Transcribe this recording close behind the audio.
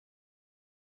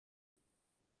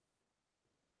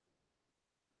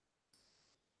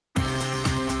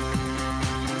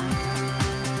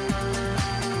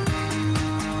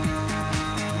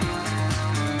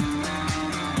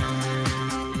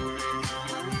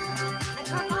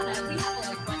We have only one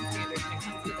standard when it comes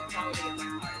to the quality of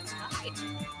our cars. Hi.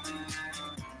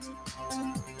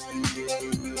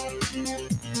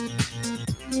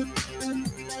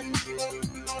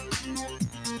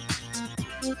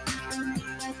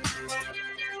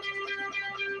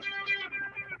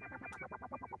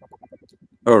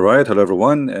 All right, hello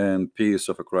everyone, and peace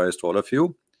of Christ to all of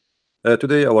you.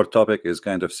 Today, our topic is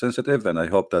kind of sensitive, and I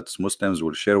hope that Muslims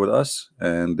will share with us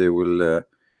and they will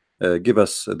give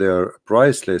us their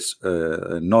priceless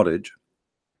knowledge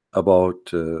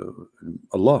about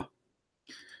Allah.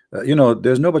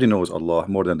 There's nobody knows Allah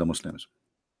more than the Muslims.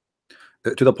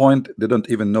 To the point they don't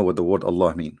even know what the word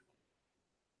Allah mean.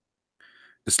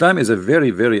 Islam is a very,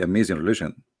 very amazing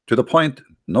religion. To the point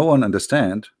no one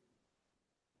understand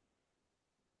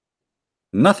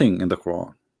nothing in the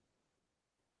Quran.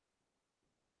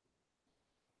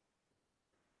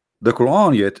 The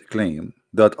Quran yet claim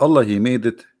that Allah He made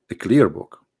it a clear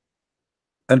book.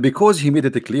 And because He made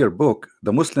it a clear book,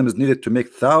 the Muslims needed to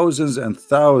make thousands and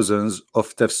thousands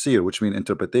of tafsir, which mean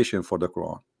interpretation for the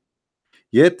Quran.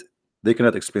 Yet they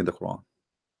cannot explain the Quran.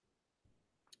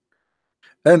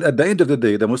 And at the end of the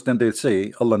day, the Muslim they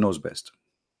say Allah knows best.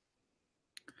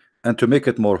 And to make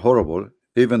it more horrible,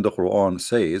 even the Quran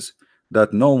says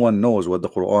that no one knows what the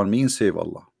Quran means save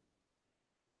Allah.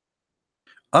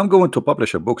 I'm going to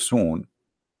publish a book soon.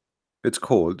 It's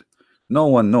called No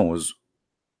One Knows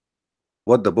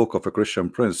What the Book of a Christian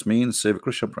Prince Means Save a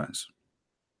Christian Prince.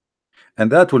 And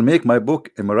that will make my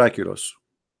book a miraculous.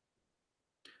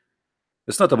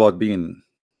 It's not about being,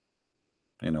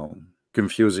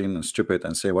 confusing and stupid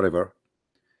and say whatever.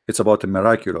 It's about a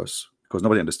miraculous because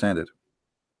nobody understands it.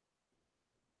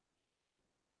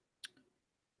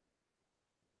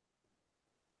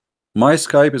 My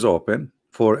Skype is open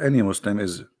for any Muslim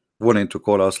is willing to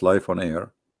call us live on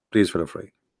air. Please feel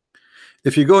free.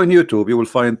 If you go on YouTube, you will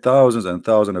find thousands and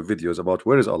thousands of videos about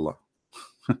where is Allah.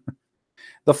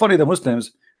 The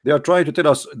Muslims, they are trying to tell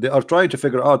us, they are trying to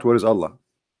figure out where is Allah.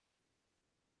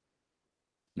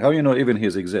 How even He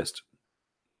exists?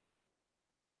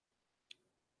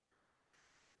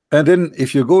 And then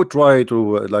if you go try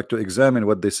to to examine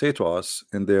what they say to us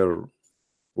in their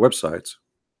websites,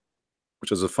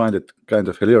 which is I find it kind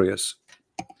of hilarious.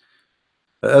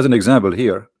 As an example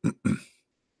here,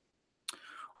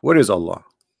 where is Allah?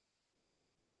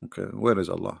 Okay, where is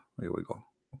Allah? Here we go.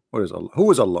 Where is Allah?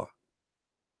 Who is Allah?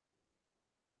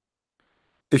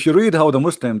 If you read how the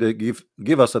Muslim they give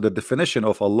us the definition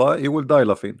of Allah, you will die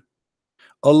laughing.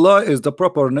 Allah is the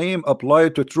proper name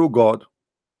applied to true God.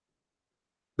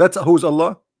 That's who's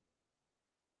Allah.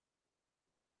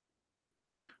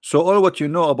 So all what you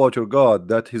know about your God,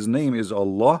 that His name is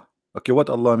Allah. Okay, what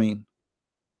Allah mean?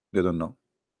 They don't know.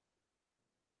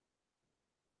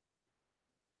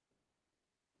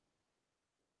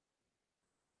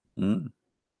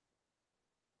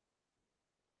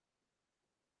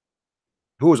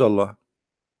 Who is Allah?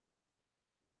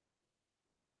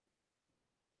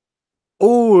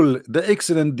 All the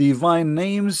excellent divine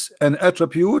names and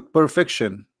attribute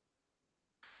perfection.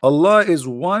 Allah is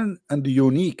one and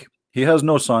unique. He has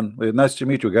no son. Nice to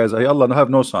meet you guys. Allah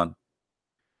have no son.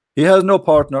 He has no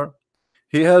partner.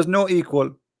 He has no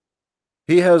equal.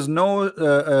 He has no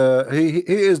he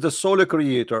is the sole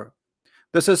creator,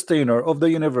 the sustainer of the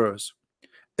universe.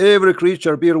 Every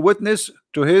creature bear witness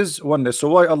to His oneness. So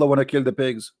why Allah want to kill the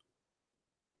pigs?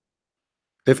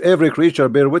 If every creature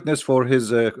bear witness for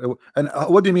His and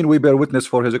what do you mean we bear witness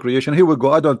for His creation? Here we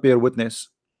go. I don't bear witness.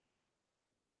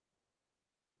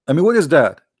 I mean, what is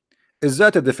that? Is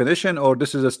that a definition, or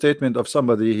this is a statement of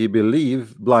somebody he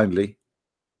believe blindly?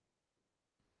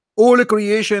 All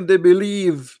creation they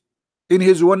believe in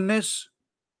His oneness.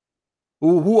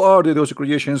 Who are those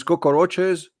creations?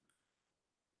 Cockroaches,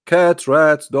 cats,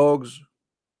 rats, dogs,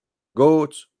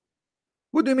 goats.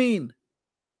 What do you mean?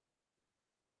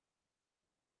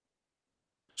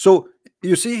 So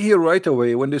you see here right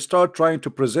away, when they start trying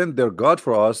to present their God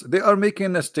for us, they are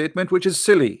making a statement which is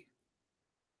silly.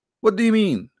 What do you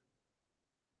mean?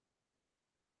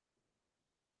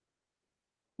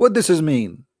 What does this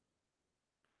mean?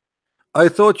 I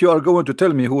thought you are going to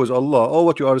tell me who is Allah. Or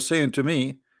what you are saying to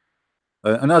me,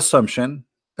 an assumption,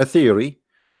 a theory,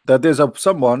 that there's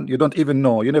someone you don't even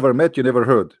know, you never met, you never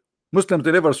heard. Muslims,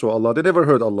 they never saw Allah, they never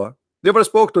heard Allah, never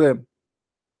spoke to them,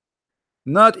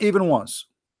 not even once.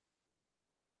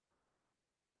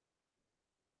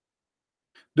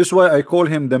 This is why I call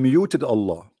him the muted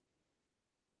Allah.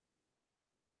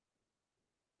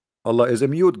 Allah is a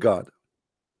mute God.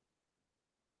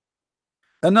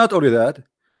 And not only that,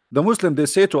 the Muslim they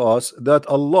say to us that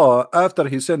Allah, after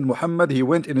He sent Muhammad, He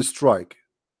went in a strike.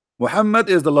 Muhammad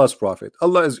is the last prophet.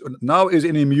 Allah is now is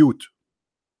in a mute.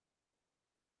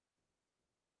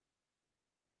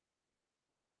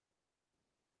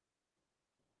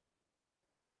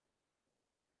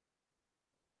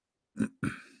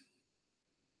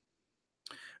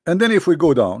 And then if we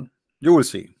go down, you will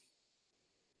see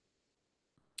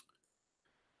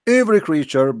every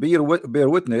creature bear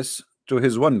witness to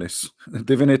his oneness,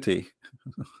 divinity,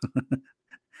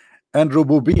 and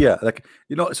rububiyyah. Like,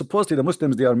 you know, supposedly the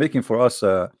Muslims, they are making for us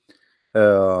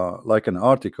like an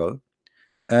article,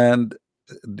 and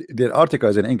their article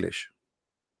is in English,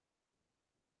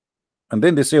 and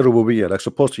then they say rububiyyah. Like,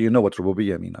 supposedly, you know what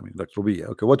rububiyyah mean. I mean, like rububiyyah.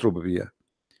 Okay, what rububiyyah?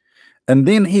 And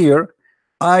then here,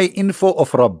 I info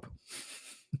of Rabb.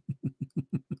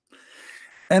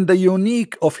 And the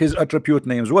unique of his attribute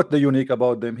names. What the unique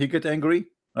about them? He get angry,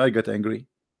 I get angry.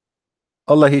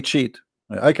 Allah, he cheat,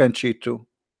 I can cheat too.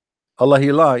 Allah,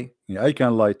 he lie, I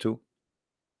can lie too.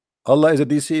 Allah is a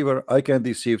deceiver, I can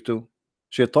deceive too.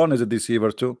 Shaitan is a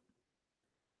deceiver too.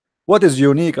 What is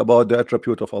unique about the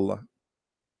attribute of Allah?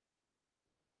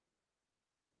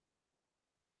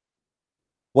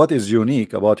 What is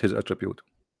unique about his attribute?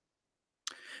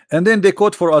 And then they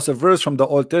quote for us a verse from the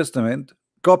Old Testament,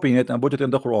 copying it and put it in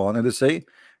the Quran, and they say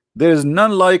there is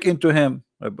none like unto him.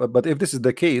 But if this is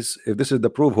the case, if this is the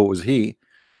proof, who is he?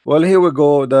 Well, here we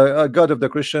go. The God of the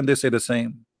Christian, they say the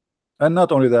same. And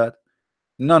not only that,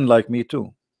 none like me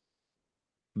too.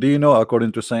 Do you know,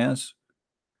 according to science,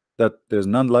 that there's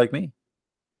none like me?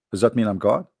 Does that mean I'm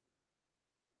God?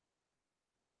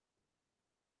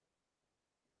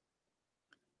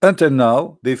 Until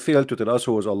now, they fail to tell us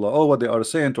who is Allah. Oh, what they are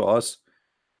saying to us,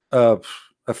 uh,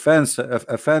 a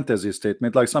fantasy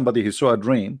statement, like somebody, he saw a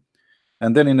dream,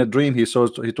 and then in a dream he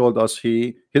told us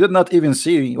he did not even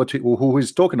see who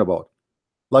he's talking about.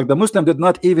 Like the Muslim did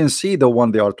not even see the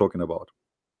one they are talking about.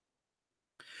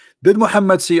 Did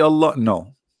Muhammad see Allah?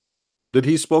 No. Did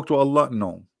he spoke to Allah?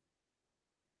 No.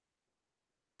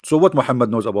 So what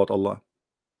Muhammad knows about Allah?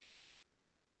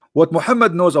 What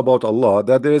Muhammad knows about Allah,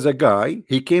 that there is a guy,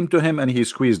 he came to him and he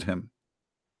squeezed him,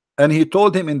 and he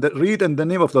told him, read in the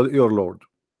name of your Lord.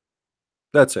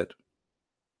 That's it.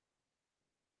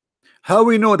 How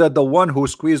we know that the one who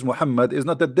squeezed Muhammad is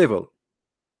not the devil?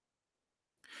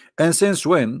 And since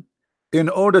when, in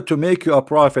order to make you a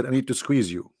prophet, I need to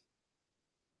squeeze you?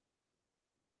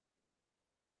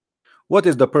 What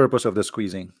is the purpose of the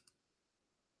squeezing?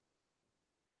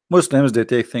 Muslims, they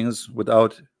take things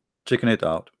without checking it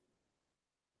out.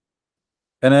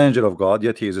 An angel of God,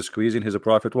 yet he is squeezing, he's a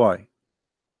prophet. Why?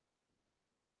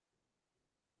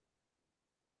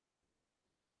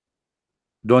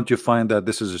 Don't you find that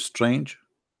this is strange?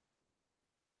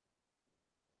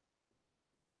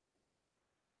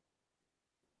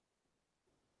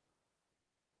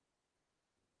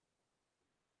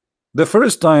 The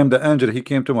first time the angel, he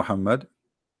came to Muhammad,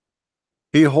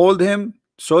 he hold him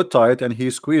so tight and he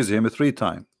squeezed him 3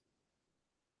 times.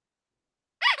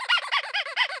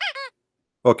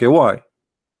 Okay, why?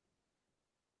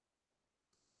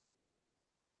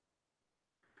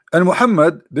 And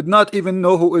Muhammad did not even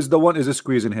know who is the one is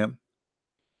squeezing him.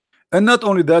 And not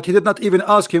only that, he did not even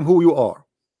ask him who you are.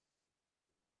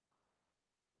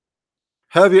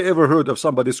 Have you ever heard of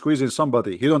somebody squeezing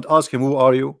somebody? He don't ask him, who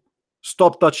are you?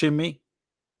 Stop touching me.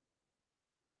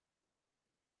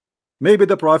 Maybe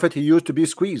the prophet, he used to be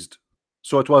squeezed,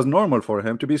 so it was normal for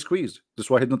him to be squeezed. That's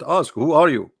why he didn't ask, who are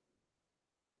you?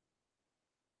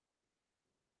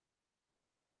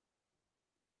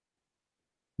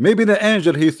 Maybe the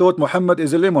angel, he thought Muhammad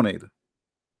is a lemonade.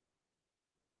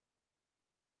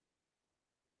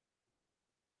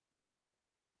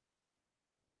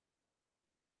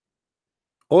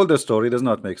 All the story does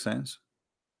not make sense.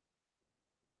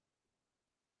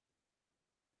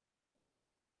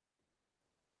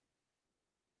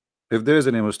 If there is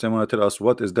any Muslim want to tell us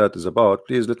what is that is about,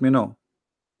 please let me know.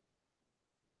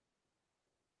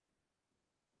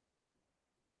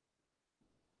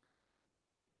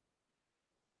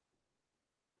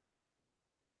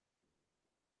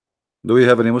 Do we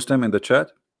have any Muslim in the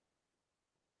chat?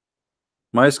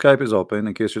 My Skype is open,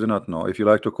 in case you do not know. If you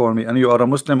like to call me, and you are a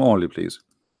Muslim only, please.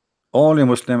 Only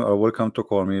Muslim are welcome to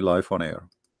call me live on air.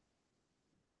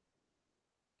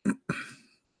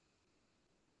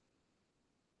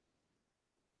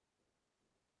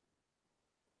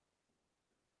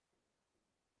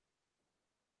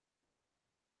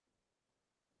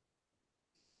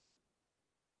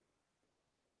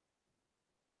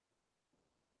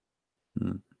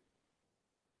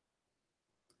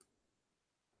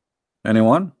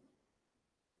 Anyone?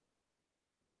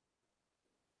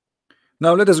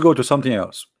 Now let us go to something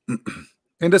else.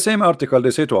 In the same article, they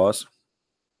say to us,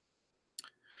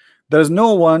 There's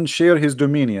no one share his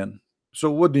dominion.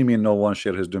 So what do you mean no one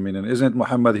share his dominion? Isn't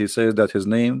Muhammad, he says that his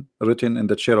name written in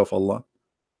the chair of Allah?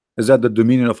 Is that the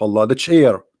dominion of Allah? The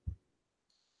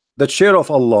chair of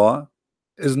Allah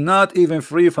is not even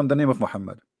free from the name of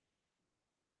Muhammad.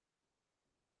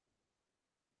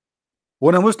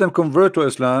 When a Muslim convert to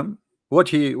Islam, what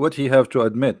he have to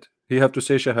admit? He have to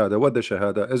say Shahada. What the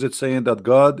Shahada? Is it saying that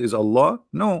God is Allah?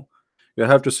 No. You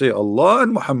have to say Allah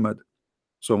and Muhammad.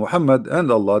 So Muhammad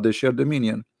and Allah, they share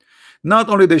dominion. Not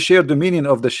only they share dominion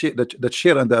of the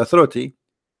share and the authority,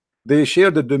 they share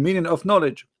the dominion of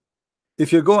knowledge.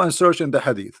 If you go and search in the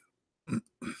hadith,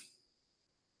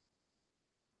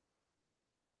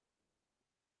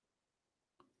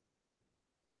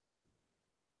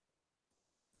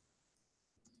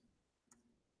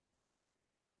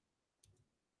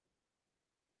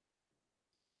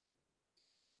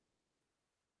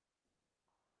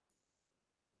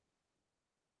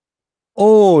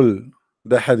 all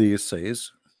the hadith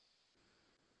says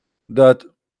that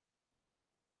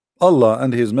Allah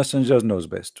and his messengers knows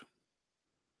best.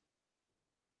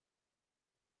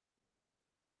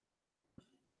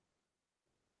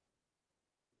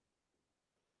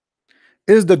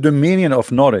 Is the dominion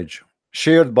of knowledge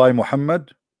shared by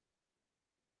Muhammad,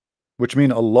 which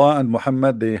mean Allah and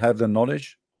Muhammad, they have the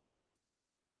knowledge?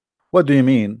 What do you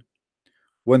mean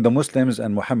when the Muslims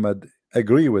and Muhammad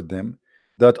agree with them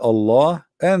that Allah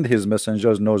and his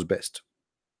messengers knows best?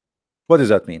 What does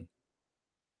that mean?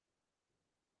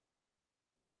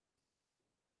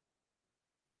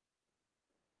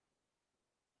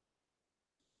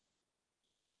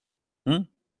 Hmm?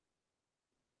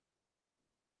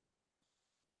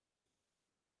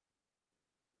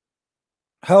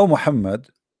 How Muhammad,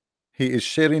 he is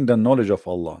sharing the knowledge of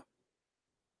Allah?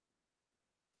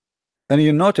 And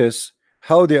you notice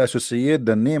how they associate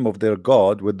the name of their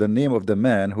God with the name of the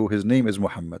man who his name is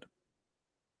Muhammad,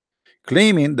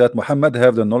 claiming that Muhammad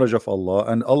have the knowledge of Allah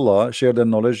and Allah share the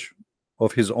knowledge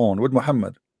of his own with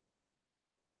Muhammad.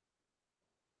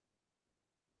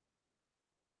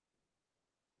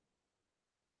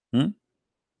 Hmm?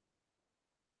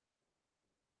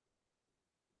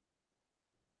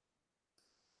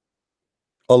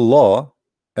 Allah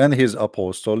and his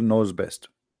apostle knows best.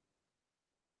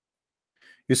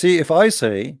 You see, if I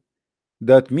say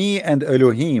that me and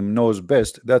Elohim knows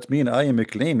best, that means I am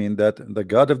claiming that the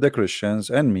God of the Christians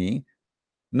and me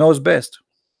knows best.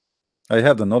 I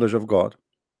have the knowledge of God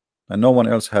and no one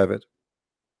else have it.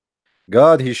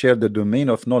 God, he shared the domain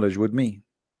of knowledge with me.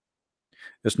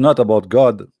 It's not about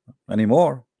God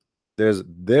anymore.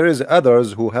 There is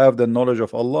others who have the knowledge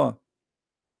of Allah.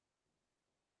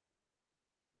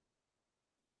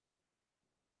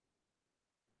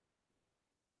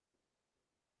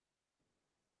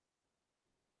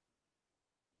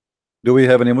 Do we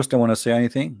have any Muslim want to say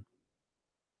anything?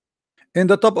 In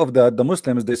the top of that, the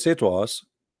Muslims, they say to us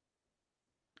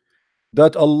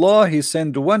that Allah, he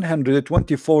sent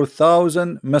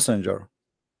 124,000 messenger.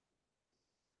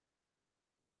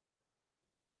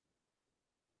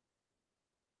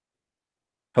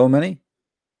 How many?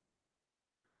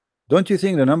 Don't you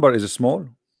think the number is small?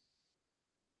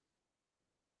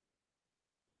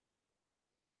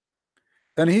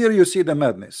 And here you see the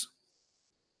madness.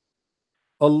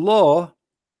 Allah,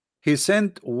 he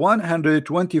sent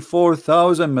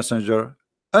 124,000 messenger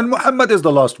and Muhammad is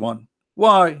the last one.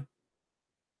 Why?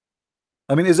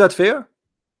 I mean, is that fair?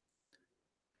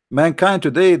 Mankind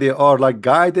today, they are like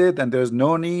guided and there's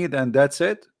no need and that's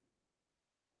it.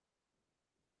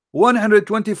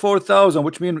 124,000,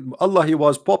 which means Allah, he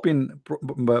was popping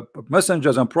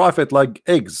messengers and prophet like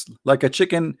eggs, like a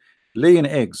chicken laying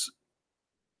eggs.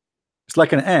 It's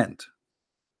like an ant.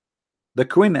 The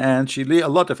queen ant, she lay a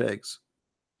lot of eggs.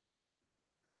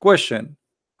 Question: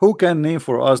 who can name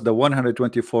for us the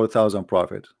 124,000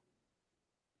 prophet?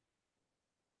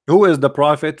 Who is the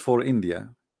prophet for India?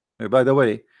 By the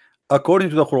way, according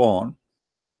to the Quran,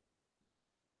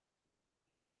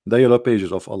 the yellow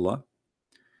pages of Allah,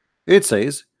 it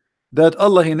says that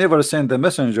Allah, he never sent a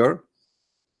messenger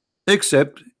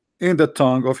except in the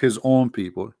tongue of his own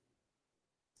people.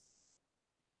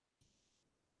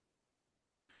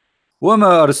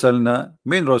 وَمَا أَرْسَلْنَا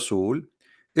مِنْ رَسُولٍ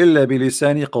إِلَّا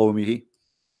بِلِسَانِ قَوْمِهِ.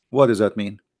 What does that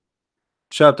mean?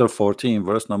 Chapter 14,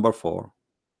 verse number 4.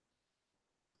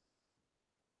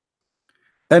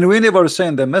 And we never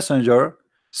send a messenger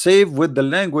save with the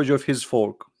language of his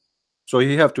folk. So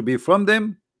he have to be from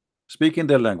them, speaking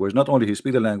their language. Not only he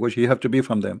speak the language, he have to be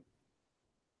from them.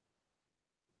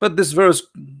 But this verse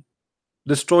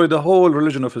destroyed the whole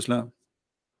religion of Islam.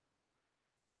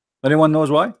 Anyone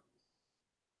knows why?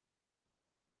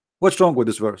 What's wrong with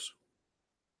this verse?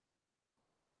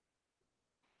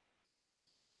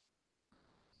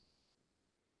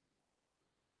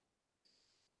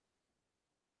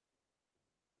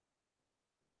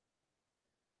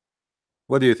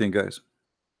 What do you think, guys?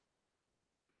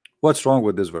 What's wrong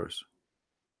with this verse?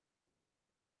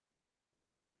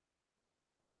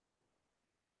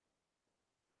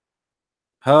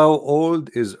 How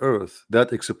old is earth?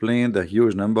 That explained the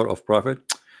huge number of prophets.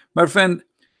 My friend,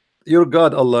 your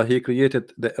God Allah, He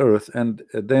created the earth, and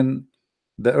then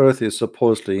the earth is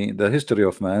supposedly the history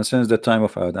of man since the time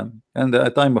of Adam, and the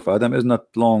time of Adam is not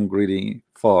long, really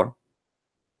far.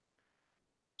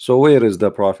 So where is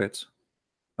the prophets?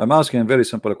 I'm asking very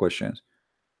simple questions.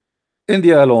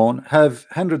 India alone have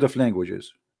hundreds of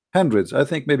languages, hundreds, I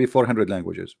think maybe 400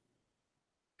 languages.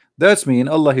 That's mean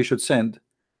Allah, He should send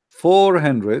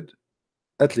 400,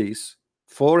 at least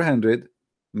 400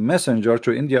 messenger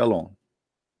to India alone.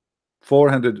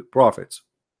 400 prophets.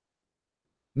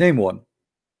 Name one.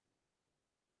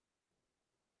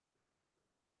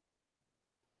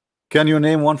 Can you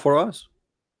name one for us?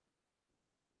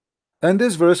 And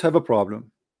this verse have a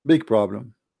problem, big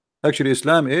problem. Actually,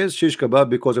 Islam is shish kebab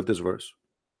because of this verse.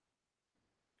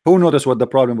 Who noticed what the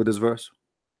problem with this verse?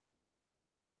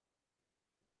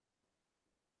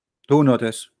 Who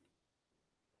noticed?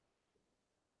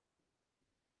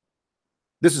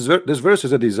 This verse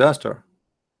is a disaster.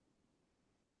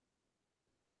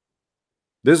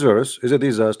 This verse is a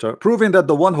disaster, proving that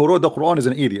the one who wrote the Quran is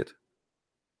an idiot.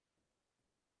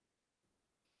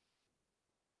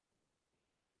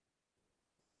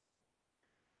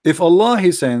 If Allah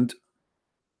He sent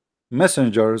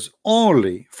messengers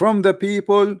only from the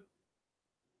people,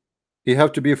 He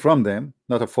have to be from them,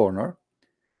 not a foreigner,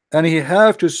 and He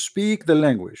have to speak the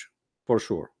language for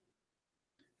sure.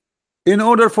 In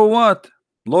order for what?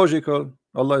 Logical.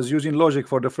 Allah is using logic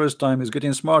for the first time. He's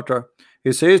getting smarter.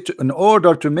 He says in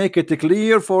order to make it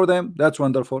clear for them. That's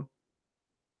wonderful.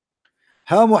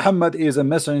 How Muhammad is a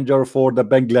messenger for the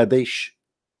Bangladesh?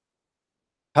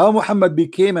 How Muhammad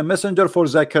became a messenger for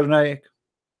Zakir Naik?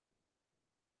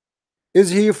 Is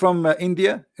he from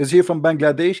India? Is he from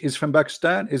Bangladesh? Is he from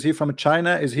Pakistan? Is he from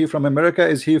China? Is he from America?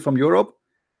 Is he from Europe?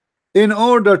 In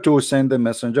order to send a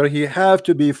messenger, he have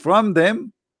to be from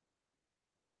them,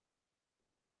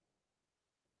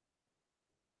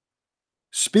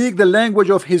 speak the language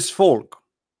of his folk.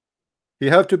 He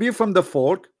have to be from the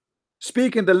folk,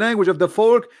 speak in the language of the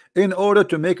folk in order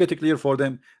to make it clear for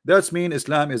them. That's mean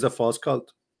Islam is a false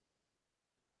cult,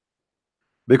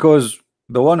 because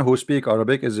the one who speak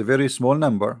Arabic is a very small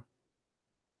number,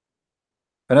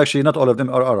 and actually not all of them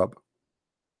are Arab.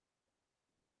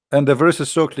 And the verse is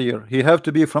so clear. He have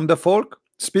to be from the folk,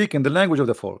 speak in the language of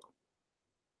the folk.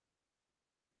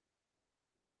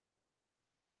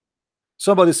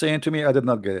 Somebody saying to me, I did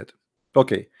not get it.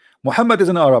 Okay, Muhammad is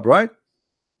an Arab, right?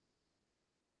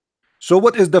 So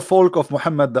what is the folk of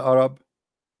Muhammad the Arab?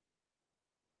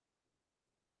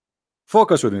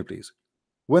 Focus with me, please.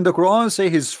 When the Quran say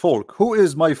his folk, who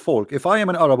is my folk? If I am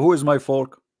an Arab, who is my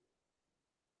folk?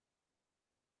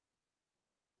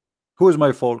 Who is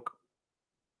my folk?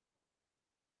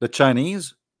 The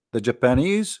Chinese, the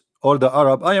Japanese, or the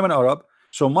Arab? I am an Arab,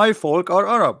 so my folk are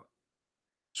Arab.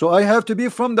 So I have to be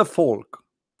from the folk,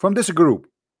 from this group,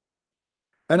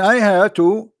 and I have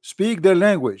to speak their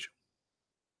language.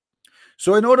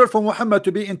 So in order for Muhammad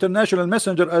to be international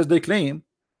messenger as they claim,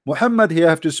 Muhammad, he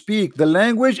have to speak the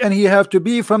language and he have to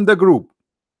be from the group.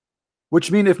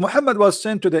 Which means if Muhammad was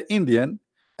sent to the Indian,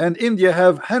 and India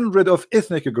have hundreds of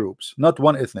ethnic groups, not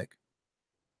one ethnic,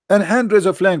 and hundreds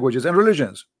of languages and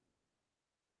religions,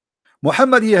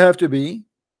 Muhammad, he have to be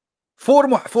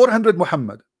 400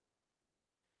 Muhammad.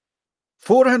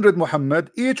 400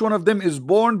 Muhammad, each one of them is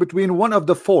born between one of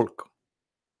the folk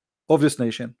of this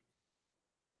nation.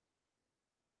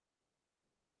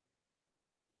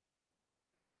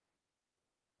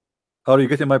 Are you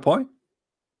getting my point?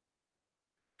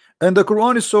 And the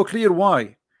Quran is so clear.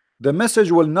 Why? The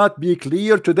message will not be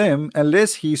clear to them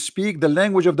unless he speak the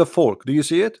language of the folk. Do you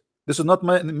see it? This is not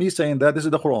me saying that. This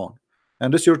is the Quran,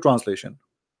 and this is your translation.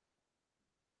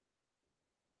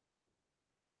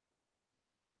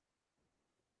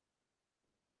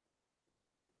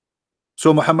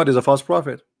 So Muhammad is a false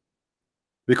prophet,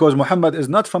 because Muhammad is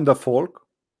not from the folk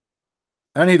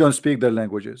and he don't speak their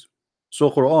languages.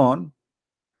 So Quran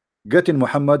getting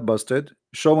Muhammad busted,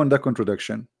 showing the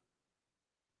contradiction.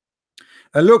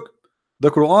 And look,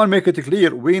 the Quran make it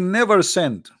clear, we never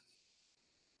sent.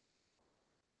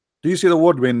 Do you see the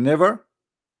word we never?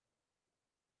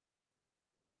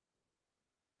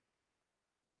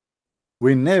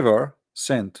 We never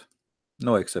sent,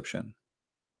 no exception.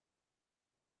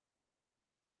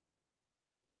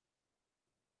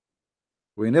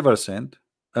 We never sent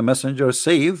a messenger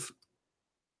save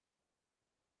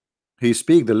he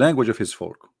speak the language of his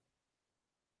folk.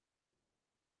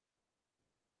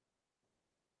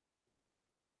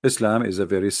 Islam is a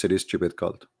very silly, stupid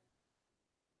cult.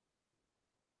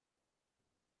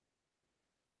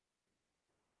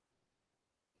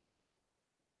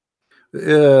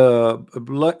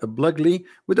 Bluntly,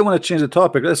 we don't want to change the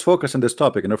topic. Let's focus on this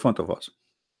topic in front of us.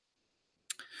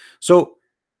 So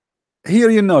here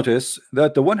you notice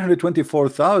that the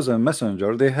 124,000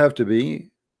 messenger, they have to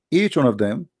be, each one of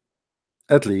them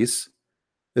at least,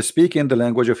 speaking the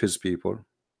language of his people.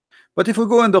 But if we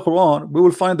go in the Quran, we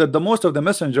will find that the most of the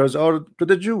messengers are to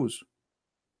the Jews.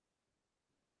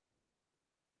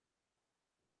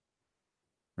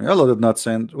 Allah did not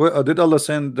send. Did Allah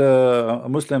send a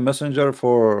Muslim messenger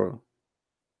for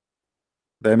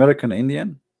the American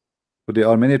Indian, who there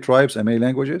are many tribes and many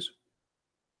languages?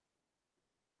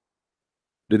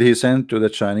 Did He send to the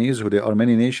Chinese, who there are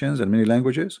many nations and many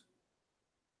languages?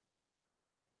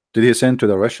 Did He send to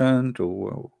the Russian?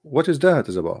 To what is that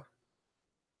is about?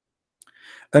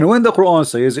 And when the Quran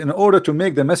says, in order to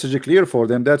make the message clear for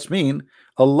them, that's mean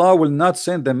Allah will not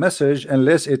send the message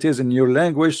unless it is in your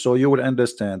language, so you will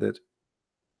understand it.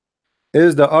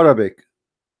 Is the Arabic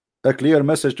a clear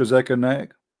message to Zakir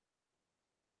Naik?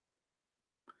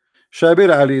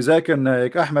 Shabir Ali, Zakir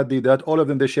Naik, Ahmad Didat, all of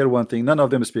them, they share one thing: none of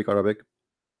them speak Arabic.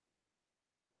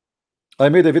 I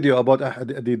made a video about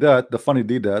Didat, the funny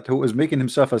Didat, who is making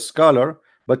himself a scholar,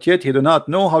 but yet he do not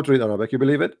know how to read Arabic. You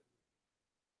believe it?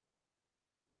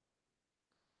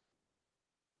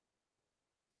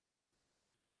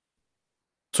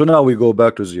 So now we go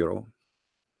back to zero.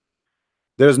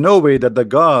 There's no way that the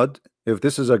God, if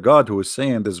this is a God who is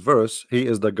saying this verse, he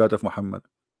is the God of Muhammad,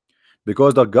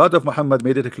 because the God of Muhammad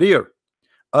made it clear: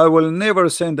 I will never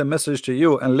send a message to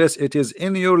you unless it is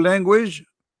in your language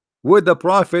with the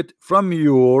prophet from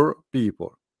your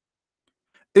people,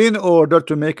 in order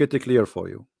to make it clear for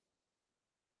you.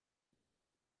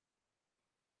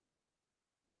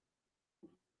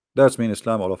 That's mean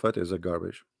Islam, all of it is a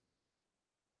garbage.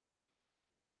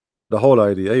 The whole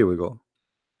idea. Here we go.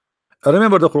 I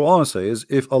remember the Quran says,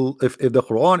 if the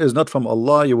Quran is not from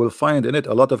Allah, you will find in it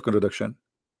a lot of contradiction.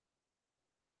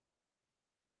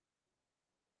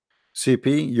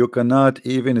 CP, you cannot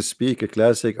even speak a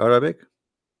classic Arabic.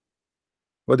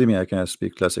 What do you mean I cannot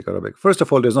speak classic Arabic? First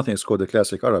of all, there's nothing called the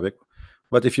classic Arabic.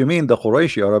 But if you mean the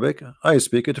Qurayshi Arabic, I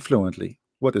speak it fluently.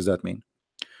 What does that mean?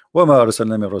 وما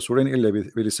أرسلنا من رسول إلا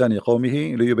بلسان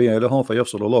قومه ليبين لهم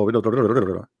فيفصل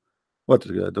الله. What,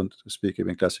 don't speak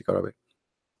even classic Arabic?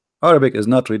 Arabic is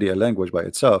not really a language by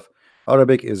itself.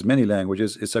 Arabic is many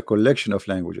languages. It's a collection of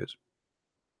languages.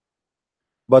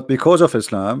 But because of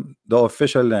Islam, the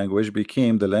official language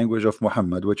became the language of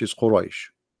Muhammad, which is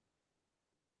Quraysh.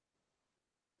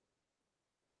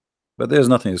 But there's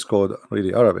nothing is called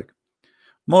really Arabic.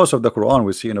 Most of the Quran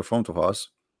we see in front of us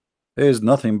is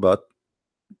nothing but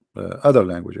other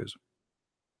languages.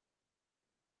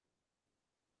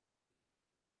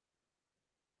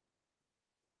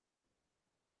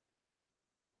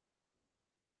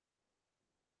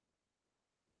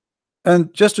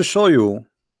 And just to show you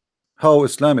how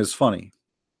Islam is funny,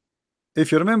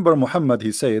 if you remember Muhammad,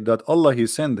 he said that Allah, he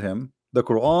sent him the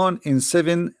Quran in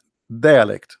 7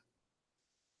 dialect.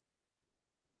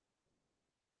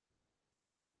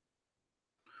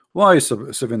 Why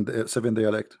seven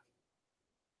dialect?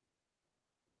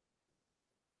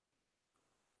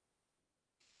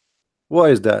 Why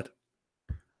is that?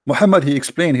 Muhammad, he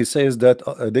explained, he says that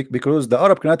because the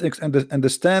Arab cannot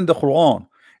understand the Quran.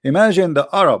 Imagine the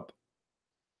Arab,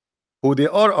 who they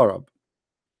are Arab,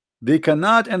 they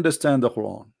cannot understand the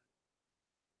Quran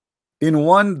in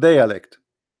one dialect.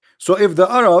 So if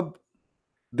the Arab,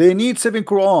 they need 7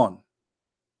 Quran,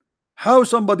 how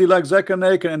somebody like Zakir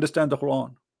Naik can understand the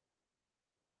Quran?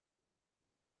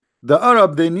 The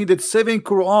Arab, they needed 7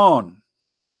 Quran,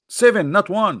 7, not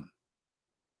 1.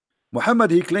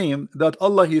 Muhammad, he claimed that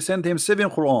Allah, he sent him 7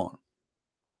 Quran.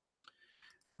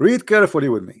 Read carefully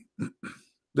with me.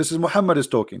 This is Muhammad is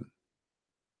talking.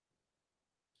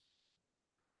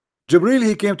 Jibril,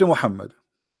 he came to Muhammad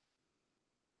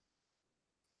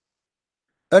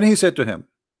and he said to him,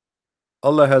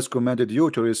 Allah has commanded you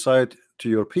to recite to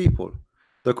your people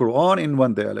the Quran in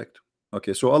one dialect.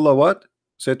 Okay, so Allah what?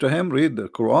 Said to him, read the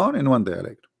Quran in one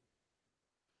dialect.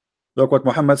 Look what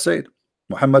Muhammad said.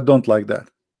 Muhammad don't like that.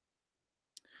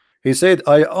 He said,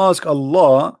 I ask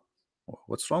Allah.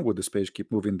 What's wrong with this page?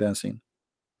 Keep moving, dancing.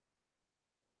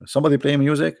 Somebody playing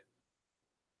music?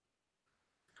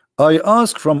 I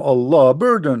ask from Allah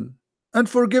burden and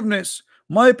forgiveness.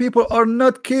 My people are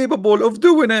not capable of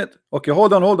doing it. Okay,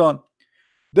 hold on.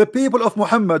 The people of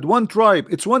Muhammad, one tribe,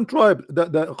 it's one tribe. The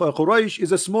Quraysh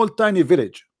is a small tiny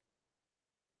village.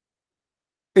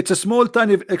 It's a small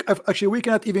tiny, actually we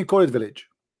cannot even call it village.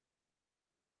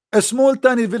 A small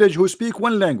tiny village who speak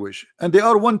one language, and they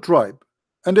are one tribe,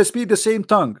 and they speak the same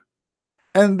tongue,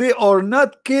 and they are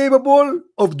not capable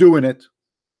of doing it.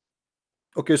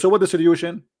 Okay, so what the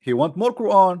solution? He want more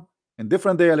Quran in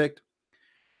different dialect.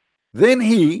 Then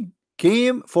he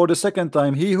came for the second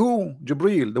time. He who?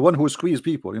 Jibril, the one who squeezed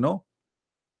people, you know.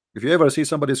 If you ever see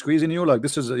somebody squeezing you, like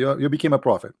this is you became a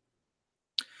prophet.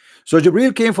 So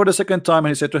Jibril came for the second time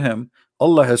and he said to him,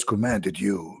 Allah has commanded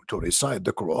you to recite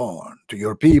the Quran to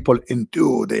your people in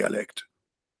two dialect.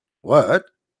 What?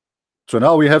 So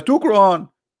now we have two Quran,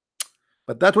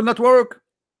 but that will not work.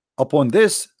 Upon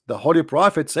this, the Holy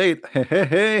Prophet said,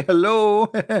 hey,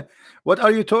 hello. What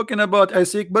are you talking about? I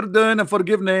seek pardon and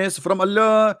forgiveness from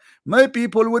Allah. My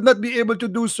people would not be able to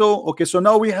do so. Okay, so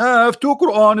now we have two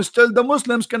Quran. Still, the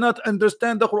Muslims cannot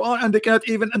understand the Quran and they cannot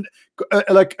even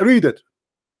like read it.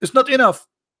 It's not enough.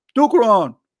 Two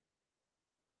Quran.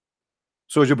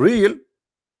 So Jibril,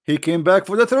 he came back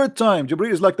for the third time.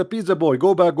 Jibril is like the pizza boy.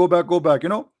 Go back, go back, go back, you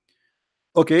know.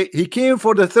 Okay, he came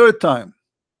for the third time.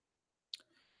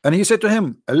 And he said to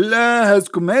him, Allah has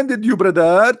commanded you,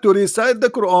 brother, to recite the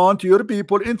Quran to your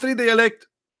people in three dialect.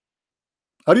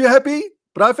 Are you happy,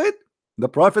 Prophet? The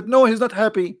Prophet, no, he's not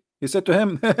happy. He said to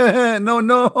him,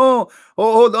 no. Oh,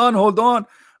 hold on, hold on.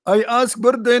 I ask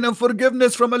pardon and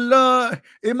forgiveness from Allah.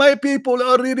 My people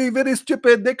are really very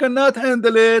stupid. They cannot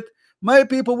handle it. My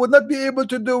people would not be able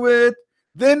to do it.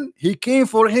 Then he came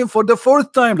for him for the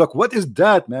fourth time. Like, what is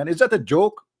that, man? Is that a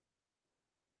joke?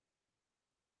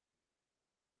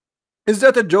 Is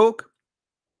that a joke?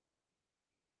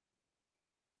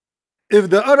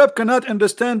 If the Arab cannot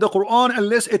understand the Quran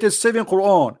unless it is 7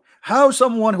 Quran, how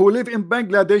someone who live in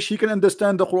Bangladesh he can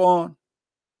understand the Quran?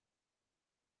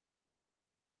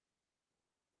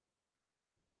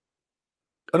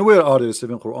 And where are the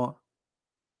 7 Quran?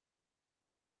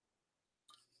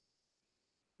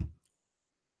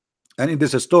 And in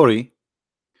this story,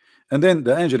 and then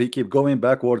the angel he keep going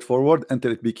backward forward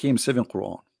until it became 7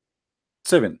 Quran.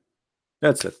 7.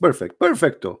 That's it. Perfect.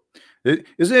 Perfecto.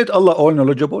 Isn't it Allah all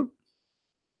knowledgeable?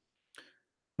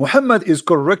 Muhammad is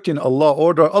correcting Allah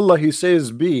order. Allah he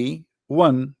says be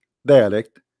one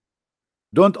dialect.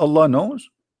 Don't Allah knows?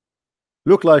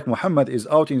 Look like Muhammad is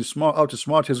out to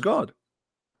smart his God.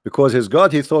 Because his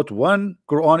God he thought one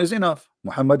Quran is enough.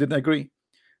 Muhammad didn't agree.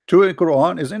 2 in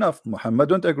Quran is enough. Muhammad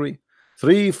don't agree.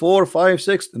 3, 4, 5,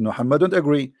 6, Muhammad don't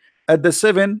agree. At the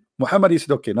 7, Muhammad he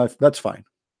said, okay, now that's fine.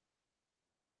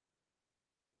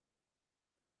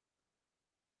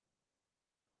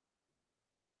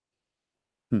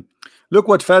 Look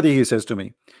what Fadi he says to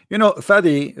me. You know,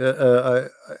 Fadi,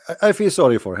 I feel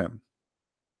sorry for him.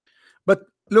 But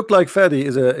look like Fadi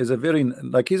is a very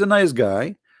like he's a nice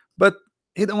guy, but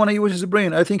he don't want to use his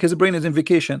brain. I think his brain is in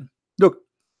vacation. Look,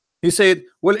 he said,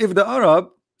 well, if the Arab,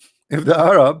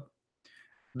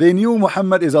 they knew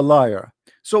Muhammad is a liar.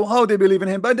 So how they believe in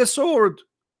him? By the sword.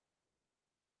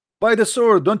 By the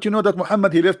sword. Don't you know that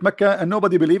Muhammad he left Mecca and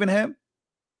nobody believe in him?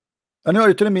 I know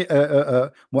you're telling me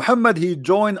Muhammad he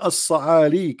joined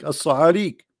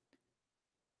as-Sa'alik,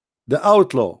 the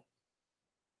outlaw,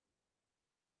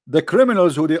 the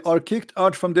criminals who they are kicked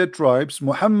out from their tribes.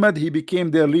 Muhammad he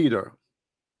became their leader.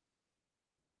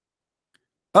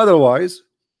 Otherwise,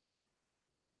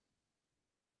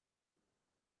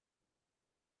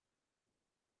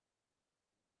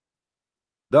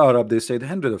 the Arab they said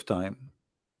hundreds of times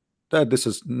that this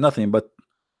is nothing but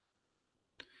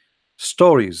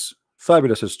stories,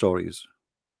 fabulous stories,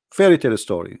 fairy tale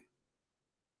story,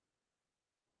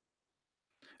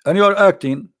 and you are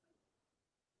acting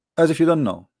as if you don't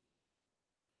know.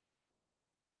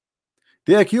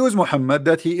 They accuse Muhammad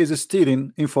that he is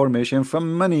stealing information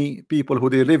from many people who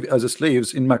they live as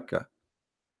slaves in Mecca,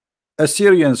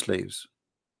 Assyrian slaves,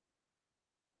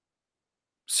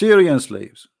 Syrian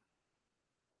slaves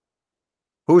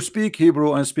who speak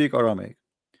Hebrew and speak Aramaic.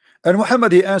 And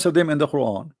Muhammad he answered them in the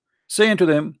Quran, saying to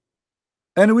them,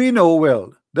 and we know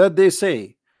well that they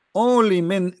say only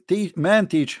man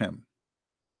teach him.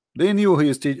 They knew he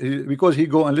is because he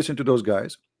go and listen to those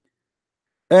guys,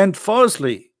 and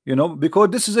falsely, you know, because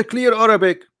this is a clear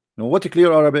Arabic. You know what a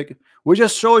clear Arabic? We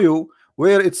just show you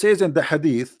where it says in the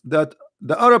Hadith that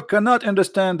the Arab cannot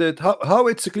understand it. How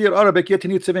it's a clear Arabic yet he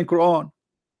needs 7 Quran.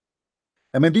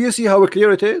 I mean, do you see how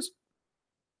clear it is?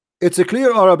 It's a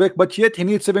clear Arabic, but yet he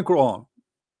needs 7 Quran.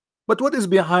 But what is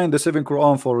behind the 7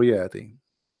 Quran for reality?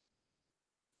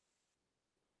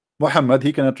 Muhammad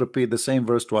he cannot repeat the same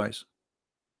verse twice.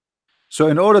 So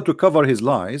in order to cover his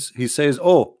lies, he says,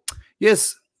 oh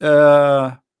yes,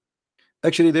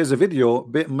 actually there's a video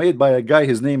made by a guy,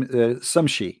 his name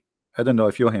Samshi. I don't know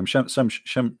if you know him.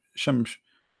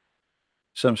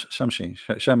 Shamshi,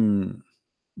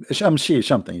 Shamshi,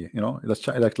 something,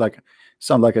 that's like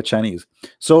sound like a Chinese.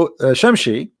 So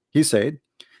Shamshi, he said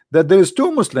that there is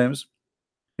two Muslims.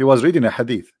 He was reading a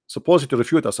hadith, supposed to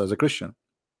refute us as a Christian.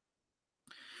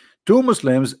 Two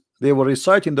Muslims, they were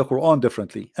reciting the Quran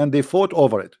differently, and they fought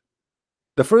over it.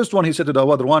 The first one, he said to the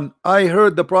other one, I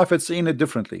heard the Prophet saying it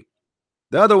differently.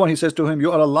 The other one, he says to him,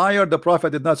 you are a liar. The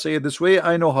Prophet did not say it this way.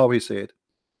 I know how he said it.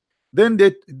 Then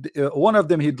one of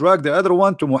them, he dragged the other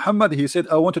one to Muhammad. He said,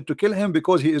 I wanted to kill him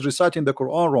because he is reciting the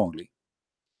Quran wrongly.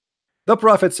 The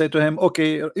Prophet said to him,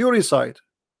 okay, you recite.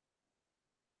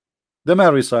 The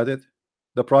man recited.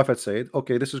 The Prophet said,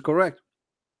 okay, this is correct.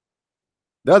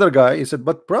 The other guy, he said,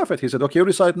 but Prophet, he said, okay, you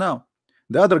recite now.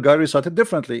 The other guy recited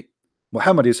differently.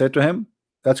 Muhammad, he said to him,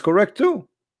 that's correct too,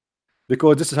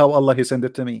 because this is how Allah, he sent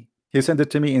it to me. He sent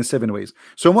it to me in 7 ways.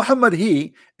 So Muhammad,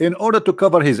 he, in order to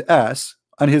cover his ass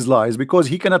and his lies, because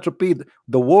he cannot repeat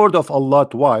the word of Allah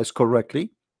twice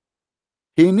correctly,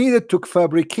 he needed to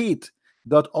fabricate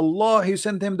that Allah, he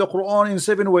sent him the Quran in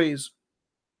 7 ways.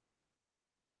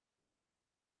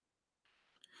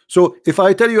 So if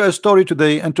I tell you a story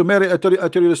today, and tomorrow I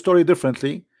tell you the story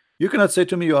differently, you cannot say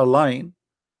to me you are lying.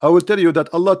 I will tell you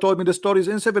that Allah told me the stories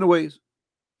in 7 ways.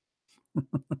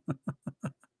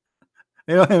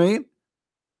 You know what I mean?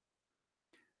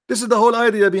 This is the whole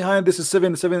idea behind this is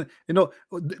seven.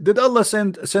 Did Allah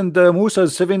send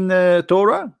Musa's 7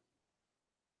 Torah?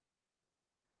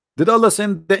 Did Allah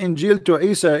send the Injil to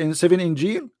Isa in 7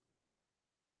 Injil?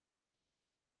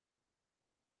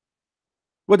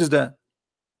 What is that?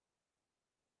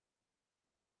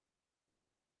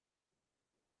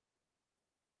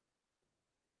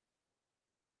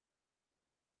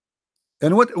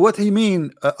 And what he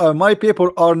mean? My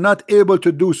people are not able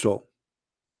to do so.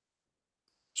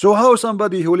 So how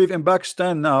somebody who live in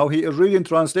Pakistan now, he is reading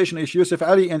translation is Yusuf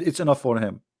Ali and it's enough for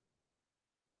him?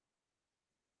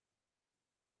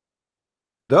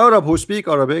 The Arab who speak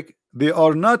Arabic, they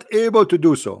are not able to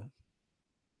do so.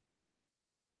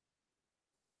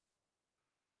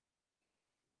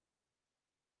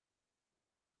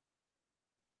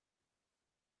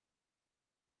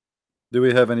 Do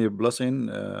we have any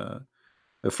blessing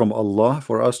from Allah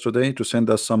for us today to send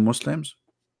us some Muslims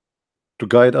to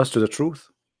guide us to the truth?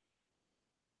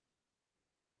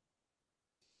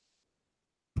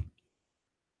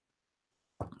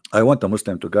 I want a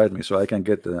Muslim to guide me so I can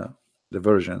get the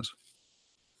versions.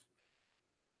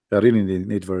 I really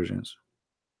need versions.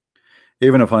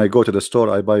 Even if I go to the store,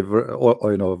 I buy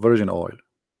virgin oil.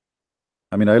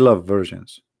 I mean, I love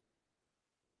virgins.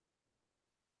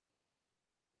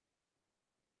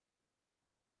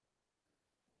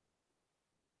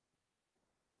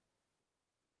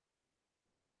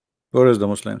 Where is the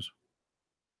Muslims?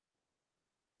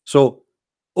 So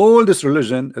all this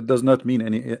religion, it does not mean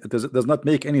any, it does not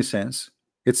make any sense.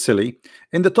 It's silly.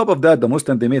 In the top of that, the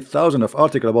Muslim, they made thousands of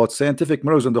articles about scientific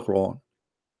miracles in the Quran.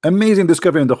 Amazing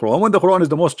discovery in the Quran, when the Quran is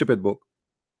the most stupid book.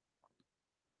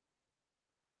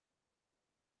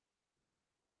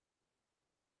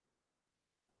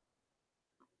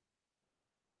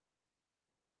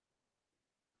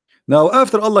 Now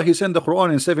after Allah, he sent the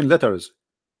Quran in 7 letters.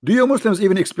 Do you Muslims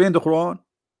even explain the Quran?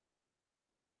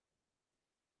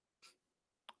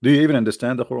 Do you even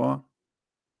understand the Quran?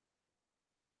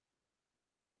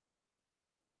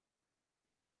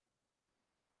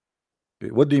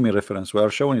 What do you mean reference? We are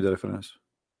showing you the reference.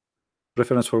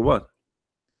 Reference for what?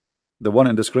 The one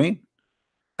in the screen?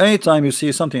 Anytime you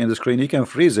see something in the screen, you can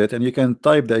freeze it and you can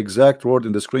type the exact word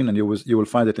in the screen and you will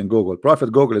find it in Google.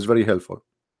 Prophet Google is very helpful.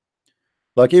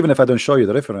 Like even if I don't show you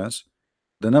the reference,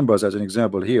 the numbers as an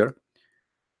example here,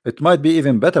 it might be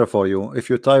even better for you if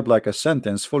you type like a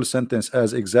sentence, full sentence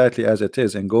as exactly as it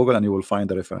is in Google, and you will find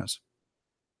the reference.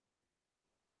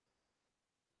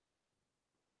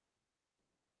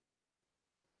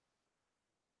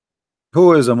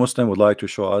 Who is a Muslim would like to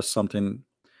show us something?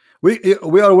 We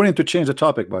are willing to change the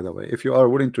topic, by the way. If you are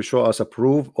willing to show us a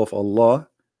proof of Allah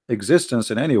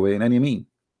existence in any way, in any mean.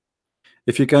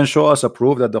 If you can show us a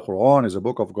proof that the Quran is a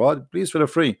book of God, please feel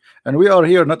free. And we are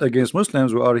here not against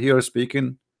Muslims, we are here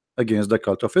speaking against the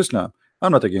cult of Islam.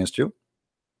 I'm not against you.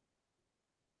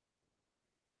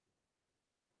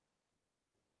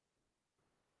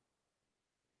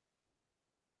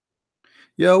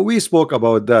 Yeah, we spoke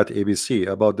about that, ABC,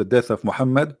 about the death of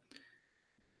Muhammad.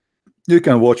 You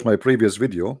can watch my previous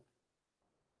video.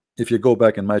 If you go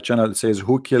back in my channel, it says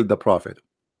who killed the prophet.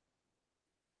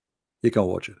 You can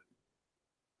watch it.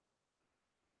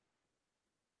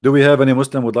 Do we have any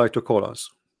Muslim would like to call us?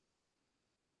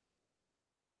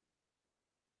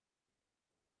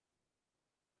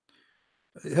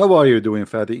 How are you doing,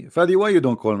 Fadi? Fadi, why you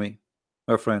don't call me?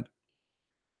 my friend.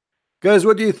 Guys,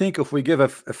 what do you think if we give a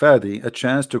Fadi a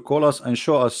chance to call us and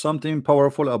show us something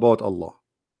powerful about Allah?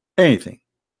 Anything.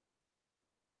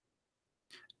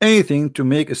 Anything to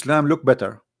make Islam look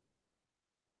better.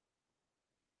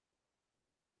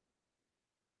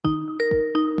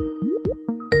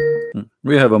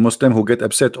 We have a Muslim who get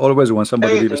upset always when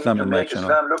somebody leave Islam in my channel.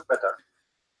 Islam look better.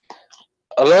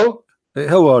 Hello? Hey,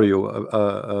 how are you,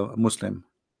 Muslim?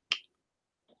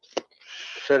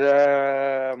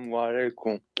 Assalamu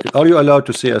alaikum. Are you allowed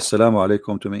to say Assalamu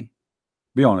alaikum to me?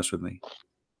 Be honest with me.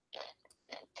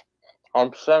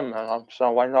 I'm Sam, man. I'm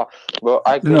Sam. Why not? But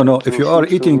I No. If you are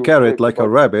eating carrot like a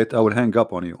rabbit, I will hang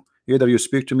up on you. Either you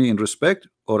speak to me in respect,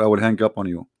 or I will hang up on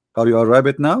you. Are you a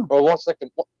rabbit now? Oh, 1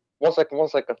 second. 1 second. 1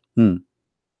 second.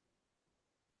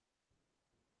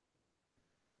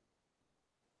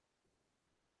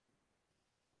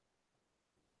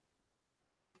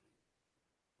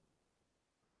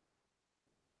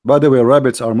 By the way,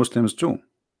 rabbits are Muslims too.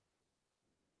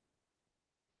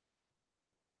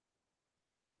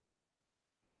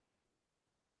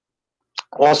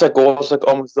 One second.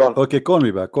 Almost done. Okay, call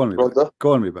me back. Call me Brother. back.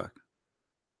 Call me back.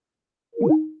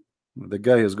 The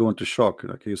guy is going to shock.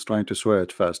 Like he's trying to swear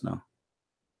it fast now.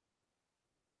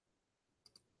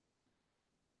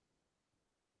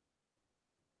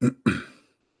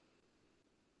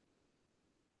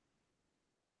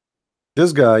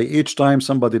 This guy, each time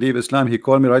somebody leave Islam, he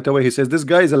called me right away. He says, this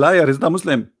guy is a liar. He's not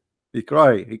Muslim. He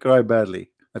cried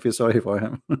badly. I feel sorry for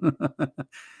him.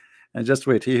 And just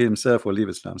wait, he himself will leave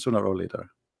Islam sooner or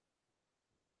later.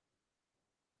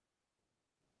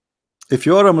 If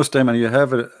you are a Muslim and you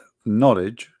have a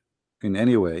knowledge in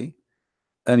any way,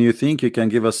 and you think you can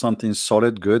give us something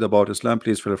solid, good about Islam,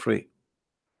 please feel free.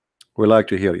 We'd like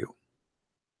to hear you.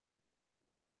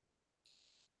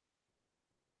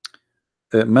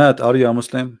 Matt, are you a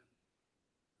Muslim?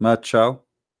 Matt Chow?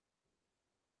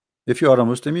 If you are a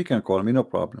Muslim, you can call me, no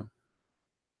problem.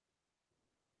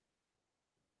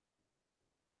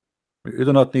 You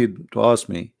do not need to ask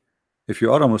me. If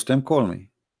you are a Muslim, call me.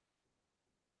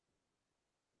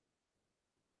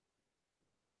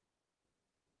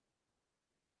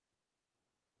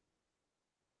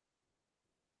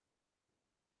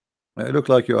 It looks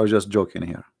like you are just joking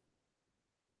here.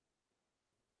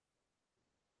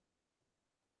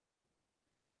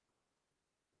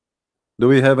 Do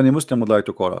we have any Muslim would like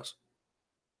to call us?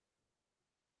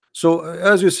 So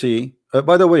as you see,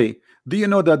 by the way, do you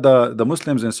know that the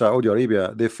Muslims in Saudi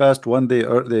Arabia, they fast 1 day,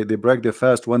 they break the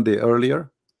fast 1 day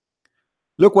earlier?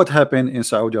 Look what happened in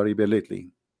Saudi Arabia lately.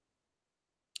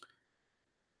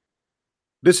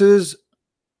 This is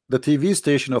the TV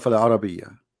station of Al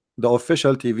Arabiya, the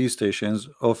official TV stations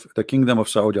of the Kingdom of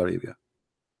Saudi Arabia.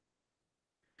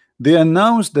 They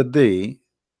announced the day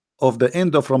of the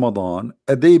end of Ramadan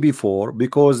a day before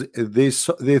because they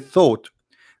thought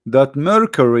that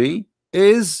Mercury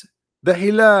is the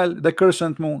Hilal, the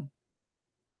crescent moon.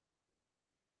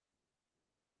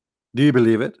 Do you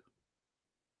believe it?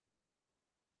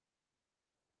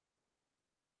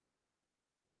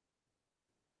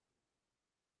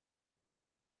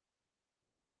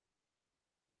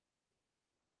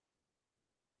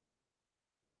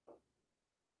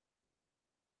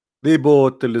 They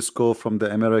bought telescope from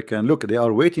the American. Look, they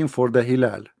are waiting for the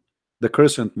Hilal, the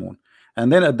crescent moon.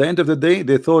 And then at the end of the day,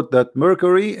 they thought that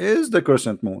Mercury is the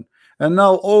crescent moon. And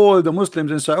now all the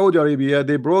Muslims in Saudi Arabia,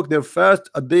 they broke their fast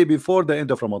a day before the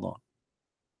end of Ramadan.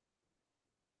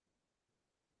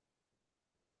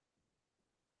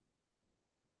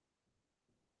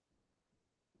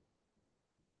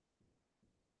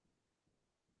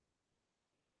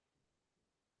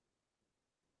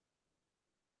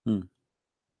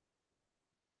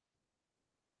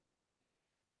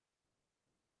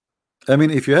 I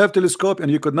mean, if you have telescope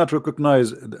and you could not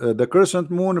recognize the crescent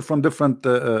moon from different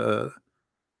all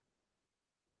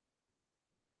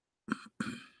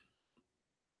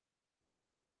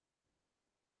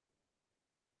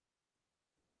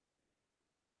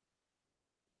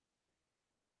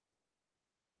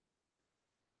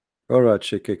right,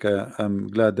 Shikik, I'm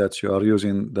glad that you are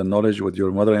using the knowledge with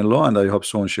your mother-in-law, and I hope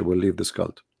soon she will leave this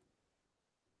cult.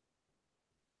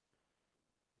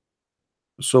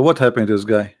 So what happened to this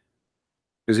guy?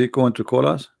 Is he going to call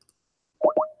us?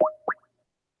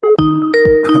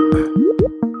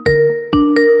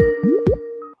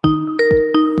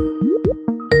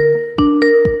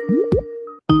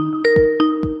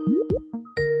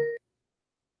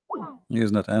 He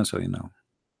is not answering now.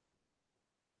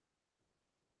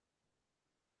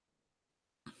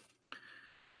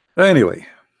 Anyway,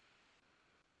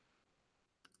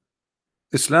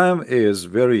 Islam is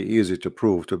very easy to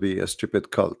prove to be a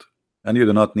stupid cult. and you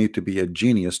do not need to be a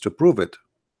genius to prove it.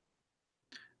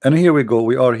 And here we go,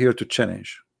 we are here to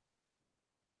challenge.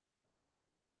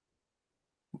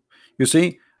 You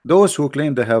see, those who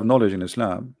claim they have knowledge in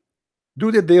Islam,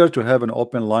 do they dare to have an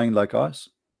open line like us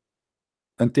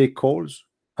and take calls?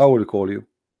 I will call you.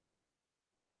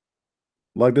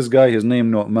 Like this guy, his name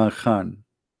Nu'man Khan.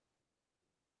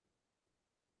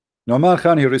 Nu'man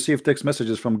Khan, he received text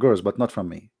messages from girls, but not from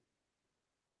me.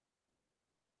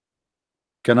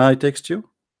 Can I text you?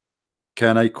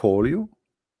 Can I call you?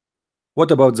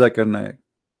 What about Zakir Naik?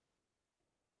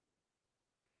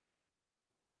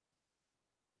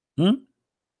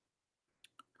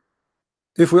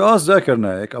 If we ask Zakir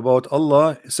Naik about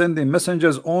Allah sending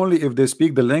messengers only if they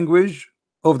speak the language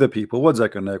of the people, what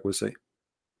Zakir Naik will say?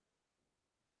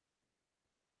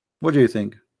 What do you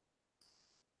think?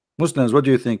 Muslims, what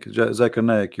do you think? Zakir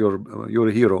Naik, your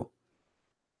hero,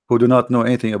 who do not know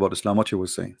anything about Islam, what you will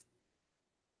say?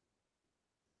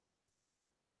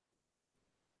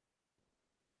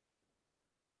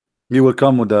 You will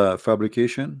come with a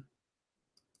fabrication?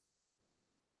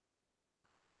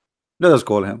 Let us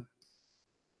call him.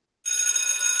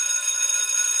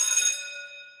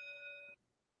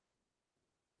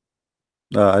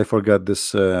 I forgot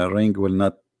this ring will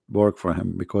not work for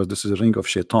him because this is a ring of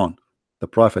shaitan. The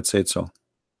Prophet said so.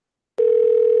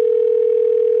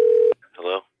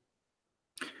 Hello?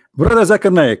 Brother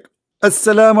Zakir Naik,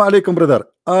 Assalamu alaikum, brother.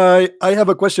 I have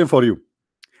a question for you.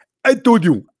 I told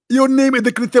you your name is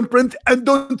the Christian print and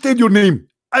don't change your name.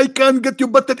 I can't get you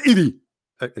butted easy.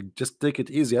 Just take it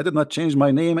easy. I did not change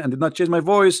my name and did not change my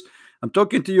voice. I'm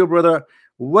talking to you, brother.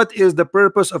 What is the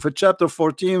purpose of a chapter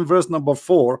 14 verse number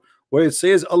 4 where it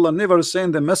says Allah never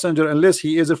sent a messenger unless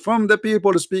he is from the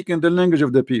people speaking the language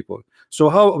of the people? So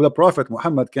how the Prophet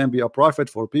Muhammad can be a prophet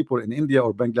for people in India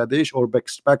or Bangladesh or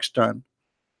Pakistan?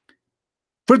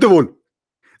 First of all,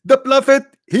 the Prophet,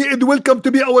 he is welcome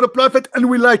to be our prophet and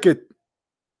we like it.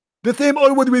 The same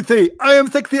always we say, I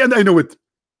am sexy and I know it.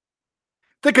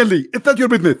 Secondly, it's not your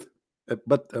business.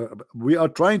 But we are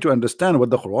trying to understand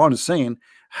what the Quran is saying,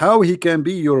 how he can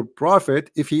be your prophet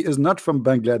if he is not from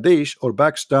Bangladesh or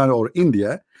Pakistan or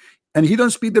India and he don't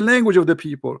speak the language of the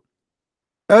people.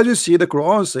 As you see, the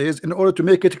Quran says in order to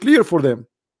make it clear for them.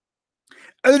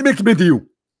 And let me explain to you.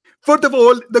 First of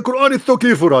all, the Quran is so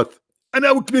clear for us, and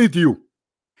I will explain it to you.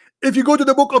 If you go to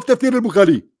the book of Tafsir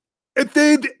al-Bukhari, it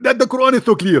said that the Quran is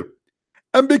so clear,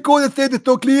 and because it said it's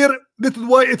so clear, this is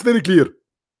why it's very clear.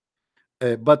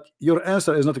 But your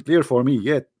answer is not clear for me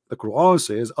yet. The Quran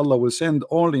says Allah will send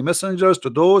only messengers to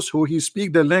those who he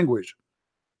speak their language,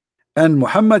 and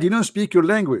Muhammad, he don't speak your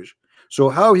language, so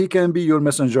how he can be your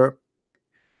messenger?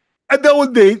 At the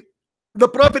old day, the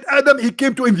Prophet Adam, he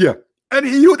came to India and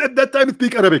he used at that time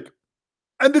speak Arabic,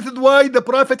 and this is why the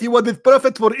Prophet, he was the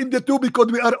prophet for India too, because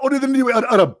we are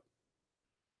Arab.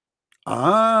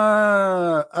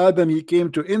 Adam, he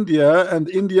came to India and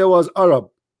India was Arab,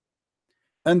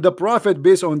 and the Prophet,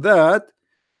 based on that,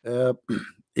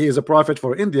 he is a prophet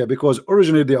for India because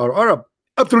originally they are Arab.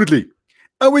 Absolutely,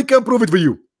 and we can prove it for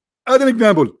you. As an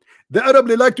example, the Arab,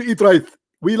 they like to eat rice.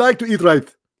 We like to eat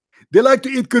rice. They like to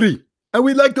eat curry, and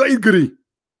we like to eat curry.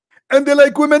 And they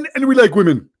like women, and we like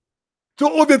women.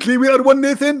 So obviously we are one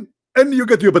nation, and you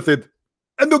get your basid.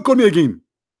 And don't call me again.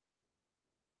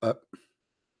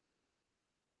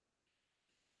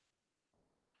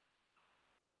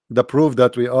 The proof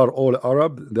that we are all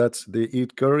Arab, that's they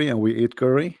eat curry and we eat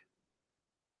curry.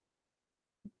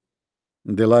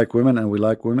 They like women and we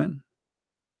like women.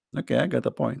 Okay, I got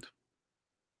the point.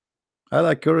 I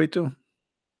like curry too.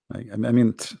 I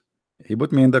mean, he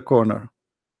put me in the corner.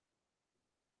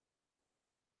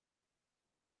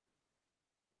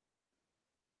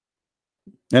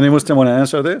 Any Muslim want to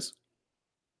answer this?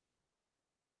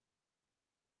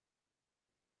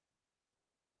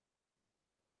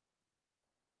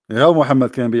 How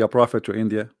Muhammad can be a prophet to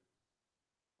India,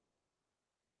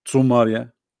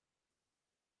 Somalia?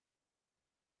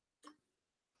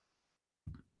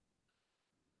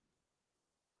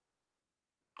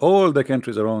 All the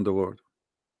countries around the world.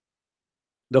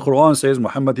 The Quran says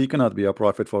Muhammad, he cannot be a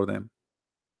prophet for them.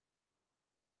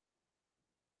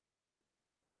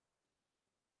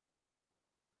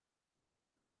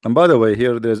 And by the way,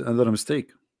 here there's another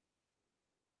mistake.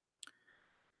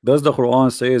 Does the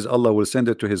Quran says Allah will send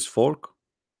it to his folk?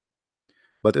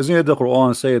 But isn't it the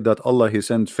Quran say that Allah, he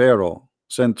sent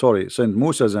sent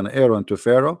Moses and Aaron to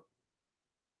Pharaoh?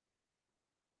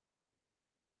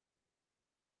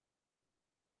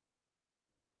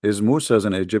 Is Moses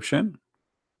an Egyptian?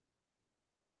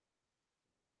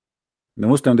 The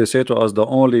Muslim, they say to us the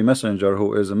only messenger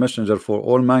who is a messenger for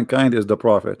all mankind is the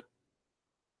Prophet.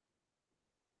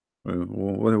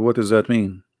 What does that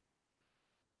mean?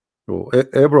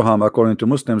 Abraham, according to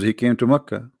Muslims, he came to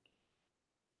Mecca.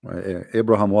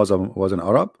 Abraham was an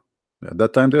Arab. At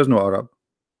that time, there's no Arab.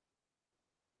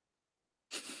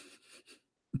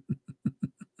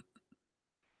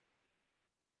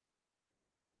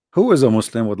 Who is a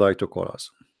Muslim would like to call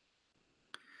us?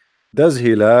 Does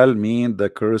Hilal mean the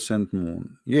crescent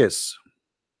moon? Yes.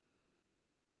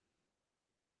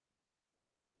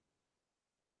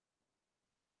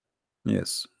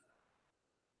 Yes.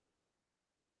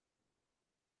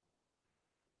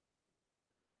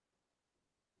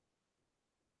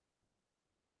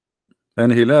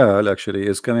 And Hilal actually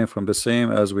is coming from the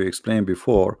same as we explained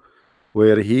before,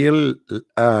 where Hil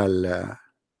al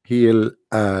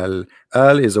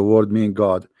al is a word meaning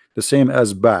God, the same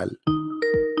as Baal.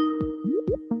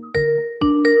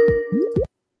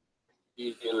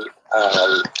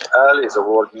 Al is a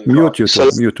word meaning Mute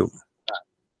YouTube. YouTube.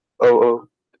 Oh,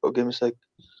 give me a sec.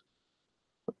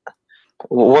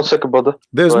 1 second, brother.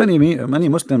 There's many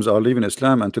Muslims are leaving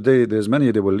Islam, and today there's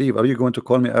many they will leave. Are you going to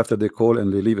call me after they call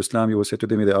and they leave Islam? You will say to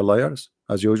them they are liars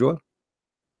as usual.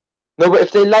 No, but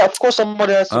if they lie, of course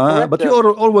somebody has to correct but them.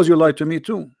 you always you lie to me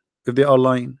too if they are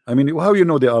lying. I mean, how you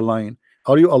know they are lying?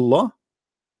 Are you Allah?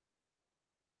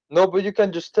 No, but you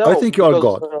can just tell. I think you are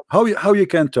God. How you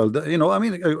can tell that, you know? I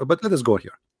mean, but let us go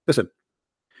here. Listen,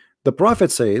 the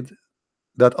Prophet said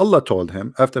that Allah told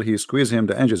him after he squeezed him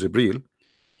the angel Jibreel,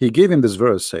 he gave him this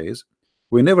verse, says,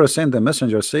 we never send a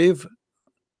messenger save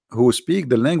who speak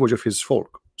the language of his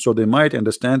folk, so they might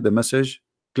understand the message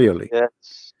clearly.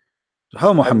 Yes.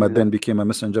 How Muhammad then became a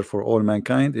messenger for all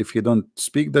mankind if he don't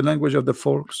speak the language of the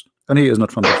folks and he is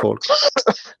not from the folk?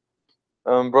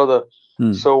 Brother,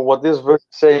 so what this verse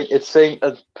is saying, it's saying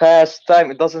a past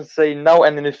time. It doesn't say now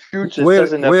and in the future. Where it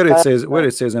says in where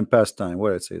it says in past time,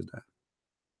 where it says that.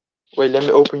 Wait, let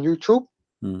me open YouTube.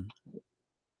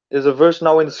 Is a verse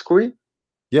now in the screen?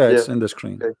 Yeah, it's in the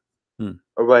screen. Okay.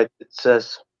 All right, it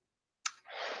says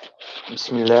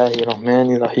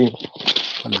Bismillahirrahmanirrahim.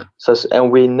 Says,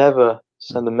 and we never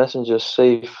send a messenger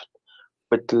save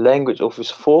with the language of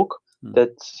his folk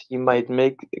that he might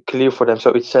make it clear for them.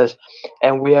 So it says,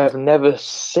 and we have never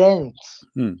sent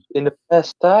in the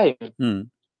past time.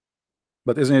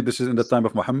 But isn't it this is in the time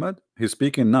of Muhammad? He's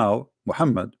speaking now,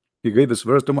 Muhammad. He gave this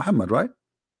verse to Muhammad, right?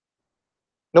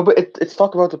 No, but it's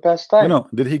talking about the past time. No,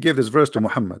 did he give this verse to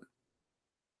Muhammad?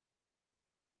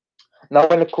 Now,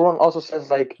 when the Quran also says,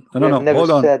 like, no,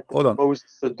 hold on.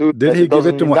 Did he give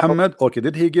it to Muhammad? Okay,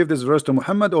 did he give this verse to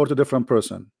Muhammad or to a different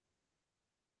person?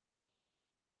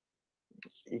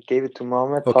 He gave it to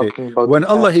Muhammad. Okay, talking about when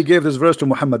Allah he gave this verse to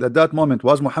Muhammad, at that moment,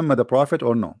 was Muhammad a prophet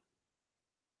or no?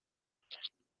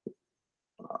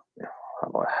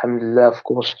 Alhamdulillah, of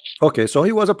course. Okay, so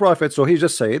he was a prophet, so he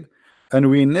just said, and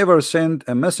we never send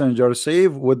a messenger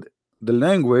save with the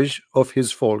language of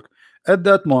his folk. At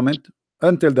that moment,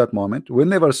 until that moment, we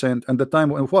never sent, and the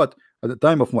time of what? At the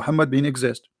time of Muhammad being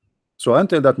exist. So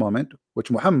until that moment, which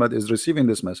Muhammad is receiving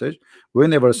this message, we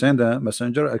never send a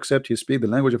messenger except he speak the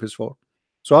language of his folk.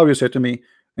 So how you say to me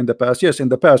in the past? Yes, in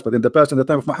the past, but in the past, in the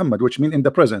time of Muhammad, which means in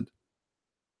the present.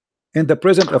 In the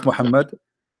present of Muhammad,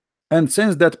 and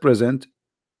since that present,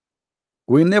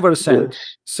 we never sent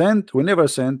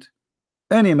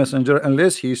any messenger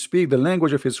unless he speak the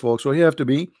language of his folk. So he have to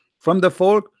be from the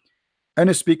folk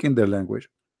and speak in their language.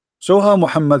 So how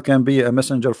Muhammad can be a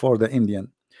messenger for the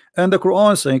Indian? And the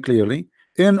Quran saying clearly,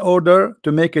 in order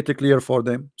to make it clear for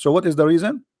them. So what is the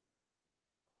reason?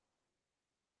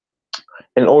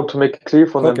 In order to make it clear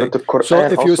for them that the Quran so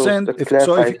if you also send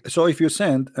if you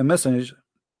send a message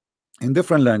in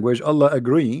different language, Allah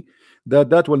agree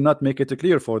that will not make it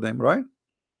clear for them, right?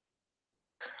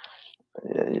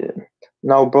 Yeah.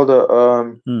 Now,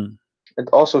 brother, it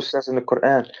also says in the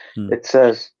Quran, it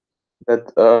says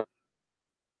that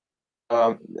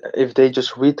if they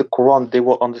just read the Quran, they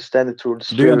will understand it through the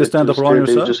Spirit. Do you understand the Quran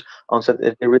yourself? They just understand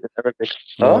if they read it in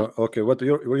Arabic. Okay, what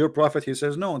your prophet he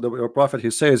says no. Your prophet he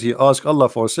says he asked Allah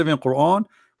for 7 Quran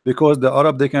because the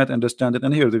Arab they can't understand it.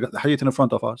 And here they got the hadith in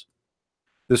front of us.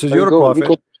 This is your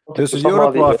prophet. This is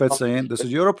your prophet saying. This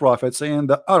is your prophet saying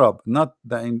the Arab, not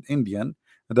the Indian.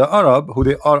 The Arab, who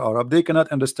they are Arab, they cannot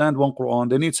understand 1 Quran.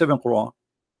 They need 7 Quran.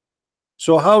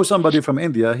 So how somebody from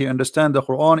India he understand the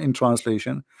Quran in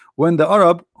translation when the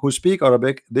Arab who speak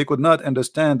Arabic they could not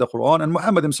understand the Quran? And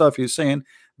Muhammad himself is saying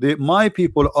that my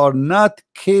people are not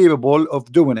capable of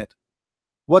doing it.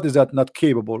 What is that? Not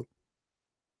capable?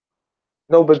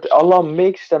 No, but Allah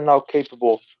makes them now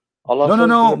capable. Allah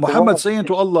no. Muhammad saying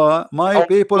to Allah, my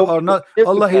people are not.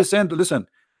 Allah he sent. Listen,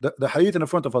 the hadith in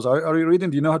front of us. Are you reading?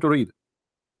 Do you know how to read?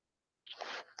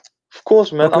 Of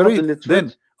course, man. Okay, read.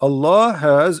 Then Allah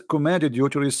has commanded you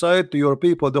to recite to your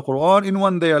people the Quran in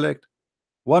one dialect.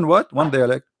 One what? One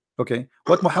dialect. Okay.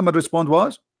 What Muhammad respond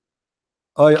was,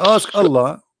 I ask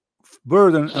Allah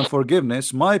burden and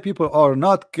forgiveness. My people are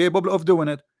not capable of doing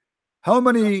it. How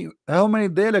many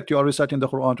dialect you are reciting the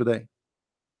Quran today?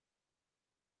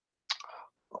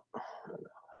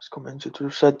 It's commanded to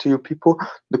recite to your people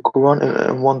the Quran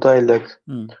in one dialect.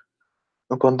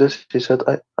 Upon this, he said,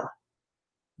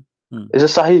 Is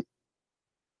it Sahih?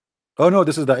 Oh no,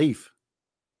 this is da'if.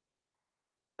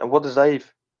 And what is Sahih?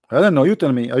 I don't know. You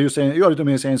tell me. Are you saying you are to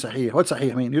me saying Sahih? What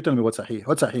Sahih mean? You tell me what Sahih.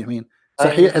 What Sahih mean?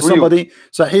 Sahih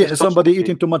is somebody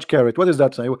eating too much carrot. What is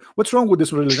that say? What's wrong with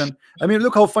this religion? I mean,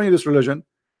 look how funny this religion.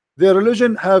 Their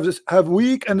religion have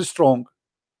weak and strong.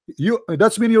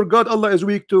 That's mean your God Allah is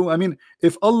weak too. I mean,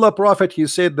 if Allah Prophet he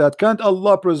said that, can't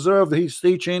Allah preserve his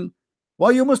teaching?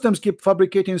 Why you Muslims keep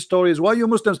fabricating stories? Why you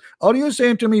Muslims are you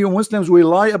saying to me you Muslims we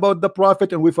lie about the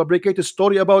Prophet and we fabricate a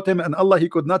story about him and Allah he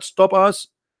could not stop us?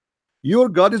 Your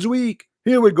God is weak.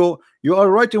 Here we go. You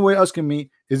are right away asking me,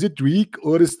 is it weak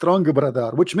or strong, brother?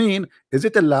 Which mean, is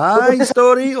it a lie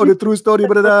story or a true story,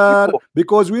 brother?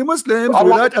 Because we Muslims, we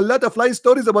write a lot of lie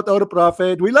stories about our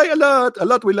Prophet. We lie a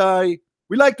lot we lie.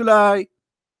 We like to lie.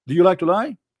 Do you like to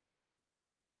lie?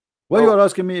 Why you are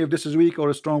asking me if this is weak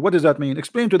or strong? What does that mean?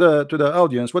 Explain to the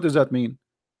audience. What does that mean?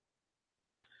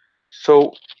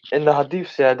 So in the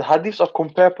hadiths, the hadiths are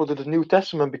comparable to the New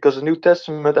Testament because the New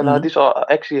Testament and the hadiths are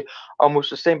actually almost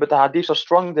the same, but the hadiths are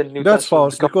stronger than the New Testament. That's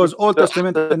false because Old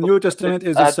Testament and New Testament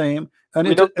is the same.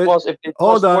 And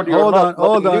hold on.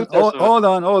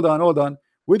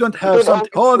 We don't have something.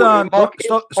 Hold on.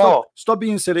 Stop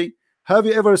being silly. Have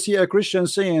you ever seen a Christian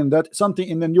saying that something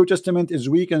in the New Testament is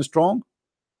weak and strong?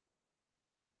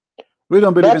 We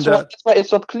don't believe in that. That's why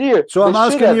it's not clear. So I'm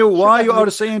asking you why you are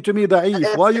saying to me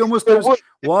da'if. Why you Muslims?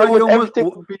 Why you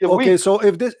okay? So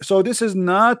if this is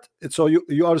not. So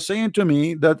you are saying to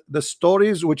me that the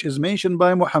stories which is mentioned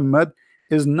by Muhammad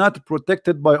is not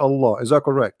protected by Allah. Is that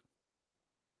correct?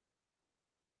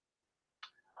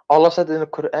 Allah said in the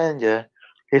Quran,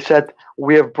 He said,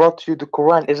 "We have brought you the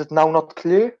Quran." Is it now not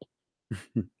clear?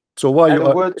 So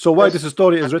why this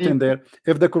story is written there?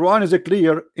 If the Quran is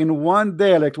clear in one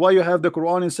dialect, why you have the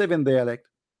Quran in 7 dialect?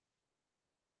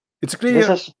 It's clear. It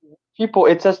says people.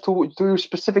 It says to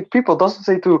specific people. Doesn't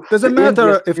say to. Doesn't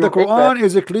matter if the Quran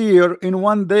is clear in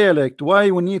one dialect.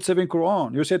 Why we need 7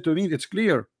 Quran? You said to me it's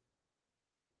clear.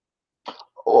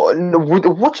 Oh, no,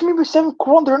 what do you mean by 7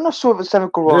 Quran? There are not 7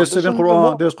 Quran. There's 7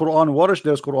 Quran. There's Quran Warish.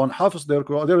 There's Quran Hafiz.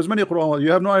 There's many Quran.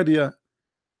 You have no idea.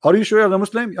 Are you sure you're a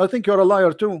Muslim? I think you're a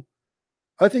liar too.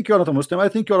 I think you're not a Muslim. I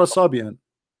think you're a Sabian.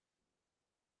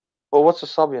 Well, what's a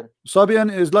Sabian?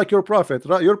 Sabian is like your prophet,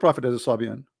 right? Your prophet is a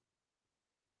Sabian.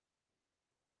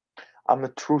 I'm a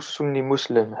true Sunni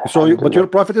Muslim. So, but your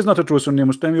prophet is not a true Sunni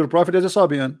Muslim. Your prophet is a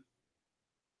Sabian.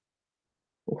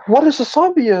 What is a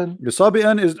Sabian? The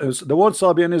Sabian is the word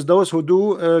Sabian is those who do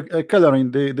coloring.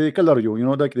 They color you. You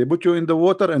know, like they put you in the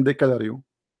water and they color you.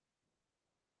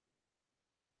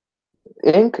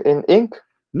 Ink?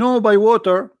 No, by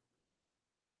water.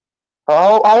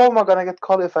 How am I gonna get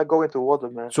caught if I go into water,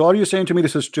 man? So are you saying to me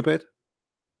this is stupid?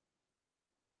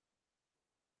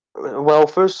 Well,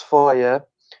 first of all,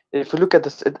 if you look at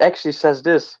this, it actually says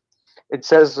this. It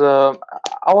says, I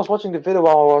was watching the video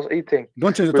while I was eating.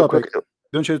 Don't change the topic.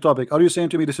 Don't change the topic. Are you saying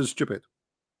to me this is stupid?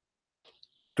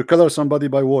 To color somebody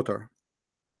by water?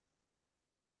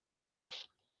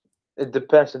 It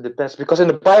depends. Because in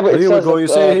the Bible it here says. We go. You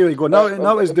say here we go.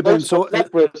 Now it depends. So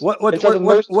what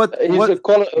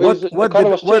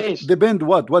depend?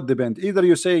 What depend? Either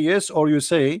you say yes or you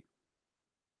say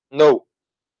no.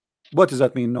 What does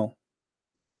that mean? No.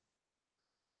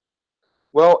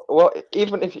 Well,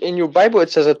 even if in your Bible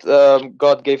it says that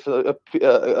God gave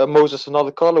Moses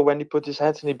another color when he put his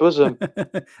hands in his bosom.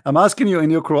 I'm asking you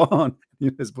in your Quran,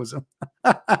 in his bosom.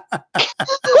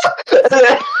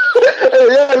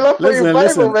 Listen.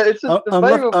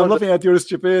 I'm looking at your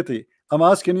stupidity. I'm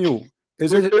asking you,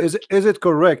 is it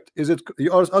correct?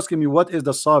 You are asking me what is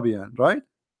the Sabian, right?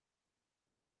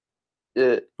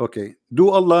 Yeah. Okay. Do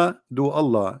Allah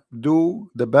do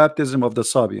the baptism of the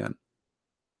Sabian?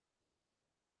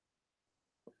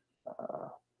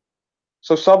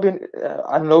 So Sabian,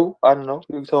 I don't know.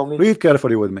 You tell me. Read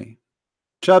carefully with me.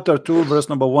 Chapter 2, verse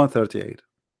number 138.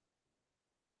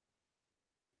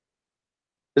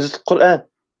 Is it Quran?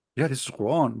 Yeah, this is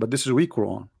Quran, but this is weak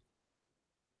Quran.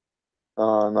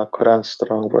 No, Quran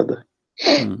strong, brother.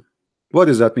 What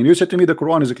does that mean? You said to me the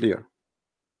Quran is clear.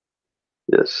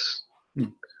 Yes.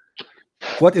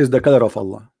 What is the color of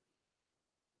Allah?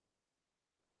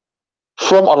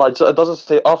 From Allah. It doesn't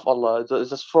say of Allah. It's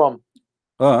just from.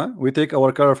 We take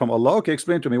our color from Allah. Okay,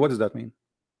 explain to me, what does that mean?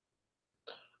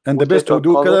 And We the best take our who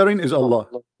do color coloring is from Allah.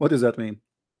 Allah. What does that mean?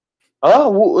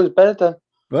 Who is better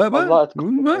than What? Allah at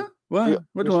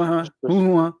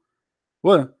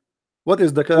What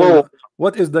is the Whoa. coloring?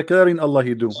 What is the coloring Allah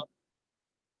he do?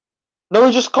 No,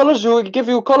 he just colors you. He give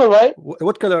you color, right?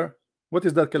 What color? What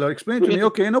is that color? Explain to me. You-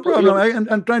 Okay, no problem.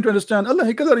 I'm trying to understand. Allah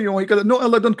he color you. He color. No,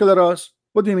 Allah don't color us.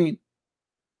 What do you mean?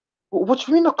 What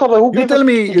you mean a color? Who You gave tell us?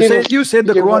 me. He You gave say us- you said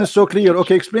the he gave Quran us- is so clear.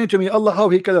 Okay, explain to me Allah how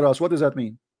he color us. What does that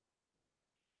mean?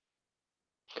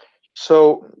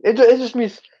 So it just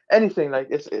means anything. Like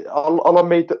Allah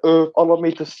made the earth. Allah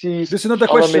made the seas. This is not the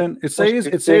Allah made question.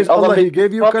 It says Allah Allah he made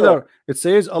gave you color. color. It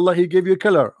says Allah he gave you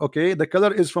color. Okay, the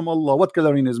color is from Allah. What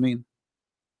coloring is mean?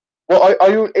 Well,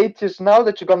 are you an atheist now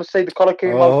that you're gonna say the color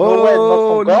came out of nowhere and not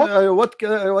from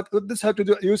God? What this have to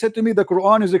do? You said to me the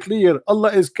Quran is clear. Allah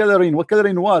is coloring. What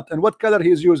coloring what? And what color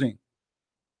he is using?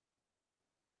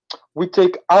 We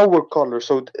take our color,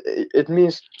 so it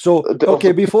means. So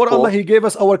okay, before people. Allah he gave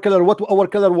us our color. What our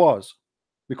color was?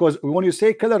 Because when you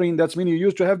say coloring, that's mean you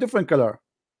used to have different color.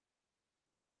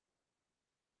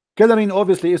 Coloring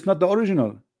obviously is not the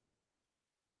original.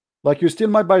 Like you steal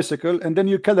my bicycle and then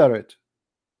you color it.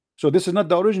 So this is not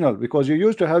the original because you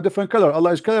used to have different color.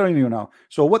 Allah is coloring you now.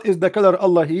 So what is the color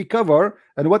Allah he cover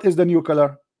and what is the new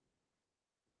color?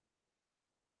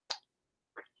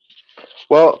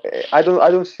 Well, I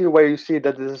don't see where you see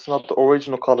that this is not the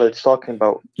original color it's talking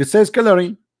about. It says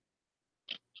coloring.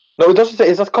 No, it doesn't say.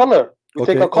 It's not color. We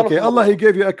Okay, take a color okay. from Allah he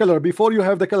gave you a color. Before you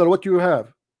have the color, what you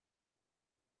have?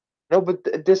 No, but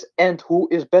this and who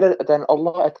is better than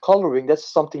Allah at coloring? That's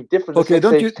something different. That's Okay, like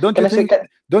don't saying, you don't can you I say- think can-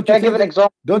 don't can you I give think an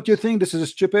example? don't you think this is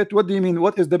stupid? What do you mean?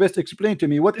 What is the best? Explain to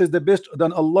me. What is the best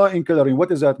than Allah in coloring? What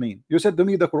does that mean? You said to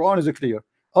me the Quran is clear.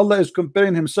 Allah is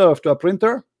comparing himself to a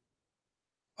printer.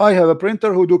 I have a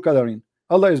printer who do coloring.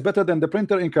 Allah is better than the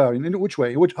printer in coloring. In which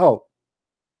way? Which how?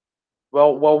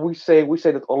 Well, we say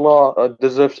that Allah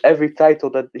deserves every title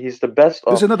that He's the best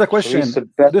of. This is not the So question. He's the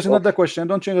best This is not of- the question.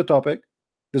 Don't change the topic.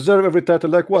 Deserve every title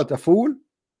like what? A fool?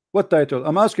 What title?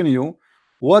 I'm asking you.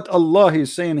 What Allah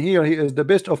is saying here, he is the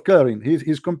best of coloring.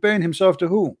 He's comparing himself to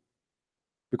who?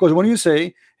 Because when you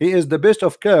say he is the best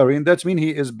of coloring, that means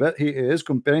he is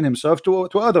comparing himself to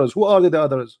others. Who are the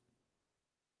others?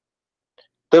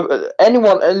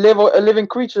 anyone, a living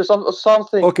creature,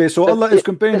 something. Okay, so that Allah is is-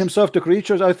 comparing himself to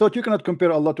creatures. I thought you cannot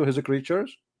compare Allah to his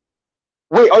creatures.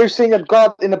 Wait, are you saying that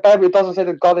God in the Bible it doesn't say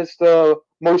that God is the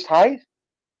most high?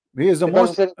 He is the It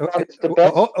most. doesn't say that God is the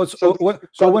best.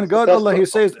 So when is the God best Allah he of-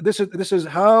 says this is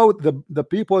how the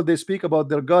people they speak about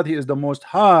their God. He is the most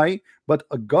high, but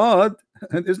a God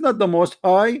is not the most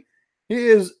high. He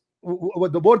is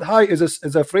what the word high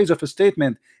is a phrase of a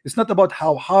statement. It's not about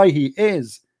how high he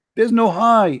is. There's no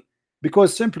high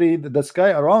because simply the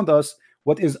sky around us,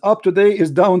 what is up today is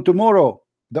down tomorrow.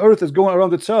 The earth is going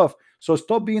around itself. So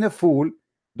stop being a fool.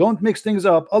 Don't mix things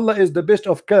up. Allah is the best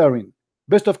of caring.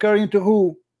 Best of caring to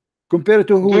who? Compared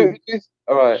to who?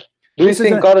 All right. Do you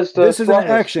think God is the this is an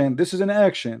strongest? action. This is an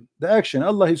action. The action.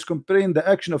 Allah is comparing the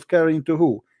action of carrying to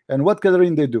who and what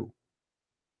coloring they do.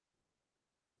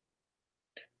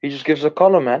 He just gives a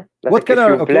color, man. Like What if color?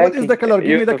 you're Okay, black, what is the color? Give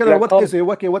you me the have a color. black What is it?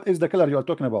 Okay, what is the color you are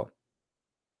talking about?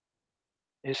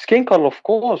 His skin color, of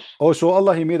course. Oh, so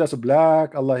Allah he made us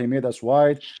black. Allah he made us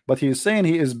white. But he is saying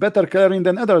he is better coloring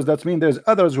than others. That means there's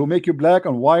others who make you black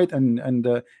and white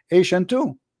and Asian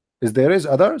too. Is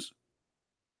others?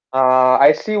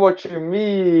 I see what you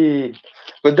mean,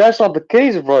 but that's not the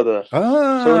case, brother. So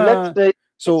let's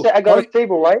say I got a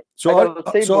table, right? So I got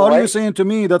a table, are you right? saying to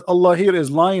me that Allah here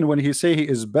is lying when he say he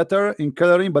is better in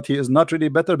coloring, but he is not really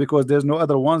better because there's no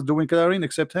other ones doing coloring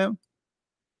except him?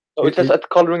 So it says at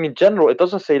coloring in general. It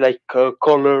doesn't say like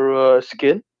color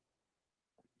skin.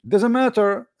 Doesn't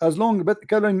matter as long but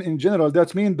coloring in general.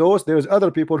 That means there's other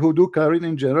people who do coloring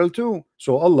in general too.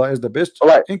 So Allah is the best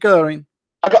Right. in coloring.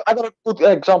 I got a good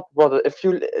example, brother. If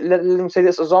you let me say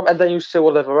this example and then you say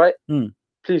whatever, right?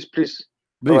 Please.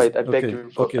 All right, I beg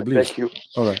you. Okay, I please. beg you.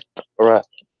 All right.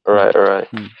 All right.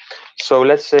 So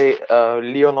let's say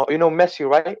Leonardo, you know Messi,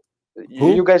 right?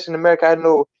 Who? You guys in America, I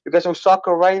know. You guys know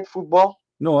soccer, right? Football.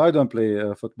 No, I don't play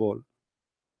football.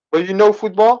 But you know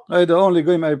football. The only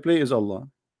game I play is Allah.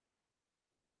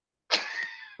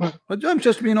 But I'm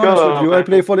just being honest with you. I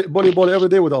play volleyball every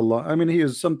day with Allah. I mean, he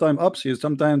is sometimes up, he is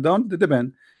sometimes down. It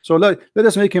depends. So let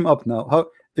us make him up now.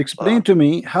 Explain to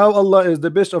me how Allah is the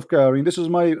best of caring. This is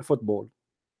my football.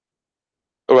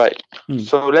 Right.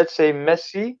 So let's say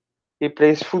Messi, he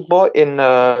plays football in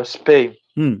Spain,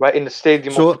 right in the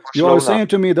stadium. So of you are saying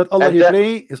to me that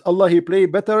Allah he play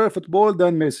better football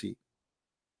than Messi?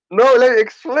 No, let me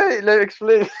explain. Let me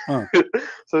explain.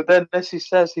 So then Messi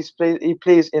says he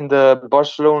plays in the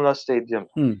Barcelona stadium,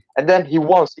 and then he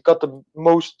won. He got the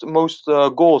most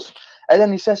goals, and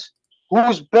then he says,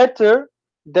 "Who's better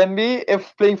than me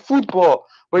if playing football?"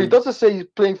 But he doesn't say he's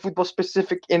playing football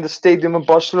specific in the stadium in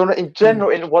Barcelona. In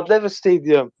general, in whatever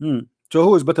stadium. So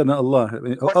who is better than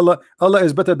Allah? Allah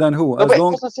is better than who? No, As but it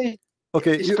long doesn't say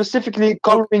okay, specifically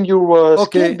coloring your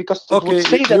skin, okay, because it would okay.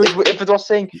 say that if it was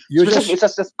saying You specifically, just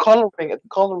it says coloring.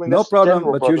 no That's problem,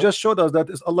 general, but you brother. just showed us that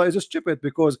Allah is stupid,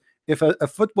 because if a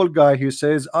football guy he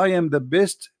says I am the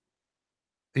best,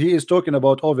 he is talking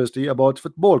about obviously about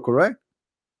football, correct?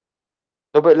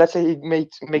 No, but let's say he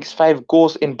makes 5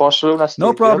 goals in Barcelona No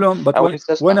stadium, problem, but and when he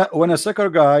says, when a soccer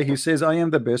guy he says I am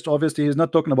the best, obviously he's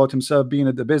not talking about himself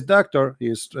being the best doctor. He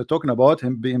is talking about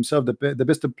him being himself the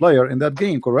best player in that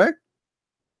game, correct?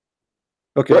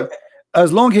 Okay,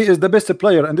 as long he is the best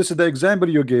player, and this is the example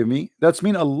you gave me, that's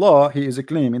mean Allah he is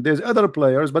claiming there's other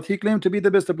players, but he claimed to be the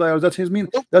best player. That's his mean.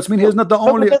 That's mean he's not the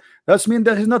only. That's mean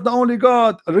that he's not the only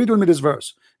God. Read with me this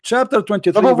verse, chapter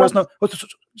 23, verse no,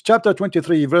 chapter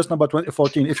 23, verse number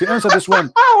 14. If you answer this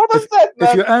one,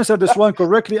 if you answer this one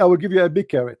correctly, I will give you a big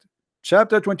carrot.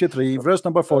 Chapter 23, verse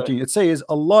number 14. It says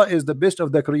Allah is the best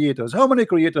of the creators. How many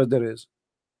creators there is?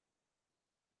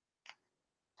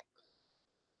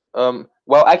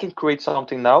 well, I can create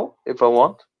something now if I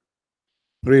want.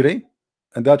 Really?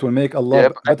 And that will make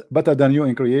Allah better than you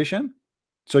in creation?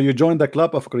 So you join the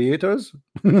club of creators?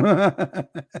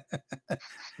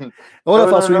 All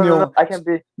of us we know. I can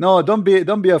be. No, don't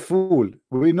be a fool.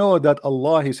 We know that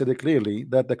Allah he said it clearly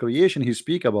that the creation he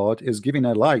speak about is giving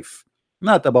a life,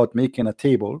 not about making a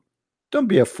table. Don't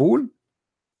be a fool.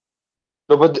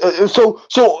 No, but so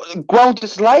ground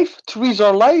is life, trees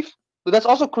are life, but that's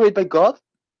also created by God.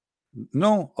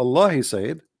 No, Allah he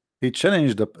said he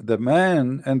challenged the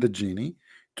man and the genie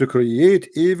to create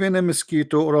even a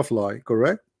mosquito or a fly,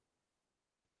 correct?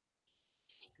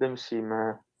 Let me see,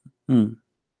 man.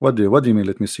 What do you mean?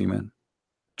 Let me see, man.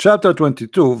 Chapter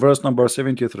 22, verse number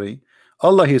 73.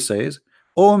 Allah he says,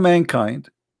 "O mankind,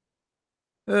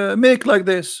 make like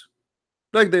this,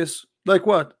 like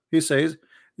what?" He says,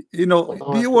 you know,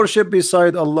 do you worship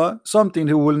beside Allah something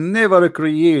who will never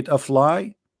create a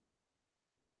fly?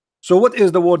 So what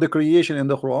is the word the creation in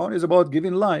the Quran is about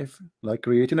giving life, like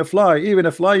creating a fly. Even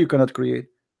a fly you cannot create.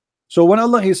 So when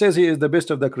Allah he says he is the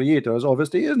best of the creators,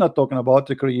 obviously he is not talking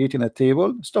about creating a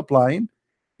table. Stop lying.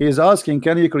 He is asking,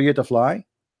 can you create a fly?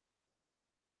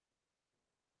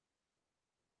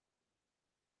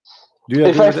 Do you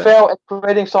if I fail at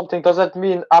creating something, does that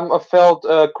mean I'm a failed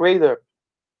creator?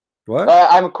 What?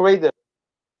 I'm a creator.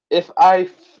 If I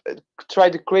try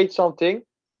to create something,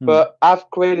 but I've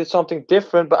created something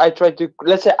different, but I try to,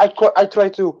 let's say I try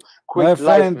to create my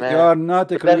friend, life, man. You are not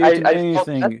creating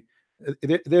anything.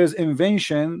 There's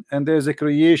invention and there's a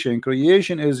creation.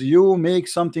 Creation is you make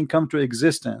something come to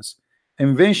existence.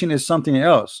 Invention is something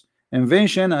else.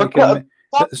 Invention, I can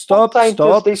stop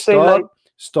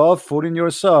fooling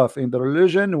yourself. In the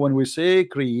religion, when we say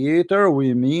creator,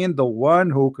 we mean the one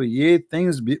who create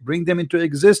things, bring them into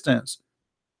existence.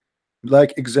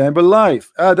 Like example,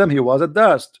 life. Adam, he was a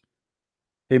dust.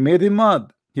 He made him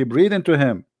mud. He breathed into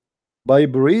him. By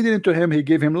breathing into him, he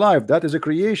gave him life. That is a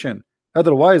creation.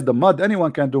 Otherwise, the mud,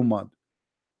 anyone can do mud.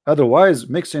 Otherwise,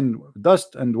 mixing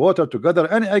dust and water together,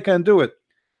 and I can do it.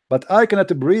 But I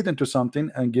cannot breathe into something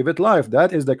and give it life.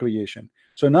 That is the creation.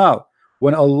 So now,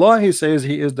 when Allah he says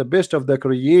he is the best of the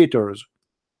creators,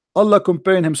 Allah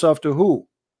comparing himself to who?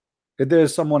 If there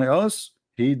is someone else,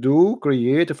 he do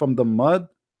create from the mud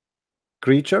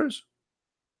creatures.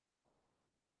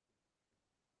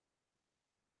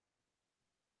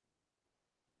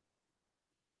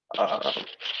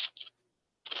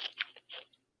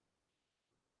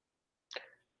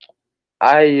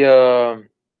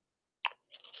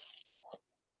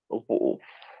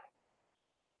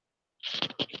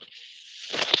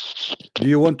 Do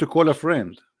you want to call a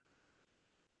friend?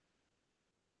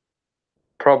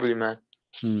 Probably, man.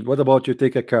 What about you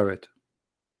take a carrot?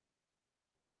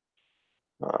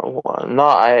 No,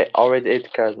 I already ate the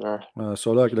carrot, man.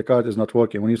 So like the carrot is not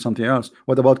working. We need something else.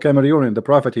 What about camel urine? The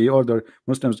Prophet he ordered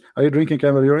Muslims. Are you drinking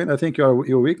camel urine? I think your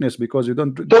weakness because you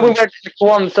don't. Tell me back to the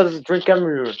Quran says drink camel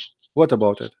urine. What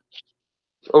about it?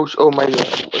 Oh my.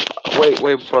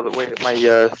 Wait, brother. Wait,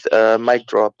 my mic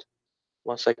dropped.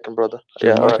 1 second, brother.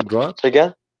 Your mic dropped? Say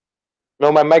again?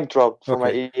 No, my mic dropped from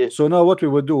my ear. So now what we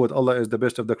would do with Allah is the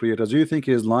best of the creators. Do you think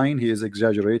he is lying? He is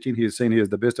exaggerating. He is saying he is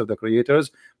the best of the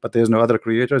creators, but there's no other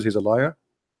creators. He's a liar.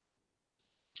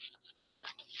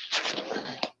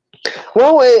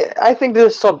 Well, I think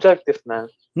this is subjective, man.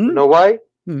 You know why?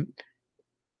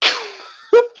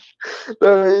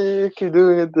 You keep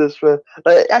doing it this way.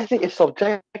 Like, I think it's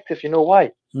subjective. You know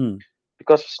why?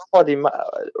 Because somebody might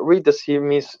read this here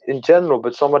means in general,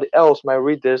 but somebody else might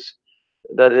read this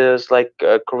that is like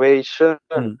creation.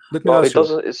 Let me Well, ask it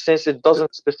doesn't, since it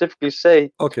doesn't specifically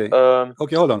say. Okay.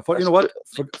 Okay, hold on. For you know what?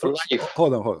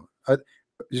 Hold on.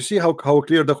 You see how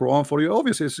clear the Quran for you?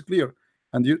 Obviously, it's clear.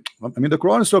 And you, I mean, the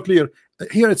Quran is so clear.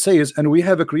 Here it says, and we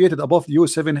have created above you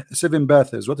seven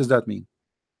baths. What does that mean?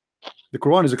 The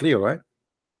Quran is clear, right?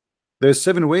 There's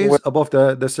 7 ways above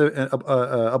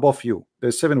above you.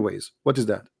 There's 7 ways. What is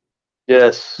that?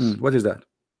 Yes. What is that?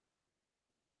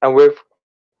 And we're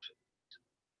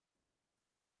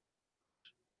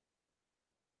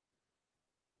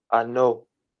I know.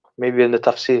 Maybe in the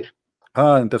tafsir.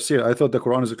 In tafsir. I thought the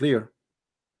Quran is clear.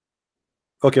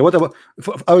 Okay, what about?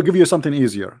 I will give you something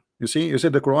easier. You see, you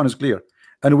said the Quran is clear,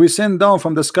 and we send down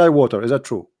from the sky water. Is that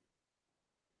true?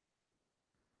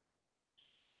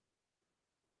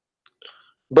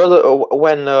 Brother,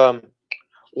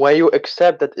 when you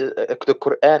accept that the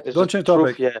Quran is don't change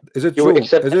topic. Truth, yeah. Is it true?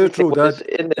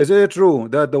 Is it true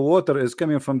that the water is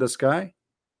coming from the sky?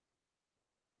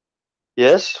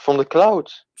 Yes, from the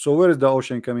clouds. So where is the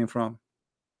ocean coming from?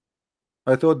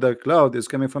 I thought the cloud is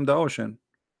coming from the ocean.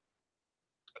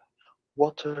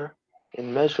 Water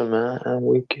in measurement, and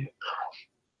we give.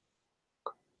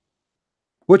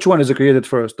 Which one is created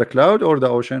first, the cloud or the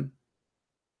ocean?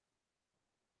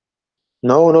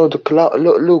 No, the cloud.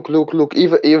 Look.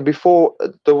 Even before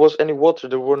there was any water,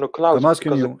 there were no clouds. I'm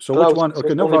asking you. So which one?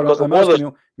 Okay, no problem. I'm asking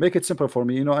you. Make it simple for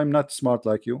me. You know, I'm not smart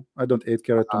like you. I don't eat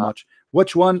carrot too much.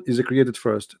 Which one is created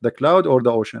first, the cloud or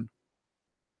the ocean?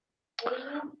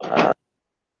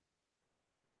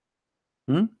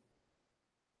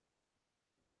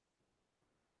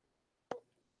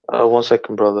 1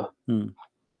 second, brother.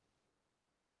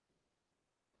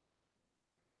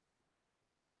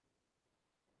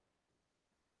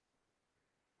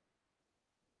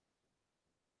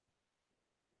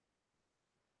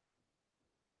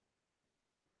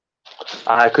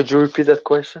 Could you repeat that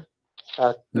question?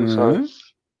 I'm sorry.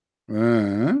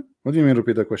 What do you mean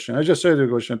repeat the question? I just said the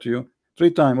question to you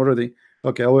 3 times already.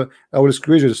 Okay, I will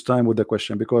squeeze this time with the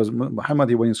question, because Muhammad,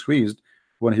 he was squeezed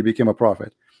when he became a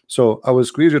prophet. So I will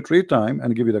squeeze it 3 times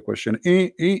and give you the question.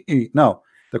 Now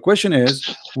the question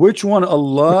is, which one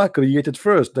Allah created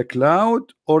first, the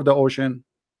cloud or the ocean?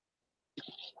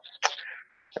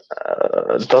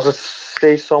 Does it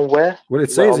say somewhere? Well,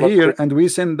 it says here, and we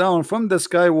send down from the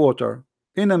sky water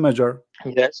in a measure.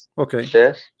 Yes. Okay.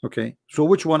 Yes. Okay. So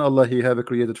which one Allah he have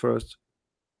created first?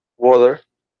 Water.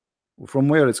 From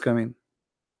where it's coming?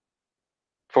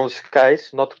 From skies,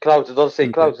 not clouds. It doesn't say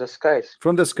clouds, the skies.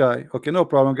 From the sky. Okay, no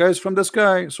problem, guys. From the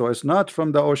sky. So it's not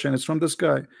from the ocean, it's from the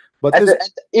sky. But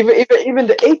even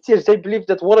the atheists, they believe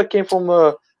that water came from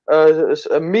a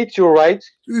meteorite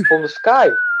from the sky.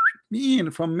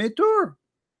 From meteor?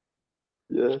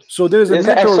 Yes. So there's a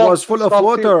meteor was full of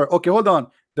water. Okay, hold on.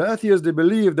 The atheists, they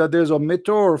believe that there's a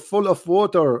meteor full of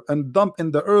water and dump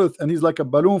in the earth, and he's like a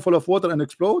balloon full of water and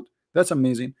explode. That's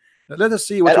amazing. Let us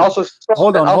see what. And also,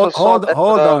 hold on.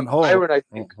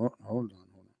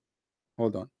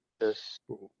 Yes.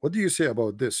 What do you say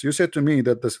about this? You said to me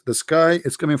that the sky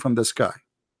is coming from the sky,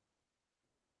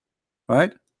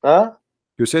 right? Huh?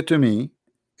 You said to me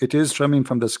it is coming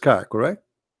from the sky, correct?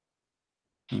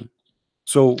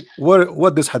 So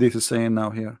what this hadith is saying now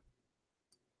here?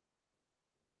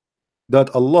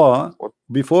 That Allah,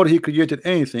 before he created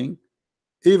anything,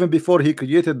 even before he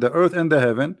created the earth and the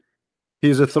heaven,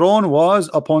 his throne was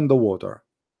upon the water.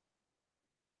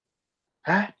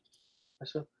 Huh?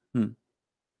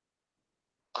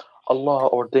 Allah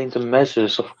ordained the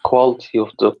measures of quality of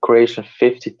the creation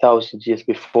 50,000 years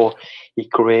before he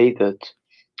created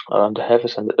the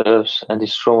heavens and the earth, and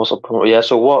his throne was upon. Yeah,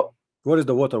 so what is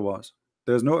the water was?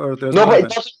 There's no earth, there's no, no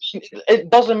but it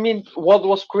doesn't mean what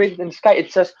was created in the sky.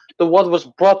 It says the water was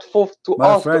brought forth to my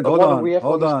us. Friend, hold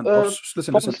on.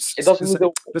 Listen. It doesn't mean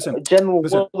the general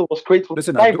water was created from the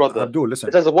sky, brother. Abdul, listen.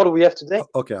 It says the water we have today.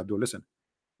 Okay, Abdul, listen.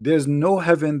 There's no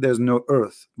heaven, there's no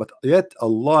earth, but yet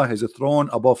Allah has a throne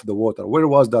above the water. Where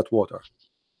was that water?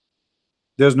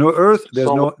 There's no earth,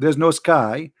 there's no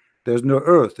sky, there's no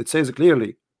earth. It says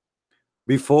clearly,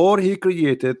 before he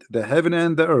created the heaven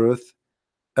and the earth,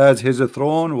 as his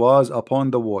throne was upon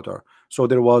the water. So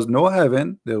there was no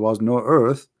heaven, there was no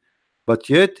earth, but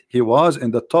yet he was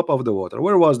in the top of the water.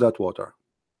 Where was that water?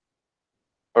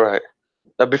 All right.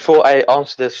 Now, before I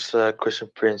answer this question,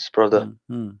 Prince, brother,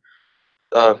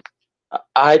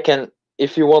 I can,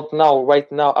 if you want now, right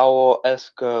now, I will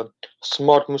ask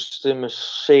smart Muslim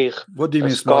Sheikh. What do you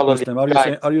mean smart Muslim?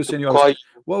 Are you saying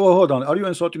Well, hold on. Are you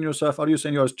insulting yourself? Are you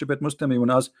saying you're a stupid Muslim? You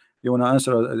want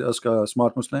to ask a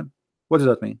smart Muslim? What does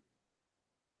that mean?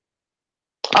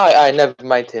 I never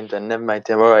mind him then. Never mind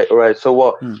him. All right. So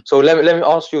what? So let me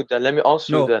ask you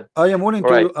then. I am willing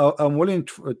right. to. I'm willing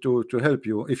to help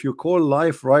you. If you call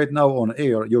Life right now on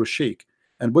air, your sheikh,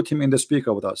 and put him in the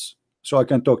speaker with us, so I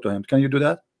can talk to him. Can you do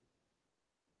that?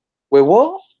 Wait,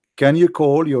 what? Can you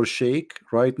call your sheikh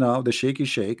right now, the shaky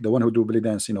sheikh, the one who do belly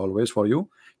dancing always for you?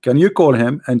 Can you call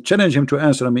him and challenge him to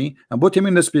answer me and put him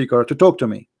in the speaker to talk to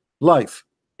me live?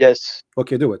 Yes.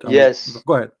 Okay, do it. Yes.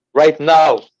 Go ahead. Right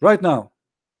now. Right now.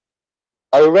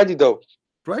 Are you ready though?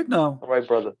 Right now. All right,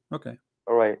 brother. Okay.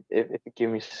 All right. If you give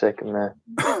me a second, man.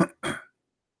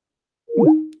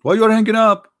 Why you're hanging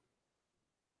up?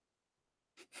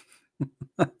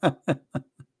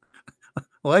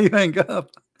 Why you hang up?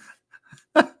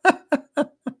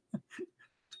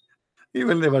 He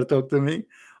will never talk to me.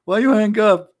 Why you hang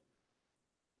up?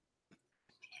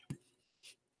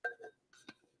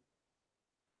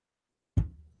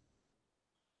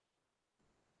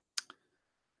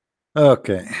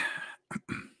 Okay.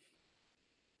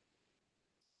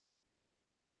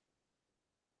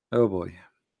 Oh boy.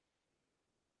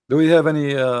 Do we have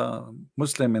any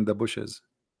Muslim in the bushes?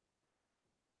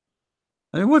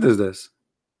 I mean, what is this?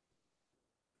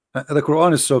 The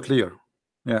Quran is so clear.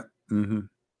 Yeah. All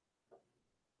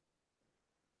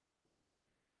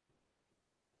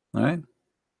right.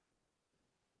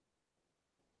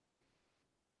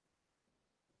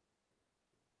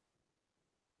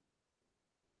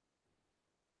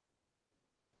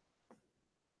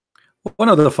 One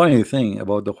of the funny thing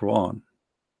about the Quran,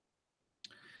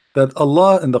 that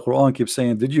Allah in the Quran keeps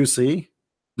saying, did you see?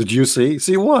 Did you see?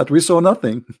 See what? We saw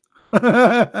nothing.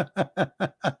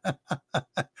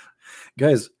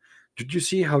 Guys, did you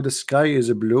see how the sky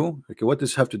is blue? Okay, what does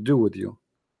this have to do with you?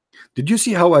 Did you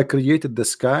see how I created the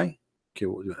sky? Okay,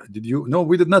 did you? No,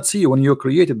 we did not see when you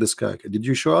created the sky. Okay, did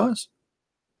you show us?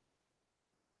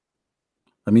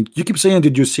 I mean, you keep saying,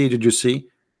 did you see? Did you see?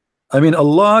 I mean,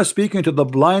 Allah is speaking to the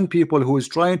blind people who is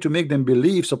trying to make them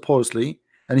believe, supposedly,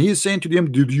 and He's saying to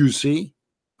them, did you see?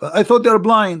 I thought they're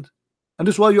blind, and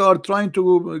this is why you are trying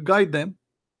to guide them.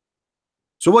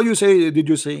 So what you say, did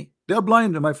you see? They're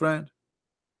blind, my friend.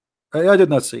 I did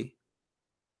not see.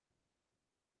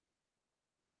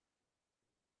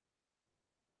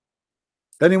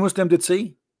 Any Muslim did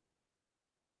see?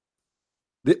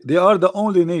 They are the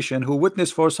only nation who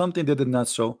witnessed for something they did not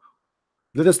show.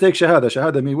 Let us take Shahada.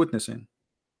 Shahada means witnessing.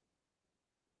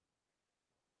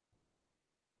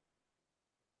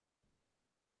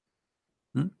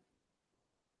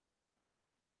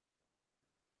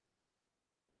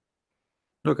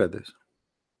 Look at this.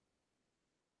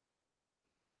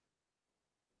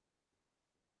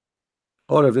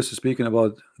 All of this is speaking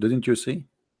about, didn't you see?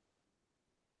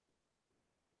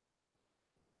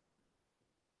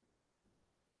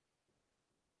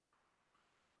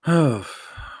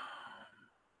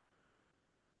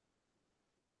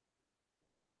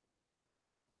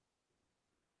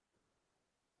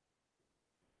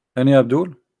 Any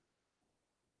Abdul?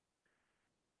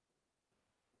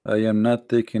 I am not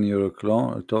taking your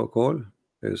call.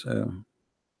 Is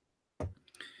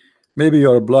maybe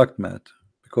you are blocked, Matt,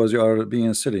 because you are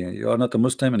being silly. You are not a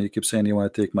Muslim, and you keep saying you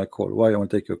want to take my call. Why you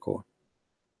want to take your call?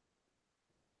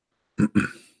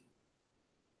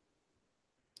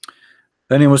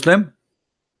 Any Muslim?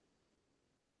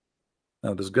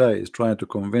 Now this guy is trying to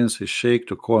convince his sheikh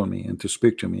to call me and to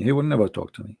speak to me. He will never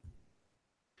talk to me.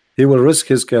 He will risk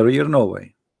his career. No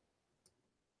way.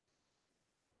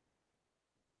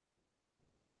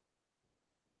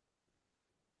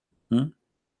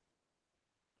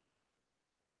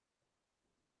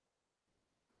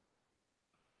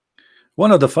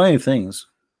 One of the funny things,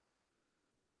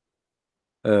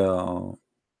 the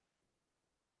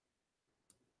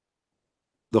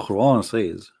Quran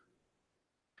says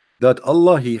that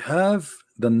Allah, He have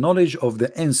the knowledge of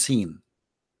the unseen.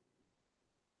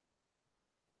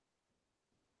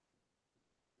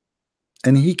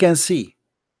 And He can see.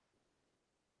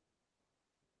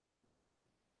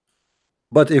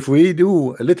 But if we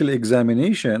do a little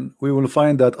examination, we will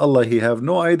find that Allah, He have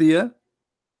no idea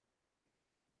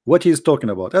what He is talking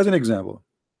about. As an example,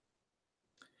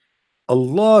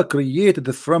 Allah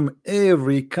created from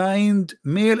every kind,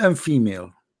 male and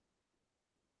female.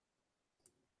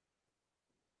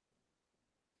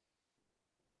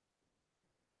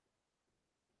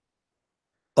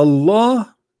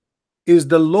 Allah is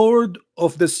the Lord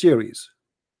of the series,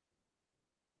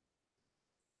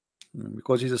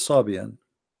 because He's a Sabian.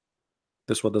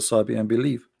 That's what the Sabian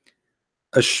believe.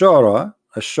 Ashara,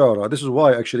 this is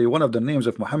why actually one of the names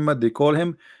of Muhammad, they call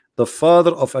him the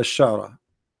father of Ashara,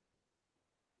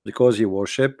 because he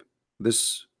worship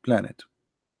this planet.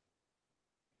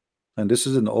 And this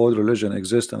is an old religion,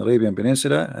 exists in Arabian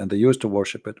Peninsula, and they used to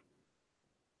worship it.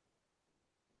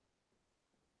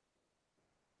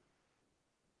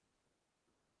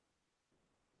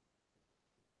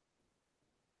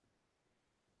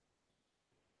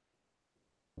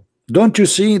 Don't you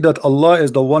see that Allah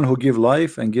is the one who give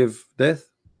life and give death?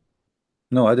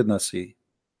 No, I did not see.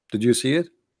 Did you see it?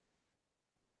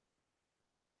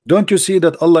 Don't you see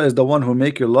that Allah is the one who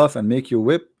make you laugh and make you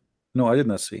whip? No, I did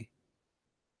not see.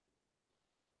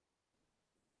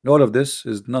 All of this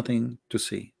is nothing to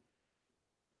see.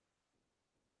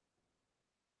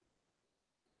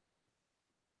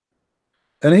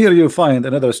 And here you find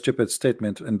another stupid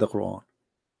statement in the Quran,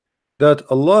 that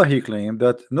Allah, he claimed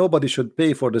that nobody should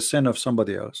pay for the sin of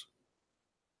somebody else.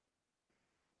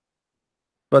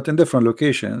 But in different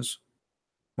locations,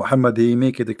 Muhammad, he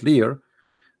make it clear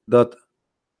that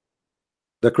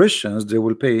the Christians, they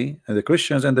will pay, and the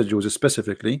Christians and the Jews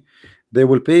specifically, they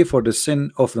will pay for the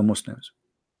sin of the Muslims.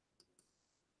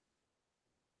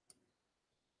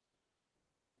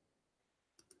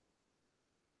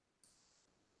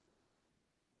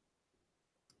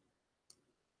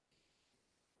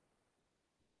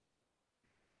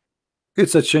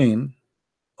 It's a chain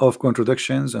of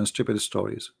contradictions and stupid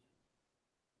stories.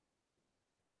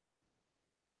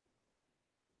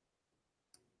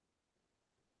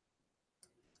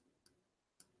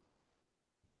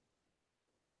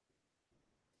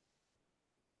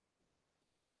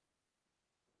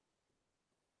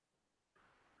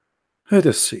 Let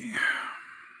us see.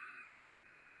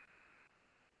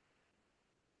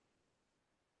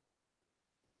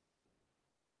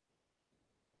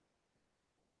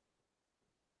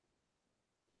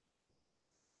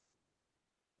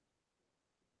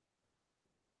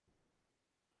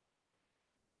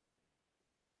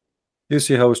 You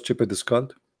see how stupid is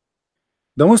called?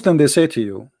 The Muslim, they say to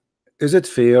you, is it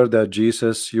fair that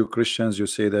Jesus, you Christians, you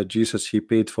say that Jesus, he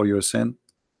paid for your sin?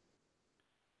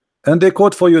 And they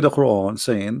quote for you the Quran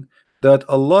saying that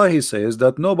Allah, he says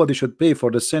that nobody should pay for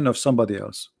the sin of somebody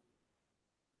else.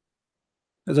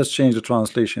 Let's just change the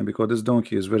translation, because this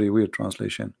donkey is very weird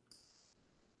translation.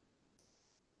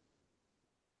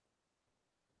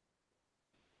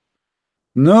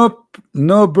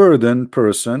 No burden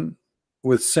person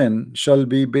with sin shall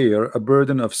be bear a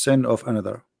burden of sin of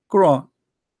another. Quran.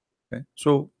 Okay,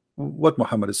 so what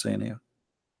Muhammad is saying here?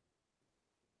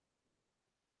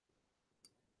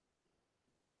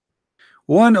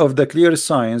 One of the clear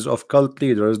signs of cult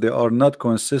leaders, they are not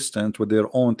consistent with their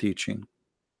own teaching.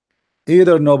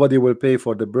 Either nobody will pay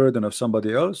for the burden of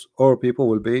somebody else, or people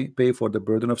will pay for the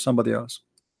burden of somebody else.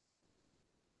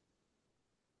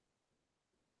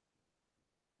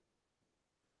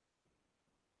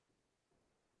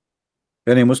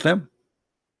 Any Muslim?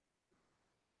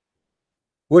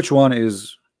 Which one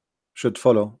should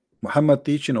follow? Muhammad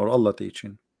teaching or Allah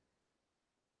teaching?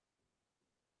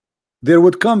 There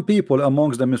would come people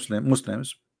amongst the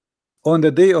Muslims on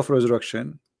the day of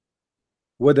resurrection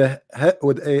with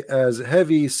as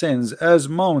heavy sins as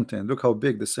mountain. Look how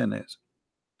big the sin is.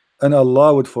 And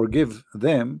Allah would forgive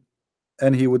them,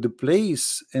 and he would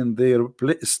place in their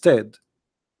stead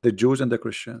the Jews and the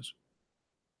Christians.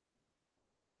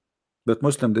 But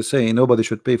Muslim, they say nobody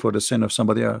should pay for the sin of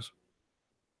somebody else.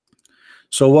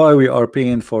 So why we are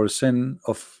paying for sin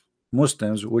of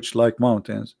Muslims, which like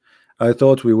mountains? I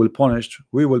thought we will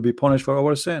be punished for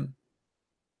our sin.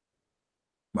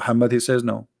 Muhammad, he says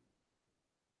no.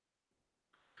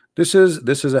 This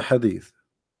is a hadith.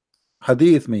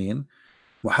 Hadith mean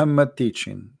Muhammad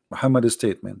teaching, Muhammad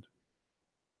statement.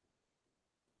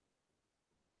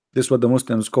 This is what the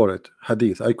Muslims call it,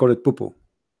 hadith. I call it pupu.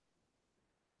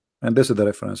 And this is the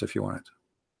reference if you want it.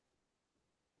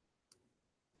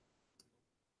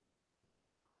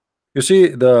 You see,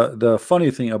 the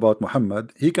funny thing about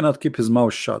Muhammad, he cannot keep his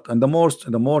mouth shut, and the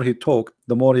more he talked,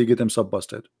 the more he get himself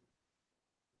busted.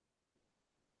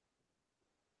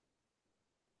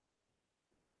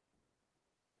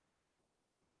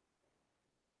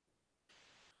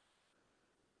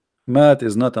 Matt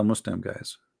is not a Muslim,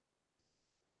 guys.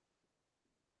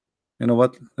 You know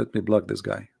what? Let me block this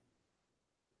guy.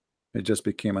 It just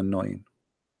became annoying.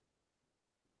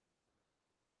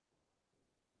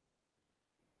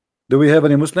 Do we have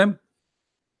any Muslim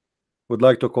would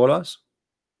like to call us?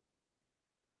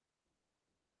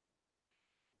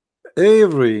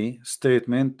 Every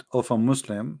statement of a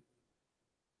Muslim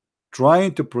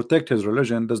trying to protect his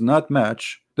religion does not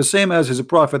match, the same as his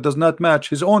prophet does not match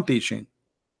his own teaching.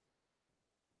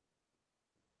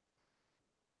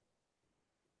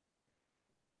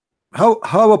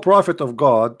 How a prophet of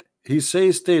God, he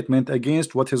says statement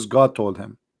against what his God told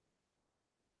him?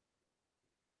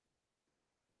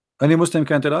 Any Muslim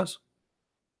can tell us?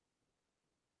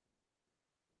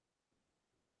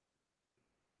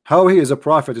 How he is a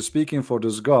prophet is speaking for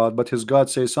this God, but his God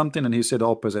says something and he said the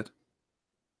opposite.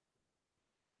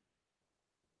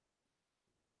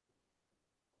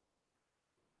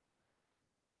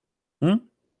 Hmm?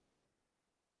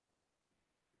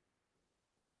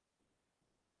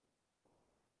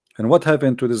 And what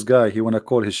happened to this guy? He wanna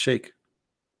call his sheikh.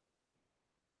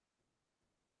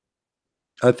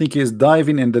 I think he is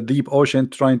diving in the deep ocean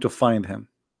trying to find him.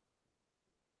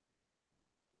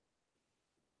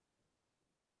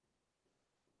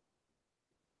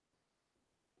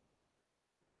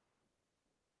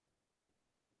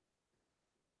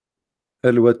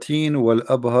 الوتين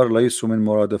والأبهر ليسوا من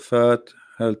مرادفات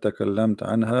هل تكلمت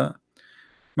عنها.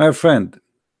 My friend,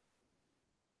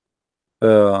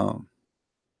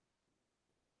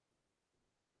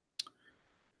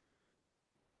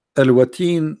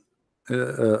 الوتين,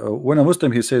 when a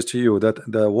Muslim he says to you that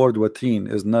the word watin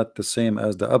is not the same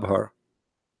as the abhar,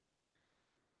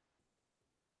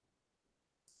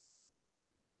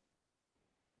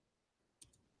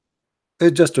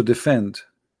 it's just to defend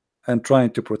and trying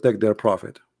to protect their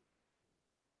prophet,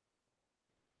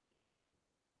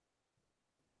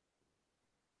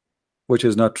 which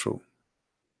is not true.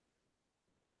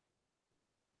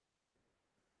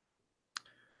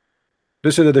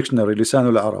 This is the dictionary لسان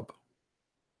العرب.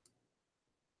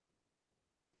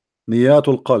 نيات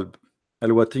القلب,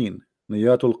 الوتين,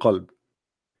 نيات القلب.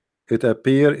 It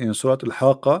appear in Surah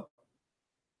Al-Haqqa,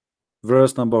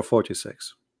 verse number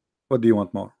 46. What do you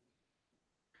want more?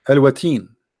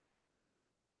 الوتين,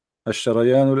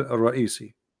 الشريان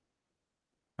الرئيسي.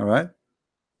 All right.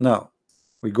 Now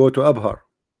we go to Abhar.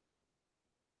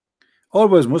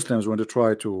 Always Muslims, when they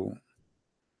try to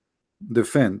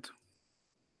defend,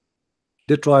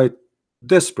 they try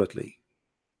desperately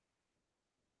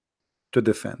to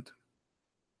defend,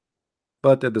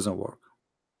 but it doesn't work.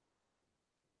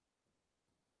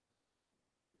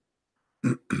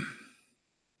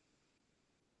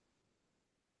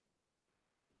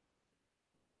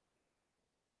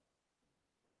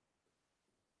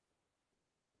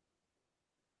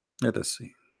 Let us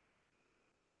see.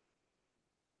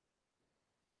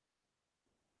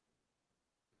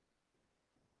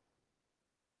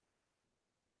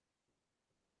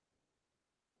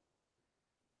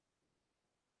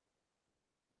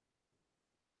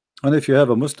 And if you have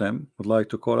a Muslim would like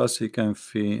to call us, he can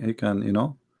you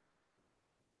know.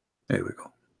 Here we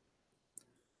go.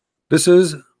 This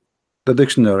is the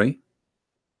dictionary.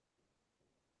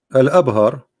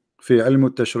 Al-Abhar في علم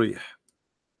التشريح.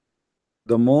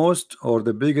 The most or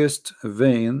the biggest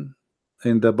vein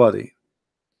in the body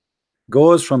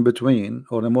goes from between,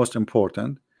 or the most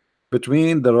important,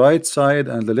 between the right side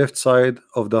and the left side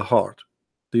of the heart.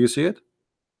 Do you see it?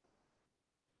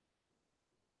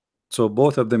 So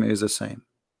both of them is the same.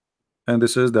 And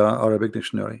this is the Arabic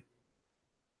dictionary.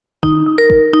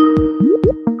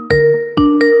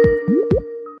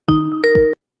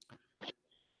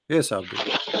 Yes, Abdul.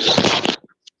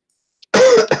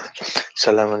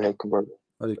 Assalamu alaikum, brother.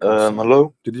 Hello.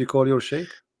 Hello. Did you call your sheikh?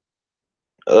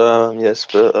 Yes,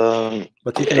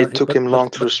 but it took him long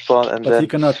to respond, and but then he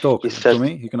cannot talk he said, to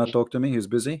me. He cannot talk to me. He's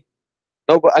busy.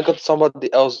 "No, but I got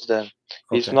somebody else." Then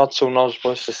he's Okay. not so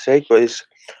knowledgeable as the sheikh, but he's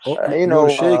you your know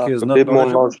sheikh is a not bit more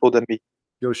knowledgeable. knowledgeable than me.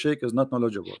 Your sheikh is not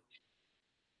knowledgeable.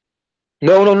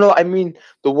 No. I mean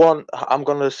the one I'm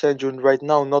gonna send you right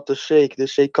now, not the sheikh. The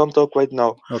sheikh can't talk right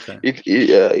now. Okay.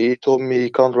 He told me he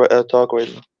can't talk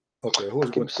right now. Okay. Who's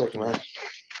Give going me to a talk second, to me? man.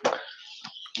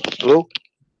 Hello.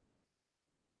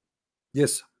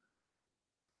 Yes.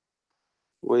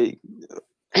 Wait.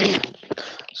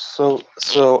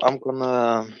 So I'm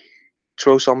gonna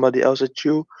throw somebody else at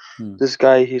you. This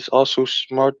guy, he's also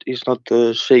smart. He's not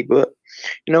the sheikh, but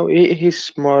you know he's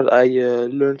smart. I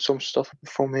learned some stuff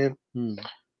from him.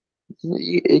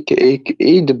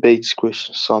 He debates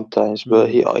Christians sometimes, but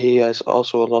he has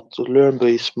also a lot to learn. But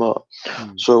he's smart.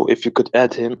 So if you could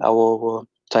add him, I will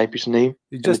type his name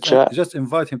in the chat. Just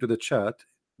invite him to the chat.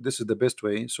 This is the best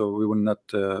way, so we will not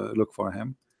look for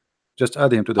him. Just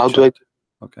add him to the chat.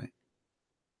 Okay.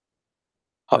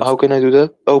 How can I do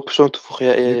that? Oh, persoon toevoegen.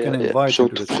 Ja, you can invite him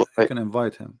to the chat. You can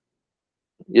invite him.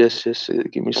 Yes.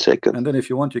 Give me a second. And then if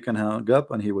you want, you can hang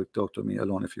up, and he will talk to me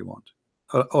alone if you want,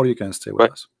 or you can stay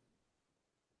with us.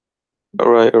 All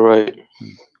right.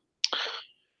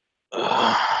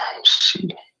 Let's see.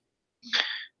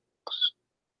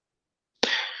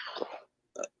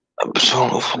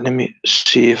 Let me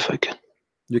see if I can.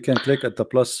 You can click at the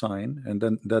plus sign, and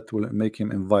then that will make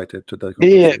him invited to that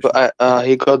Yeah, conversation. but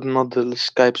he got not the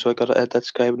Skype, so I gotta add that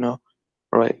Skype now.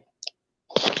 Right.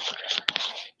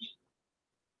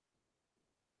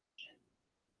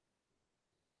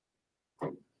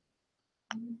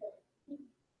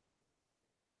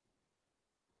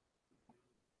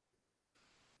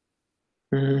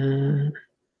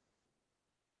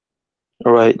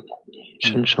 Right.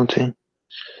 Send something.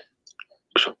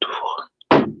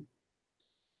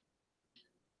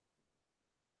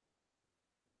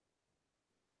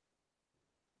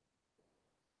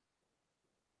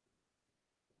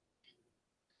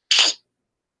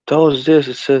 That was this.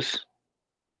 It says,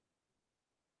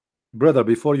 brother,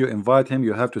 before you invite him,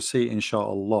 you have to say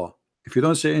inshallah. If you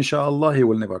don't say inshallah, he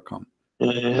will never come,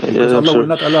 because Allah will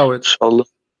not allow it. Inshallah.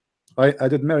 I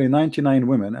did marry 99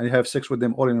 women. I have sex with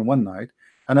them all in one night,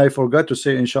 and I forgot to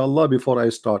say inshallah before I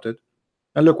started,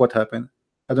 and look what happened.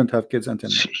 I don't have kids until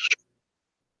now.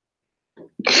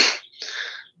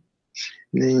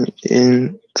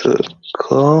 Into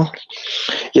call.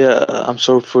 Yeah, I'm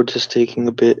sorry for this taking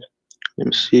a bit. Let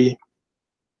me see.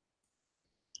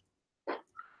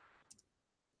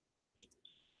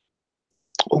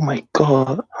 Oh my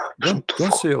God.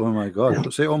 Don't say oh my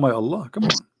God. Say oh my Allah. Come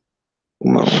on.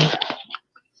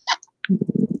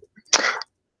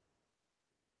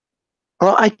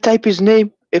 Well, I type his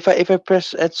name. If I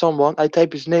press add someone, I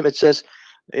type his name. It says,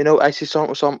 you know, I see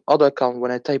some other account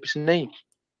when I type his name.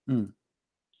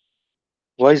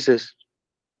 Why is this?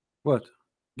 What?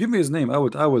 Give me his name. I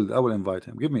will invite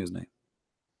him. Give me his name.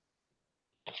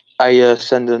 I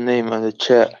send the name on the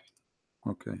chat.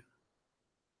 Okay.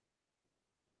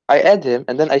 I add him,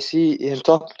 and then I see him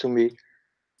talking to me.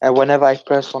 And whenever I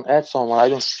press on add someone, I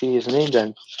don't see his name.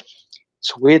 Then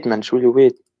it's weird, man. It's really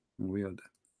weird. Weird.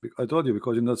 I told you,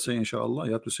 because you're not saying inshallah.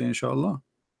 You have to say inshallah.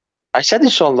 I said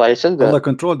inshallah. I said that. Allah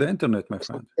control the internet, my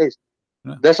friend.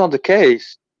 Yeah. That's not the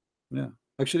case. Yeah.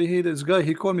 Actually, this guy,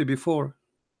 he called me before.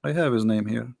 I have his name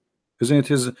here. Isn't it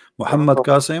his Muhammad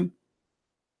Qasim?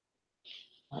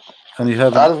 And he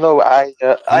have I don't know.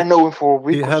 I know him for a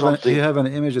week or something. He have an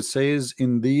image that says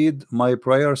indeed my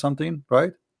prayer or something,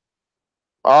 right?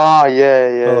 Ah,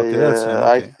 yeah. Okay, that's him. Okay.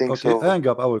 I think so. Hang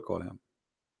up. I will call him.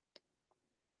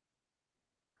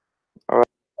 All right.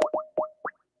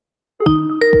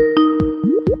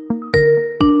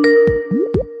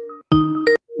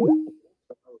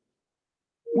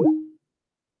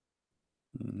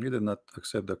 He did not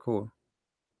accept the call.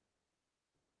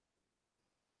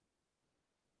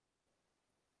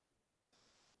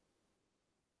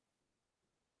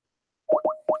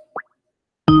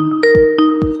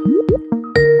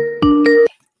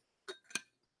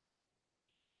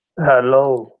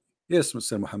 Hello. Yes,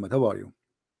 Mr. Muhammad, how are you?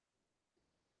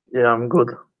 Yeah, I'm good.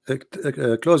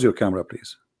 Close your camera,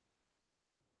 please,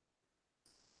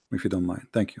 if you don't mind.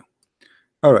 Thank you.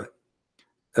 All right.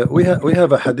 We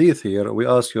have a hadith here. We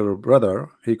asked your brother,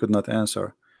 he could not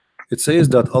answer. It says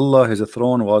that Allah, his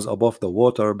throne was above the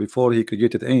water before he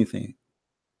created anything.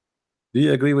 Do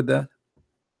you agree with that?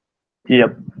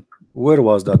 Yep. Where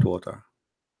was that water?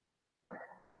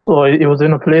 So it was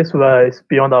in a place where it's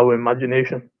beyond our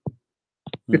imagination.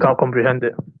 We can't comprehend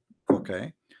it.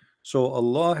 Okay. So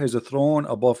Allah has a throne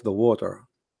above the water.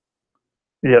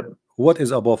 Yep. What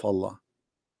is above Allah?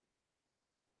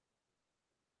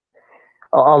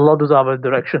 Allah does have a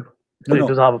direction. So He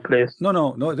does have a place.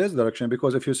 No, there's direction,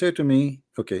 because if you say to me,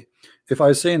 okay, if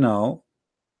I say now,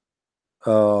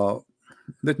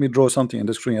 let me draw something in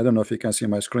the screen. I don't know if you can see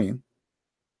my screen.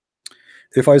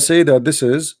 If I say that this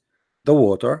is the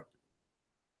water,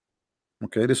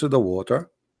 okay, this is the water,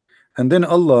 and then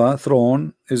Allah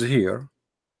throne is here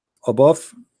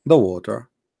above the water,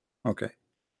 okay,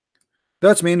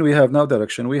 that means we have now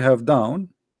direction. We have down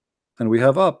and we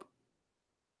have up.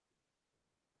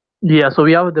 Yeah, so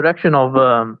we have a direction of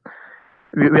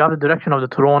we have the direction of the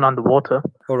throne and the water.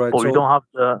 All right, but so we don't have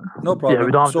the no problem. Yeah,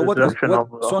 we don't have So the direction of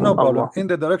so no problem. Allah. In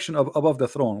the direction of above the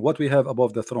throne, what we have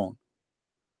above the throne?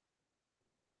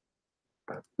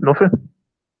 Nothing.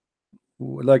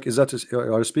 Like, is that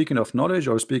are you speaking of knowledge,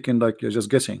 or speaking like you're just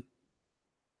guessing?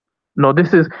 No,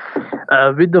 this is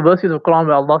with the verses of Quran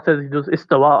where Allah says He does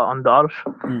istawa on the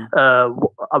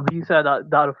arsh. We say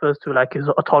that refers to like His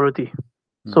authority.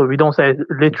 So we don't say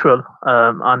literal,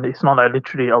 and it's not like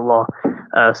literally Allah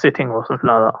sitting or something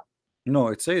like that. No,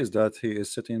 it says that He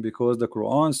is sitting, because the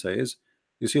Quran says,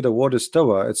 you see the word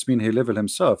istawa, it's mean He level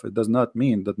Himself. It does not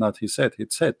mean that not He sat,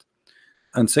 it's set.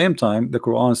 And same time the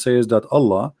Quran says that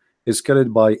Allah is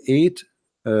carried by 8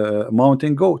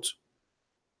 mountain goats.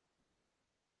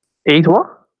 8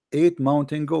 what? 8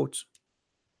 mountain goats.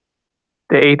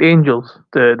 The 8 angels,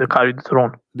 the carry the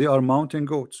throne. They are mountain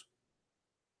goats.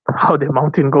 How they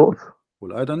mountain goats?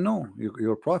 Well, I don't know.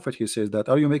 Your prophet, he says that.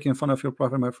 Are you making fun of your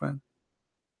prophet, my friend?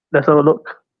 Let's have a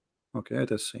look. Okay,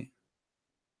 let us see.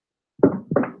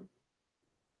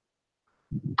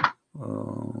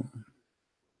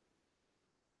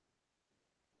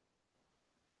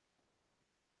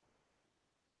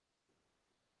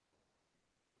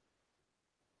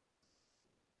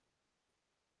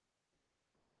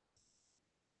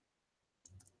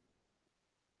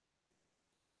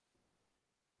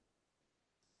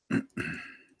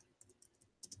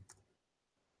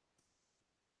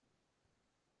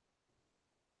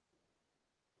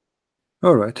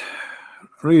 All right,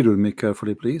 read with me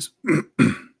carefully, please.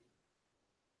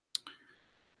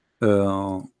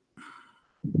 The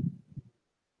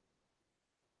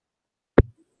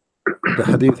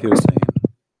hadith here is saying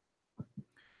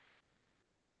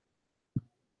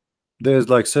there is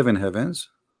like 7 heavens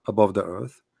above the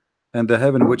earth, and the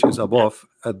heaven which is above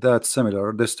at that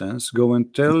similar distance go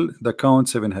until the count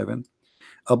 7 heaven.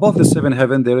 Above the 7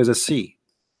 heaven there is a sea.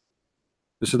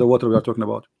 This is the water we are talking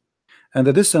about, and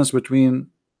the distance between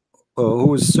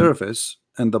whose surface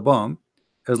and the bottom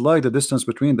is like the distance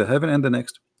between the heaven and the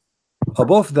next.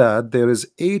 Above that there is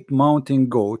 8 mountain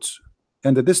goats,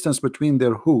 and the distance between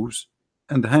their hooves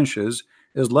and the haunches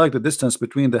is like the distance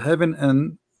between the heaven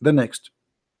and the next.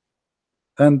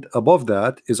 And above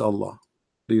that is Allah.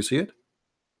 Do you see it?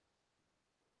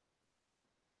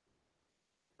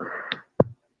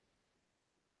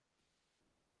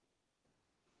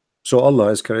 So Allah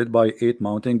is carried by 8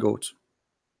 mountain goats.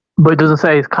 But it doesn't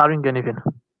say he's carrying anything.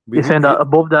 He's saying that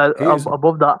above that,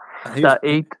 that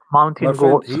 8 mountain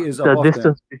goats, he is the above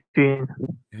distance them. between.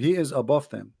 He is above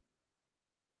them.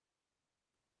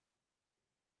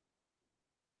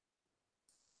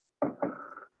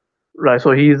 Right,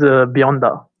 so he's beyond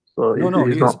that. So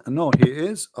he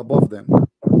is above them.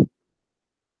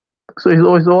 So it's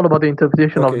always all about the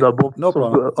interpretation of the above. No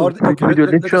problem.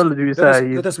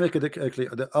 Let us make it clear.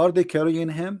 Are they carrying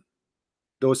him?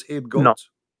 Those 8 goats? No.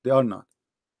 They are not.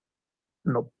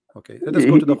 No. Okay, let us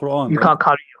go to the Quran. You can't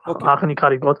carry. Okay. How can you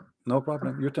carry God? No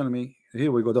problem. You tell me.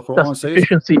 Here we go. The Quran says,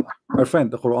 my friend,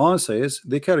 the Quran says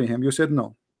they carry him. You said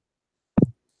no.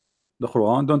 The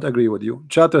Quran don't agree with you.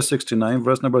 Chapter 69,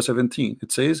 verse number 17.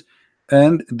 It says,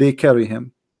 and they carry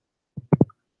him.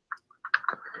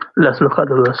 Let's look at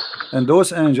the verse. And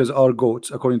those angels are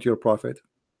goats, according to your prophet.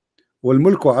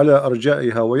 والملك على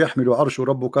أرجائها ويحمل عرش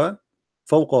ربك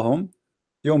فوقهم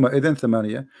يومئذ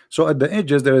ثمانية. So at the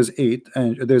edges there is 8,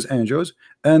 and there's angels,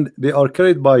 and they are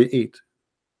carried by 8.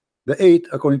 The 8,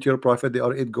 according to your prophet, they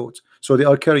are 8 goats. So they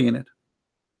are carrying it.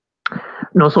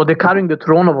 No, so they're carrying the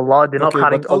throne of Allah. They're not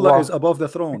carrying but Allah is above the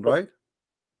throne, right?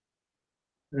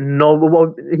 No,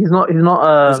 but he's not. He's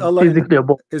not physically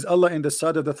above. Is Allah in the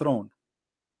side of the throne?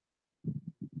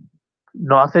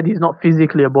 No, I said he's not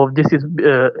physically above. This is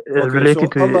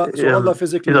related to Allah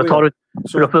physically his authority.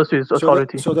 Refers to his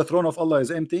authority. So the throne of Allah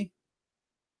is empty?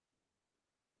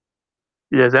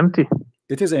 Yeah, it's empty.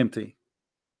 It is empty.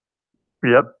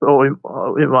 Yep. I don't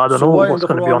know what's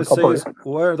going to be on top of it.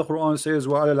 Where the Quran says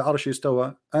وَعَلَى الْعَرْشِ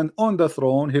اسْتَوَى, and on the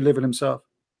throne he lived himself.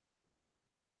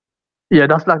 Yeah,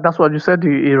 that's what you said.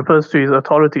 He refers to his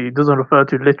authority. He doesn't refer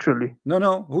to literally.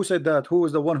 No. Who said that? Who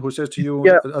is the one who says to you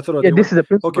authority? Yeah, this is a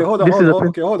principle. Okay, hold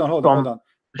on.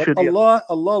 But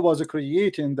Allah was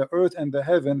creating the earth and the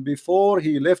heaven before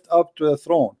he left up to the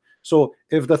throne. So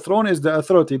if the throne is the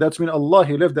authority, that's mean Allah,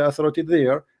 he left the authority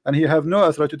there, and he have no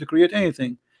authority to create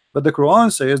anything. But the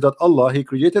Quran says that Allah, he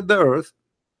created the earth,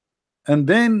 and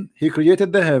then he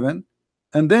created the heaven,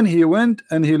 and then he went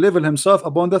and he leveled himself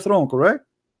upon the throne, correct?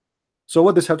 So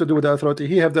what does have to do with the authority?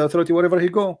 He have the authority wherever he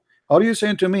go. Are you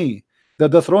saying to me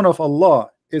that the throne of Allah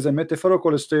is a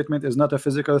metaphorical statement, is not a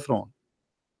physical throne?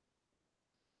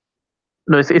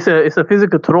 No, it's a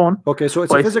physical throne. Okay, so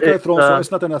it's a physical throne, so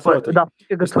it's not an authority. That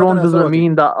physical throne doesn't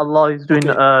mean that Allah is doing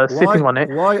sitting on it.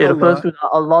 It refers to that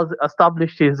Allah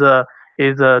established his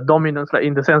dominance, like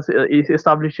in the sense he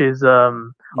established his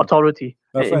authority.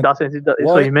 In that sense,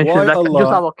 so he mentioned like Allah,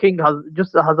 just how a king has,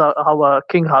 how a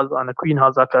king has and a queen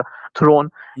has like a throne.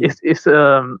 It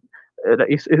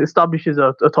establishes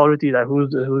authority, like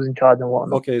who's in charge and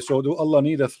whatnot. Okay, so do Allah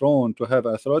need a throne to have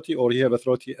authority, or he have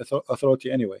authority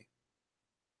anyway?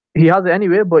 He has it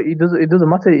anyway, but it doesn't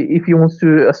matter if he wants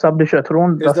to establish a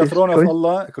throne. Is the throne of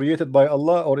Allah created by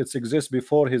Allah, or it exists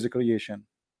before his creation?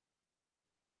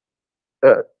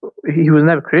 He was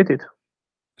never created.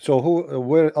 So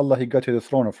where Allah he got the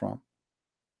throne from?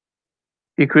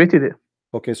 He created it.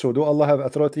 Okay, so do Allah have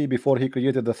authority before he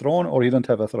created the throne, or he don't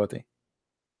have authority?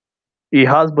 He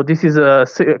has, but this is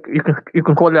you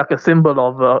can call it like a symbol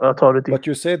of authority. But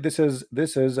you said this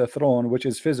is a throne which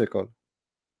is physical.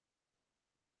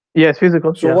 Yeah, it's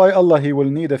physical. So why Allah he will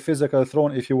need a physical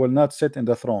throne if he will not sit in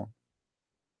the throne?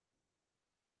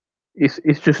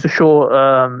 It's just to show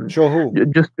show who?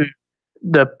 Just to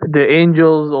the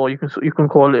angels, or you can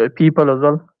call it people as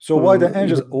well. So why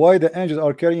the angels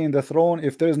are carrying the throne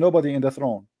if there is nobody in the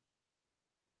throne?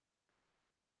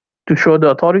 To show the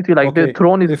authority, like the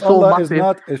throne is so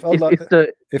massive.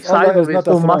 If size of it is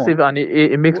so massive, and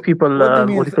it makes people.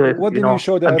 What do you mean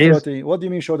show the authority? What do you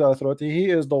mean show the authority?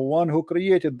 He is the one who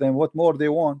created them. What more they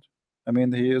want? I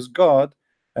mean, he is God,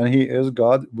 and he is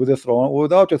God with a throne or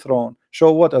without a throne.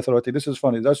 Show what authority? This is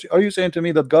funny. Are you saying to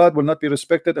me that God will not be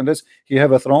respected unless he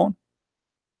have a throne?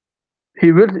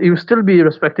 He will still be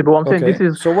respected, but I'm saying this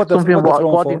is something what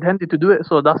God intended to do it,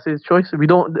 so that's his choice. We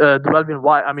don't dwell in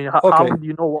why. I mean, how would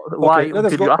you know why? Let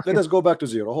us go back to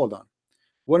zero. Hold on.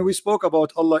 When we spoke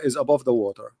about Allah is above the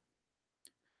water,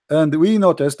 and we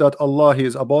noticed that Allah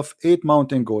is above 8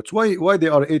 mountain goats. Why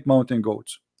there are 8 mountain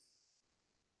goats?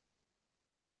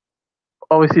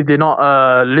 Obviously, they're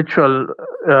not literal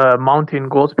mountain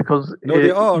goats, because no,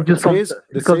 they are. It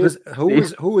says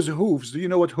who is hooves. Do you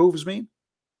know what hooves mean?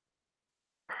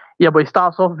 Yeah, but it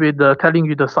starts off with telling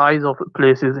you the size of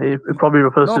places. It probably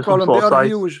refers to some sort of size.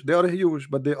 Huge. They are huge,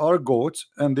 but they are goats,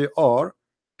 and they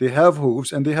have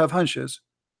hooves and they have hunches.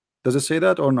 Does it say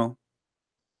that or no?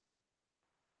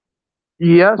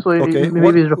 Yeah, so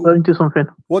maybe it's referring to something.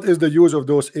 What is the use of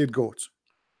those 8 goats?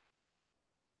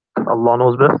 Allah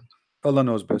knows best. Allah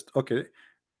knows best. Okay.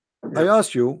 I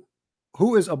ask you,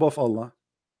 who is above Allah?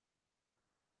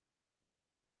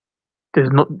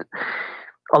 There's not.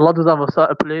 Allah does have a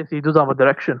certain place. He does have a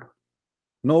direction.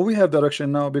 No, we have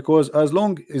direction now, because as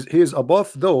long as he is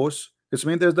above those, it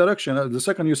means there's direction. The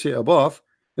second you say above,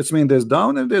 it means there's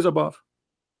down and there's above.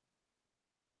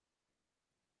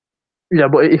 Yeah,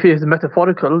 but if it is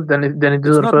metaphorical, then it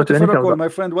doesn't refer to anything. My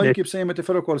friend, why you keep saying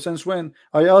metaphorical? Since when?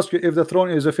 I ask you if the throne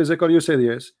is a physical, you said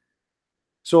yes.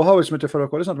 So how is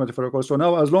metaphorical? It's not metaphorical. So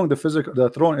now, as long as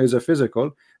the throne is a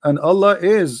physical and Allah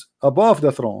is above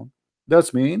the throne,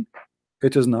 that's mean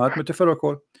it is not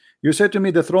metaphorical. You said to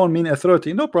me the throne mean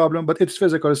authority. No problem, but it's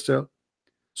physical still.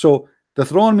 So the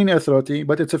throne mean authority,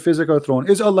 but it's a physical throne.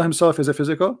 Is Allah himself is a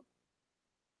physical?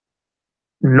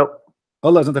 No.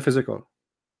 Allah isn't a physical.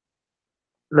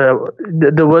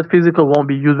 The word physical won't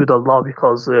be used with Allah,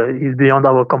 because he's beyond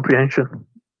our comprehension.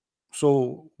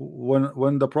 So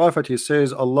when the Prophet he says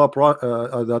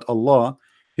that Allah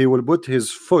he will put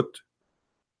his foot,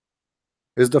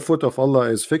 is the foot of Allah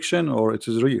is fiction or it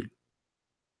is real?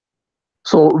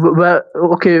 So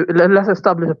okay, let's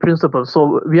establish a principle.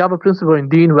 So we have a principle in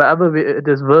Deen, wherever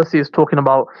there's verses talking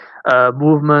about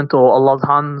movement or Allah's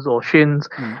hands or shins,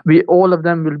 all of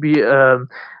them will be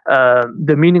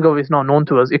the meaning of it is not known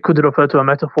to us. It could refer to a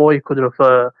metaphor, it could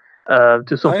refer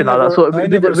to something like that. So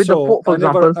with the foot, for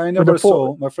example, I never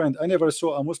saw, my friend, I never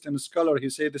saw a Muslim scholar he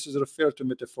said this is referred to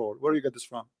metaphor. Where do you get this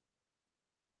from?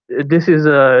 This is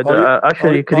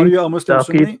actually are you a Muslim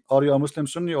Sunni? Are you a Muslim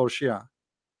Sunni or Shia?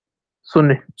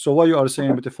 Sunni. So why you are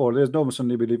saying metaphor? There's no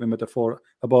Sunni believe in metaphor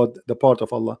about the part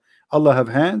of Allah. Allah have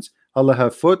hands, Allah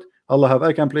have foot, Allah have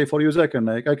I can play for you Zakir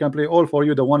Naik, I can play all for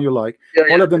you the one you like.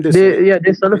 All of them they're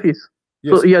Salafis.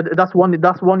 Yes. So yeah, that's one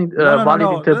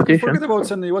valid interpretation. Forget about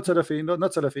Sunni. What Salafi? No,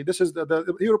 not Salafi. This is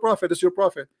your prophet. This is your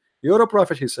prophet. Your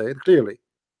prophet, he said clearly,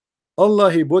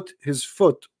 Allah he put his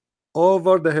foot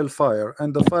over the hellfire,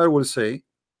 and the fire will say,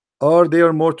 are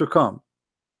there more to come?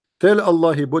 Tell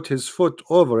Allah he put his foot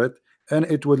over it, and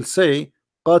it will say,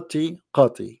 qati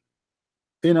qati,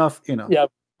 enough. Yeah.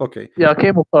 Okay. Yeah, I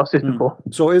came across it before.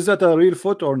 So is that a real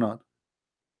foot or not?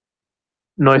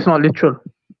 No, it's not literal.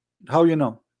 How you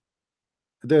know?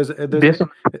 Based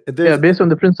on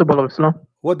the principle of Islam.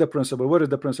 What the principle? Where is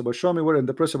the principle? Show me where in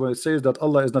the principle it says that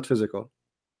Allah is not physical.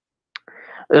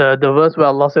 The verse where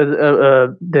Allah says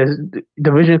there's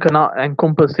the vision cannot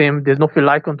encompass him, there's nothing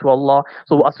like unto Allah.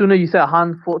 So as soon as you say a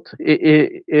hand, foot,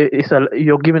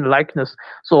 you're given likeness.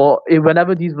 So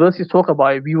whenever these verses talk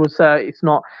about it, we would say it's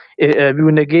not, we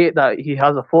would negate that he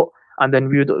has a foot, and then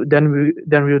we would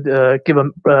give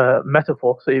a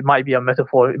metaphor. So it might be a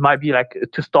metaphor, it might be like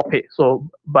to stop it. So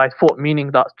by foot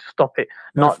meaning that to stop it,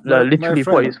 not literally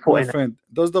put his foot in it.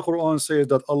 Does the Quran say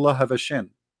that Allah have a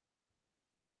shin?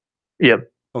 Yeah.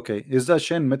 Okay, is that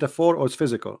shin metaphor or it's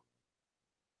physical?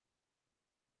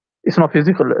 It's not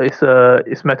physical,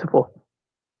 it's metaphor.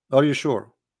 Are you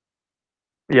sure?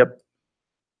 Yep.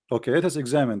 Okay, let us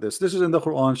examine this. This is in the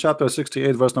Quran, chapter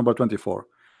 68, verse number 24.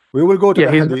 We will go to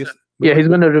the hadith. He's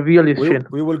going to reveal his shin.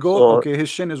 We will go. Okay, his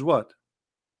shin is what?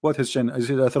 What his shin? Is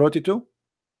it authority too?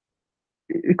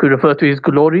 It could refer to his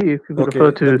glory. It could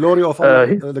refer to the glory of Allah,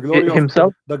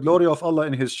 himself. The glory of Allah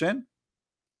in his shin.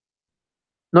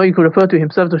 No, you could refer to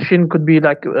himself. The shin could be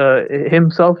like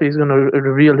himself. He's going to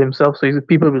reveal himself, so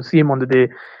people will see him on the day.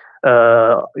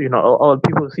 All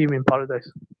people will see him in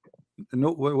paradise.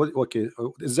 No, okay.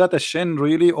 Is that a shin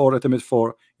really, or a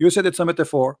metaphor? You said it's a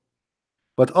metaphor,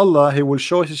 but Allah, He will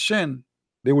show His shin.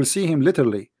 They will see Him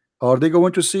literally. Are they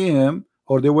going to see Him,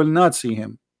 or they will not see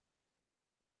Him?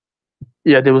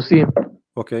 Yeah, they will see Him.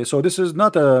 Okay, so this is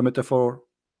not a metaphor.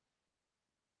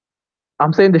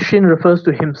 I'm saying the shin refers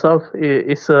to himself.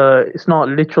 It's not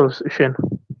literal shin.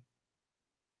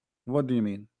 What do you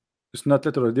mean? It's not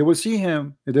literal. They will see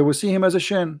him. They will see him as a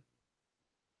shin.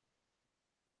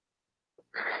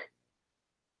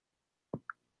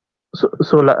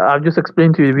 So like I've just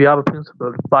explained to you, we have a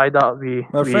principle. By that we.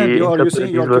 My friend, you're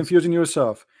confusing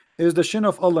yourself. Is the shin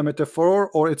of Allah metaphor,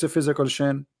 or it's a physical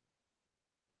shin?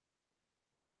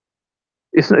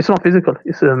 It's not physical.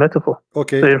 It's a metaphor.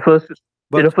 Okay. So it refers to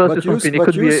something. It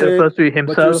could be refers to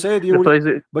himself. But you said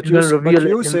but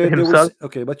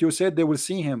you said they will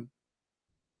see him.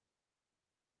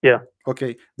 Yeah.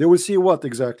 Okay. They will see what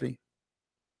exactly?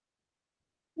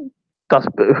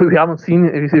 We haven't seen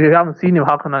him.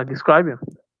 How can I describe him?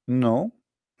 No.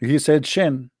 He said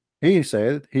shin. He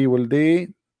said he will lay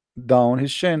down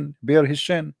his shin, bare his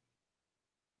shin.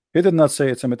 He did not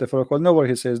say it's a metaphorical. Nowhere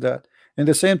he says that. In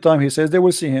the same time, he says they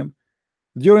will see him.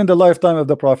 During the lifetime of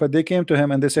the Prophet, they came to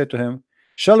him and they said to him,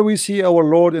 shall we see our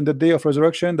Lord in the day of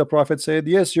resurrection? The Prophet said,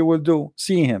 yes, you will do.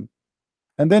 See him.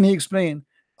 And then he explained,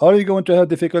 are you going to have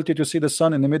difficulty to see the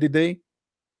sun in the midday?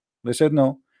 They said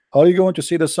no. Are you going to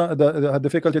see the sun, the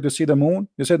difficulty to see the moon?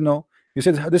 He said no. He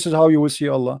said, this is how you will see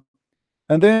Allah.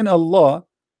 And then Allah,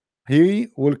 He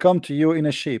will come to you in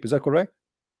a shape. Is that correct?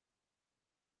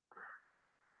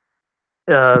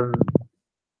 So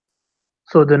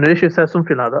the narration says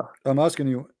something like that. I'm asking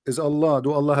you,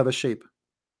 do Allah have a shape?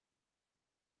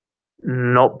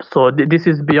 Nope. So this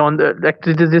is beyond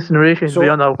this narration is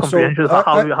beyond our comprehension.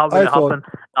 How will it happen?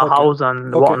 House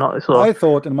and whatnot. So I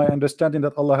thought in my understanding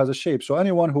that Allah has a shape. So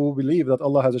anyone who believes that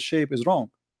Allah has a shape is wrong.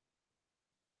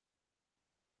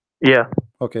 Yeah.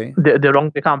 Okay. They're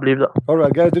wrong. They can't believe that. All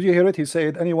right, guys. Did you hear it? He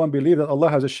said anyone believe that Allah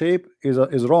has a shape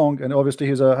is wrong, and obviously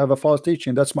have a false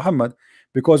teaching. That's Muhammad,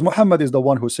 because Muhammad is the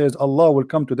one who says Allah will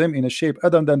come to them in a shape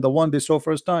other than the one they saw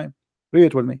first time. Read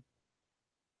it with me.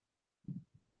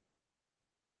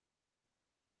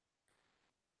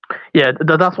 Yeah,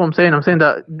 that's what I'm saying. I'm saying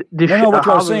that this what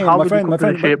you're saying, my friend,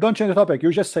 don't change the topic.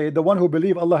 You just say the one who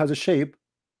believe Allah has a shape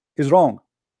is wrong.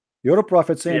 You're a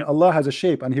prophet saying Allah has a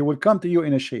shape and He will come to you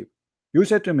in a shape. You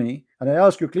said to me, and I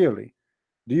ask you clearly,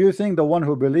 do you think the one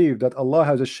who believed that Allah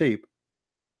has a shape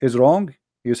is wrong?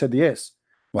 You said yes.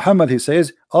 Muhammad, he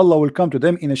says Allah will come to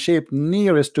them in a shape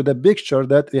nearest to the picture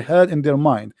that they had in their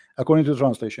mind, according to the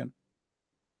translation.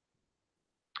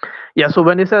 Yeah, so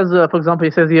when he says, for example,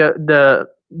 he says here the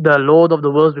Lord of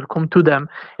the worlds will come to them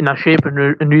in a shape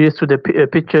and nearest to the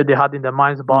picture they had in their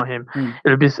minds about Him.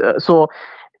 It'll be so.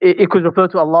 It could refer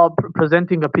to Allah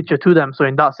presenting a picture to them. So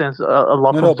in that sense,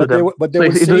 Allah comes to them. But they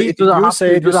will see. Look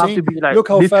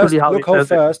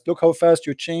how fast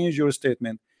you change your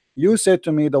statement. You said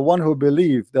to me, the one who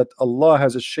believes that Allah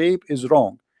has a shape is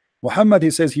wrong. Muhammad,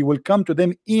 he says He will come to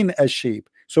them in a shape.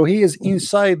 So He is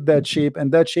inside that shape,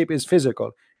 and that shape is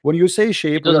physical. When you say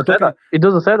shape, it doesn't say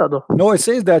that though. No, it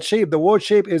says that shape. The word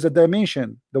shape is a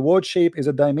dimension. The word shape is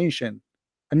a dimension,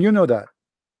 and you know that.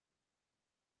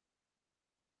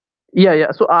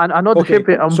 Yeah. So I know the shape.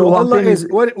 So Allah is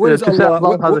where is Allah?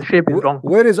 Allah has a shape is wrong.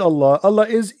 Where is Allah? Allah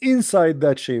is inside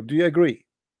that shape. Do you agree?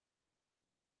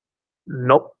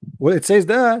 Nope. Well, it says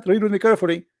that. Read with me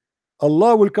carefully.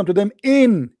 Allah will come to them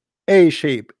in a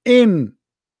shape. In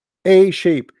a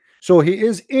shape. So He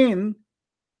is in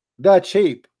that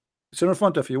shape. It's in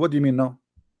front of you. What do you mean now?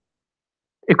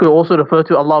 It could also refer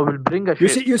to Allah will bring a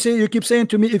shape. You keep saying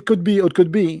to me it could be, it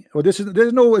could be. Well,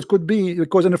 there's no it could be,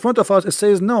 because in front of us it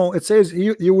says no. It says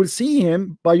you will see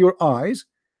Him by your eyes,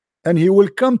 and He will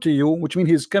come to you, which means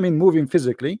He's coming, moving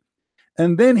physically,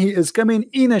 and then He is coming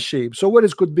in a shape. So what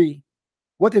is could be?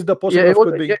 What is the possible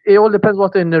could be? It all depends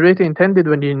what the narrator intended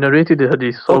when he narrated the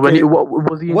hadith. So when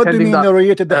was he intending? What do you mean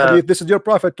narrated the hadith? This is your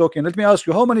prophet talking. Let me ask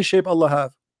you, how many shape Allah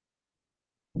have?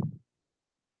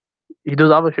 He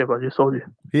does have a shape. I just told you.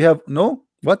 He have no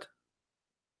what?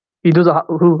 He does.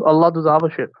 Allah does have a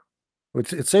shape.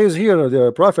 It says here,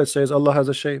 the prophet says Allah has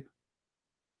a shape.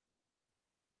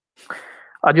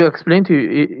 I just explained to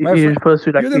you. He refers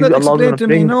to like you did not explain to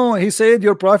me. No, he said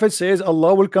your prophet says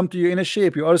Allah will come to you in a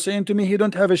shape. You are saying to me He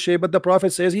don't have a shape, but the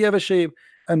prophet says He have a shape,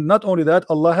 and not only that,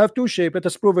 Allah have two shapes. Let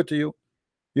us prove it to you.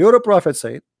 Your prophet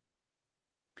said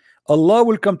Allah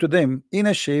will come to them in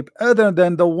a shape other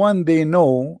than the one they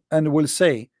know and will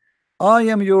say, I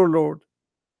am your Lord.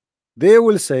 They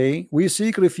will say, we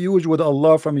seek refuge with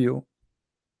Allah from you.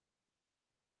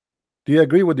 Do you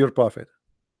agree with your prophet?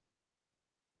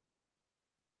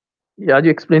 Yeah, I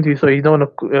explained to you. So he's not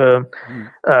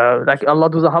like Allah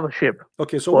doesn't have a shape.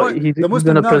 Okay, so what he's the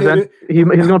Muslim gonna now present, he's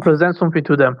gonna present something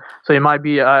to them. So it might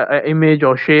be an image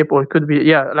or shape, or it could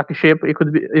be like a shape. It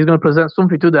could be he's gonna present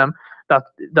something to them that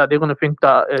they're gonna think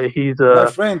that he's. My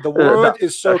friend, the word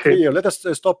is so clear. Let us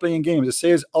stop playing games. It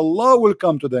says Allah will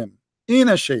come to them in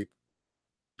a shape.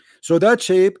 So that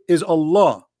shape is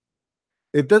Allah.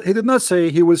 He did not say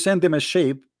he will send them a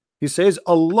shape. He says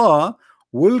Allah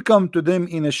will come to them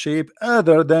in a shape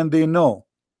other than they know.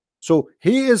 So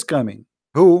he is coming.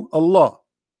 Who? Allah.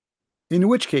 In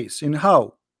which case? In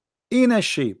how? In a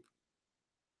shape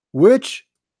which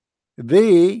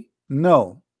they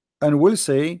know, and will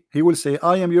say, he will say,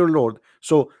 I am your Lord.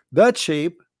 So that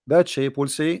shape will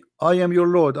say, I am your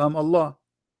Lord, I'm Allah.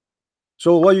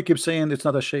 So why you keep saying it's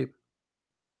not a shape?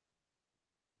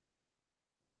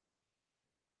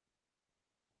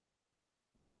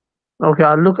 Okay,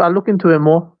 I'll look into it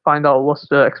more, find out what's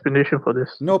the explanation for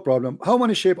this. No problem. How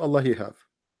many shape Allah he have?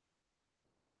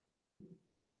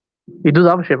 He does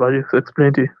have a shape. I'll just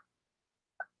explain to you.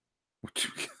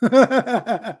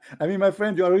 I mean, my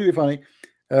friend, you are really funny.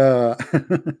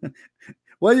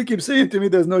 Why you keep saying to me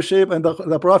there's no shape, and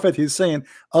the prophet he's saying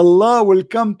Allah will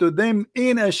come to them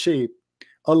in a shape.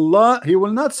 Allah, he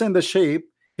will not send a shape,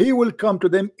 he will come to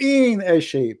them in a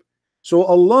shape. So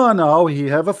Allah now he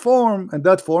have a form, and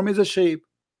that form is a shape,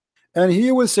 and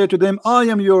he will say to them, I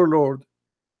am your Lord.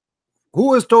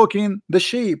 Who is talking? The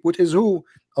shape, which is who?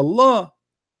 Allah.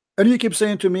 And you keep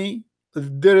saying to me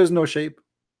there is no shape.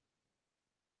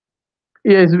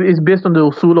 Yeah, it's based on the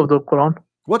usul of the Quran.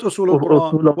 What usul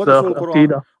al-Quran? What usul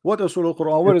al-Quran? What usul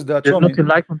al-Quran? Where is that? There's Show me. nothing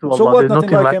like unto Allah. So what? There's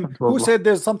Nothing like him. Who Allah. said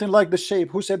there's something like the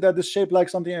shape? Who said that the shape like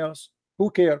something else?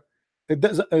 Who care? It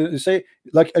doesn't say,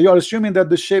 like you are assuming that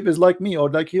the shape is like me or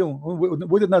like you.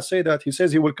 We did not say that. He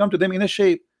says he will come to them in a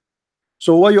shape.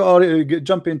 So why you are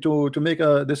jumping to make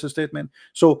this statement?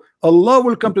 So Allah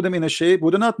will come to them in a shape. We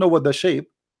do not know what the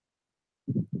shape,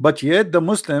 but yet the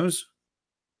Muslims,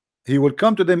 he will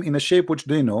come to them in a shape which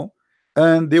they know,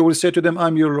 and they will say to them,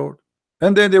 I'm your Lord.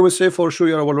 And then they will say, for sure,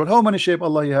 you're our Lord. How many shape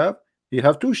Allah you have? You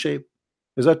have two shape.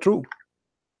 Is that true?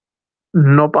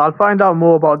 Nope, I'll find out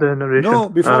more about the narration. No,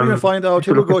 before you find out,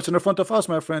 here we go. It's in the front of us,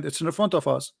 my friend. It's in the front of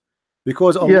us.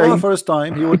 Because Allah, Yeah, first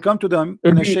time, he will come to them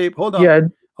in a shape. Hold on. Yeah.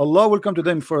 Allah will come to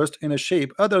them first in a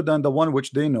shape other than the one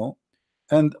which they know.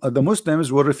 And the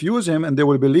Muslims will refuse him, and they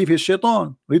will believe he's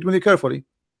shaitan. Read me carefully.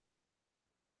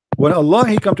 When Allah,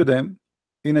 he come to them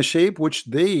in a shape which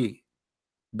they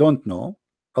don't know,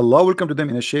 Allah will come to them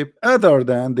in a shape other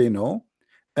than they know,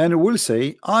 and will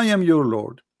say, I am your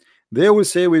Lord. They will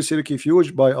say, we seek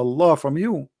refuge by Allah from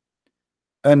you,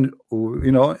 and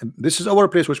you know, this is our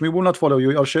place which we will not follow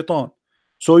you, you are shaitan.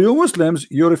 So you Muslims,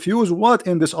 you refuse what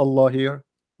in this Allah here?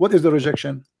 What is the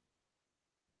rejection?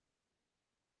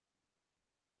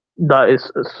 That is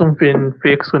something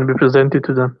fake is going to be presented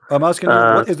to them. I'm asking you,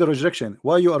 what is the rejection?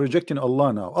 Why you are rejecting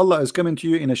Allah now? Allah is coming to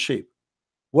you in a shape.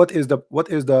 What is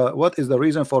the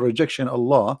reason for rejection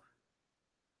Allah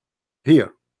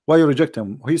here? Why you reject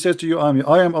him? He says to you,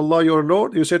 I am Allah your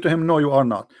Lord. You say to him, no, you are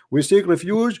not. We seek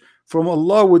refuge from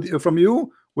Allah from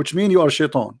you, which means you are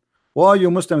shaitan. Why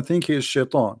you Muslim think he is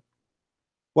shaitan?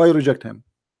 Why you reject him?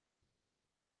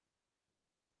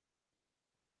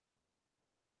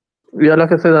 Yeah,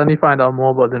 like I said, I need to find out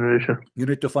more about the narration. You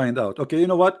need to find out. Okay, you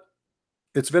know what?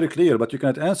 It's very clear, but you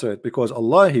cannot answer it because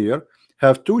Allah here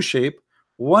have two shape.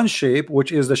 One shape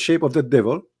which is the shape of the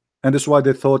devil, and that's why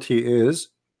they thought he is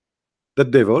the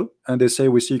devil, and they say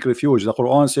we seek refuge. The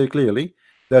Quran say clearly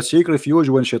that seek refuge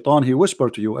when shaitan he whisper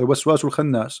to you, al-waswasul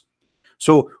khannas.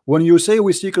 So when you say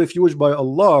we seek refuge by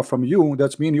Allah from you,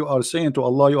 that means you are saying to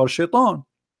Allah you are shaitan,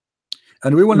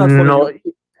 and we will not follow you.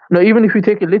 No, even if you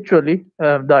take it literally,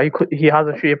 that he has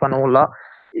a shape and all that,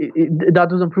 that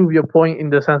doesn't prove your point in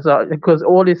the sense that, because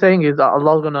all he's saying is that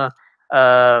Allah's gonna,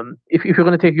 if you're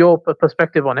gonna take your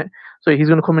perspective on it, so he's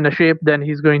gonna come in a shape, then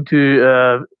he's going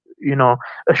to, you know,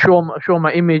 show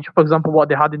my image, for example, what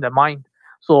they had in their mind.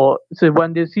 So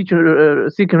when they're seeking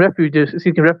refuge,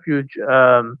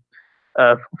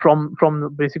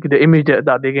 from basically the image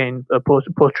that they gain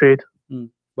portrayed.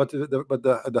 But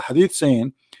the hadith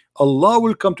saying Allah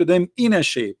will come to them in a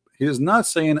shape. He is not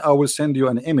saying I will send you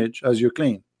an image as you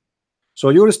claim. So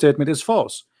your statement is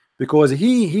false because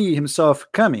he himself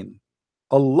coming,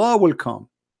 Allah will come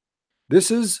This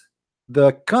is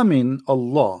the coming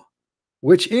Allah,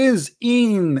 which is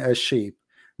in a shape.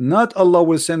 Not Allah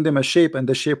will send them a shape and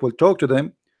the shape will talk to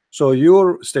them. So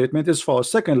your statement is false.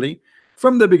 Secondly,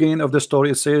 from the beginning of the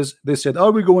story, it says, they said,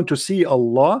 are we going to see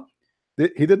Allah?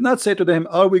 He did not say to them,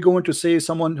 are we going to see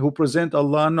someone who present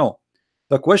Allah? No.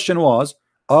 The question was,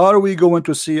 are we going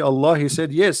to see Allah? He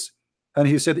said yes. And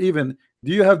he said, even,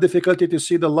 do you have difficulty to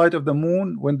see the light of the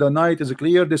moon when the night is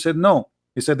clear? They said no.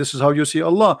 He said, this is how you see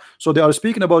Allah. So they are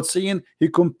speaking about seeing. He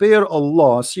compare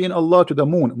Allah, seeing Allah, to the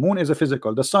moon. Moon is a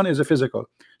physical, the sun is a physical.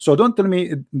 So don't tell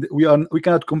me we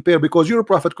cannot compare, because your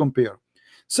prophet compare.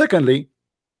 Secondly,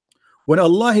 when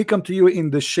Allah he come to you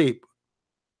in the shape,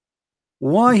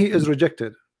 why he is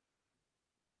rejected?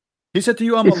 He said to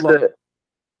you, I'm Allah.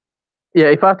 Yeah,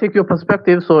 if I take your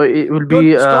perspective, so it will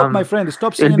be. Stop, my friend.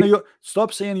 Stop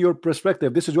saying your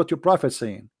perspective. This is what your prophet is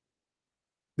saying.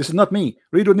 This is not me.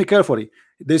 Read with me carefully.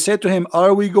 They said to him,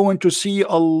 are we going to see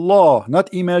Allah?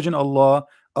 Not imagine Allah.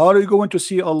 Are we going to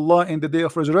see Allah in the day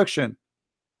of resurrection?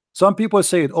 Some people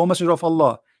said, O Messenger of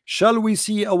Allah, shall we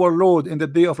see our Lord in the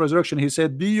day of resurrection? He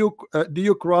said, do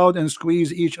you crowd and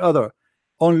squeeze each other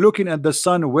on looking at the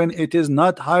sun when it is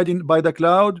not hiding by the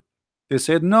cloud? They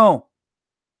said no.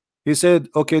 He said,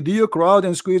 okay, do you crowd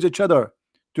and squeeze each other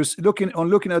to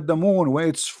looking at the moon when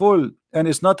it's full and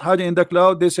it's not hiding in the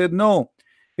cloud? They said no.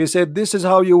 He said, this is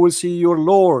how you will see your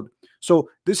Lord. So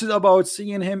this is about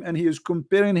seeing him, and he is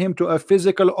comparing him to a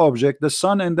physical object, the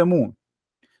sun and the moon.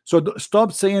 So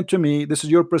stop saying to me this is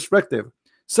your perspective.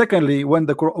 Secondly, when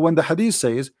the hadith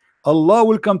says Allah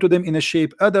will come to them in a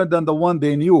shape other than the one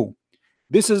they knew,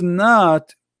 this is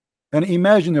not an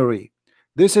imaginary.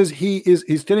 This is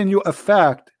he's telling you a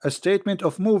fact, a statement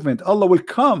of movement. Allah will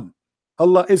come.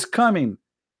 Allah is coming.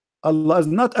 Allah is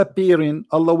not appearing.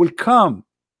 Allah will come.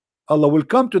 Allah will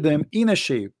come to them in a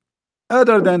shape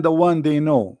other than the one they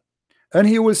know, and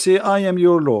he will say, I am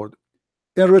your Lord.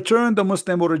 In return, the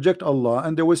Muslim will reject Allah,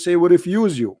 and they will say, we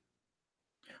refuse you.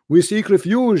 We seek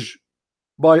refuge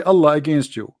by Allah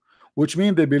against you, which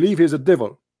means they believe he's a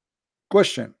devil.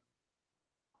 Question: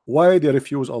 why they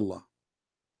refuse Allah?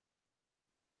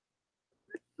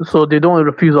 So they don't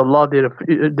refuse Allah,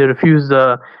 they refuse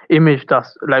the image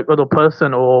that's like other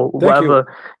person or whatever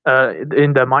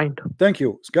in their mind. Thank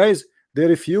you, guys. They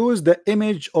refuse the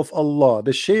image of Allah,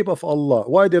 the shape of Allah.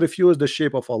 Why they refuse the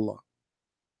shape of Allah?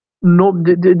 No,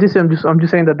 this I'm just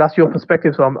saying that that's your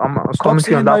perspective. So I'm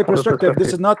commenting on that my perspective.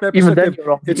 This is not my perspective.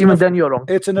 Even then you're wrong.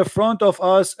 It's in the front of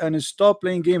us, and stop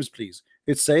playing games, please.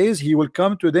 It says he will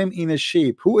come to them in a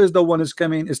shape. Who is the one is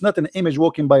coming? It's not an image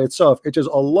walking by itself. It is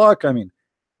Allah coming.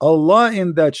 Allah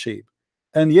in that shape,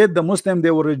 and yet the Muslim,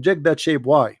 they will reject that shape.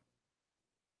 Why?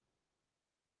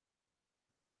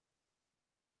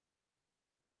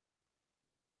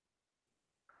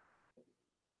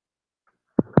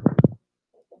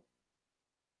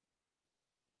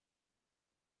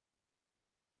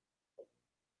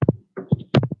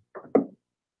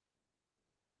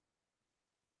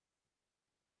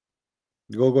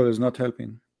 Google is not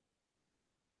helping.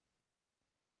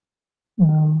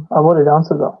 I've already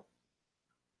answered that.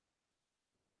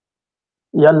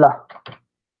 Yalla.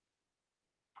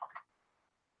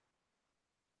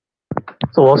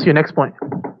 So what's your next point?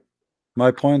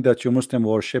 My point that you Muslim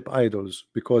worship idols,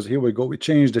 because here we go, we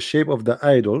change the shape of the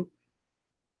idol.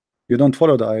 You don't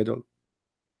follow the idol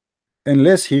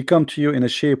unless he come to you in a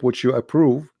shape which you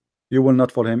approve. You will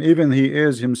not follow him, even he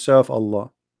is himself Allah.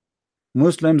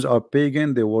 Muslims are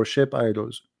pagan, they worship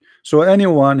idols. So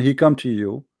anyone he come to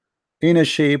you in a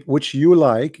shape which you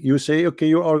like, you say, okay,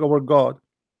 you are our God.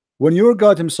 When your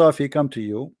God himself he come to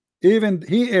you, even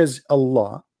he is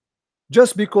Allah,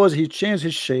 just because he changed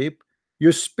his shape,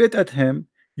 you spit at him,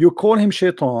 you call him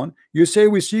shaitan, you say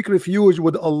we seek refuge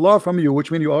with Allah from you, which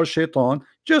means you are shaitan,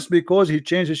 just because he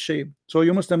changed his shape. So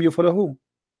you Muslim, you follow who?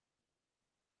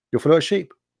 You follow a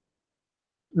shape.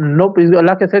 Nope,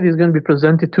 like I said, he's going to be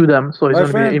presented to them, so he's going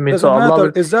to be an image. So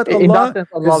Allah, is that Allah?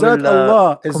 Is that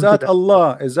Allah? Is that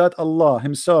Allah? Is that Allah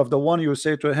himself, the one you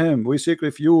say to him, we seek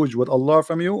refuge with Allah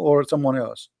from you, or someone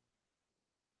else?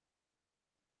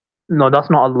 No, that's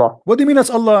not Allah. What do you mean that's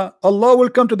Allah? Allah will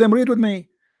come to them. Read with me.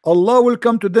 Allah will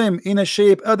come to them in a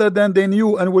shape other than they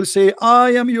knew, and will say,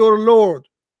 I am your Lord.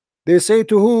 They say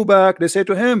to who back? They say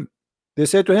to him. They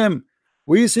say to him,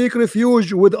 we seek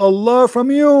refuge with Allah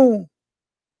from you.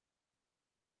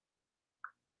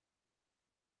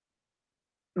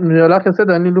 Yeah, like I said,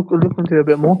 I need to look into it a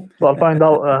bit more, so I'll find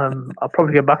out. I'll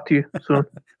probably get back to you soon.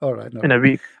 All right, in a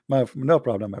week. No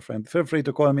problem, my friend. Feel free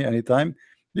to call me anytime.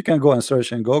 You can go and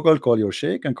search in Google, call your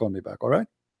sheikh, and call me back. All right.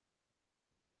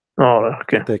 All right.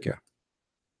 Okay. Take care.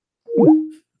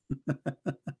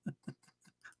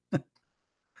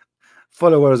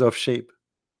 Followers of shape.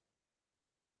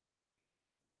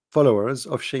 Followers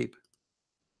of shape.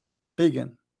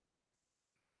 Pagan.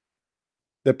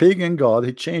 The pagan god,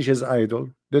 he changed his idol.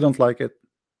 They don't like it.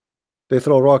 They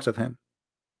throw rocks at him.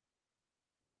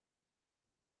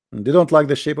 And they don't like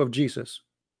the shape of Jesus.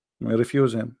 We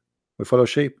refuse him. We follow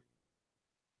shape.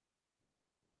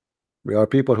 We are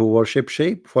people who worship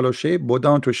shape, follow shape, bow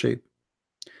down to shape.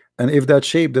 And if that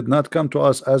shape did not come to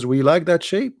us as we like that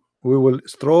shape, we will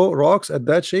throw rocks at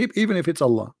that shape, even if it's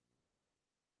Allah.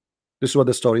 This is what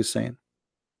the story is saying.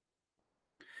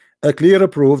 A clear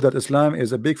proof that Islam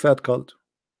is a big fat cult.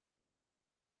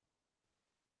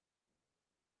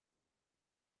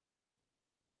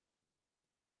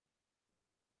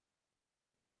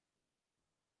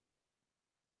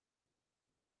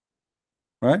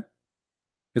 Right?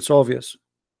 It's obvious.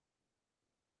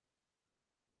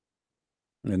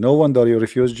 And no wonder you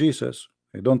refuse Jesus.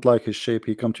 You don't like his shape.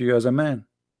 He come to you as a man.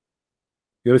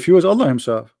 You refuse Allah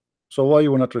himself. So why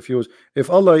you will not refuse?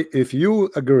 If you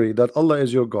agree that Allah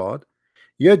is your God,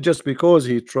 yet just because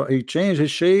he changed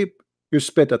his shape, you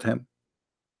spit at him.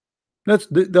 That's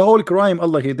the whole crime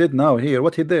Allah he did now here.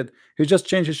 What he did, he just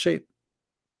changed his shape.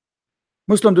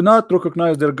 Muslims do not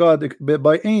recognize their God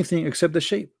by anything except the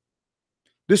shape.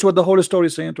 This is what the whole story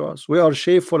is saying to us. We are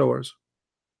shape followers.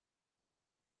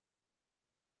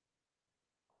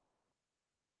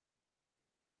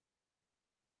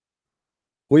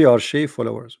 We are shape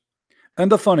followers. And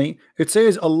the funny, it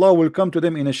says Allah will come to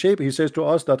them in a shape. He says to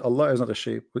us that Allah is not a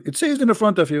shape. It says in the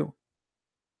front of you.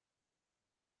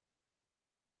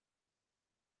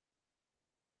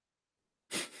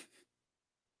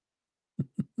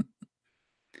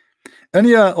 And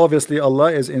yeah, obviously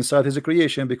Allah is inside his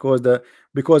creation,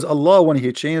 because Allah, when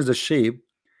he changed the shape,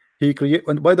 he create.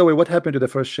 And by the way, what happened to the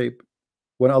first shape?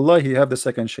 When Allah he have the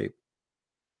second shape.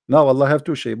 Now Allah have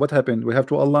two shape. What happened? We have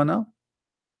two Allah now.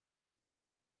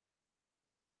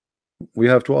 We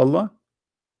have two Allah.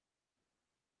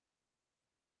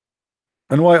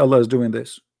 And why Allah is doing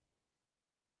this?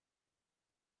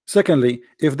 Secondly,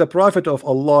 if the Prophet of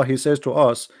Allah he says to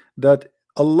us that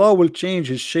Allah will change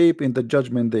his shape in the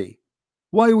judgment day,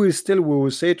 why we will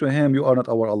say to him, you are not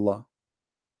our Allah?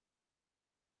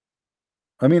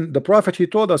 I mean, the Prophet he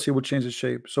told us he would change his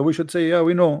shape, so we should say, yeah,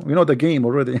 we know the game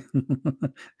already.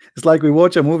 It's like we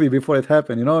watch a movie before it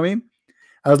happened. You know what I mean?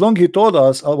 As long he told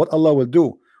us what Allah will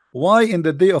do, why in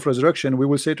the day of resurrection we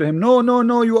will say to him, no, no,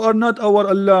 no, you are not our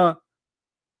Allah.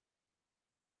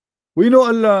 We know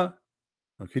Allah.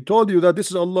 He told you that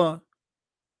this is Allah.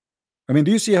 I mean,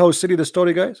 do you see how silly the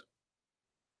story, guys?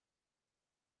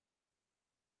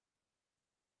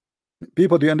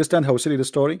 People, do you understand how silly the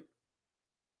story?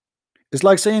 It's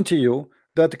like saying to you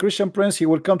that the Christian prince he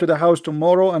will come to the house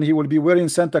tomorrow and he will be wearing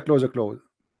Santa Claus clothes.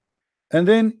 And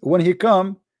then when he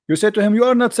come, you say to him, you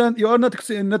are not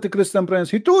a Christian prince.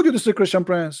 He told you this is a Christian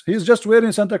prince. He's just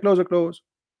wearing Santa Claus clothes.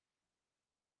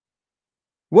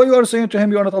 What you are saying to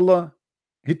him, you are not Allah.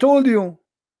 He told you.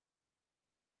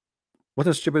 What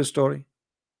a stupid story.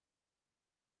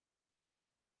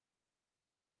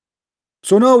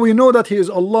 So now we know that he is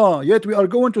Allah, yet we are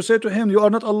going to say to him, you are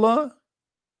not Allah.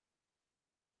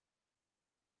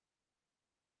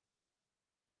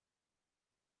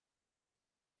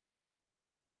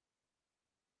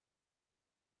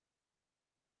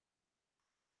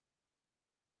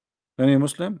 Any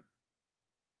Muslim?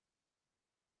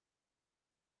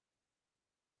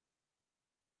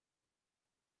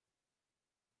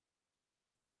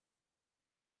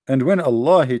 And when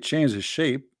Allah he changed his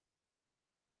shape,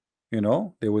 they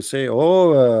will say,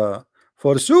 oh,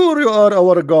 for sure you are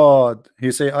our God.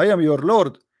 He say, I am your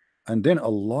Lord. And then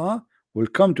Allah will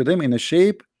come to them in a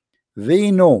shape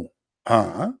they know.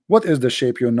 What is the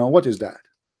shape you know? What is that?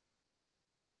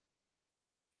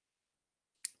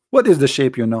 What is the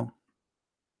shape you know?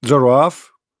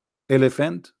 Giraffe?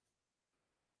 Elephant?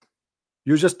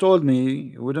 You just told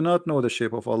me we do not know the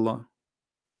shape of Allah.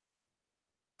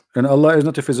 And Allah is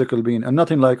not a physical being and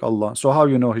nothing like Allah. So how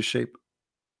you know his shape?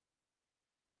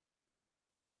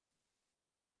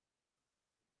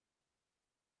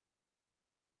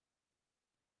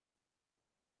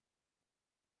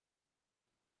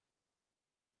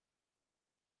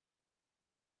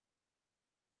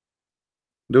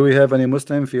 Do we have any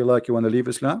Muslim feel like you want to leave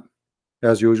Islam?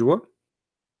 As usual.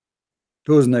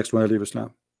 Who's next want to leave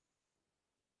Islam?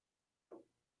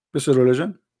 This is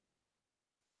religion.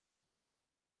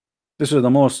 This is the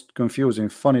most confusing,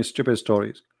 funny, stupid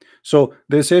stories. So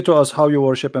they say to us, how you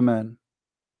worship a man?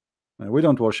 And we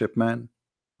don't worship man.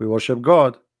 We worship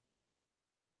God.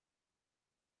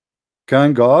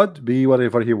 Can God be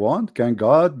whatever he wants? Can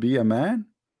God be a man?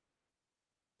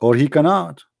 Or he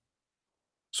cannot?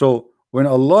 So when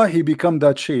Allah he become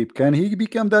that shape, can he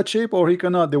become that shape or he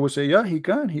cannot? They will say, yeah, he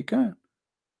can, he can.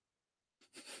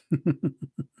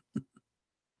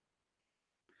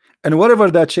 And whatever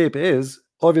that shape is,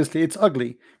 obviously it's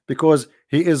ugly, because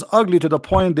he is ugly to the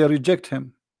point they reject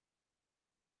him.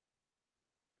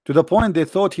 To the point they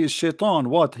thought he is shaitan.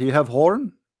 What? He have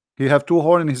horn? He have two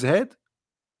horn in his head?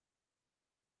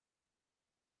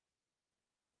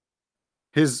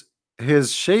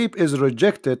 His shape is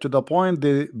rejected to the point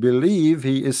they believe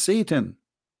he is Satan.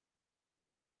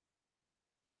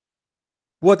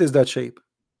 What is that shape?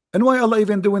 And why Allah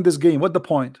even doing this game? What the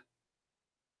point?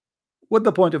 What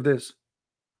the point of this?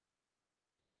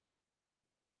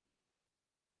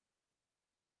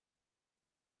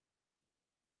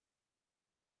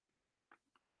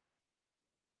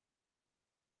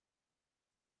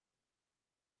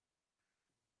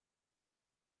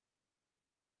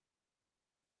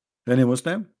 Any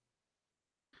Muslim?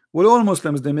 Well, all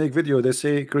Muslims, they make video, they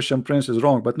say Christian Prince is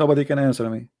wrong, but nobody can answer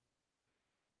me.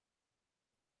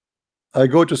 I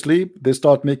go to sleep, they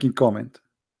start making comment.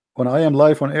 When I am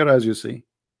live on air, as you see,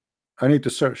 I need to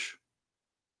search.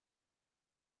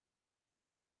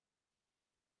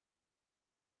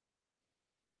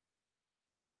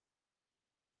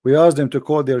 We asked them to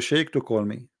call their sheikh to call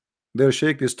me. Their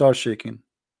sheikh, they start shaking.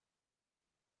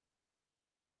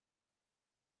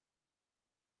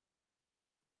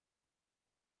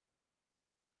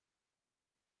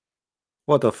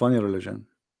 What a funny religion.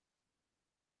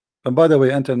 And by the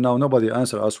way, until now, nobody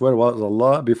answered us where was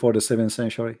Allah before the 7th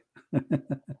century.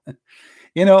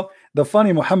 You know, the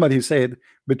funny Muhammad, he said,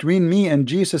 between me and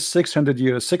Jesus 600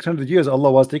 years. 600 years Allah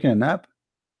was taking a nap.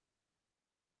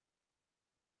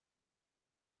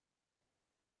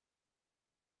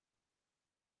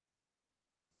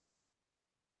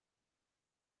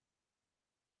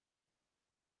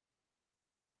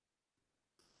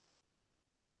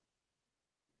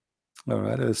 All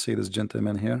right, let's see this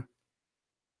gentleman here.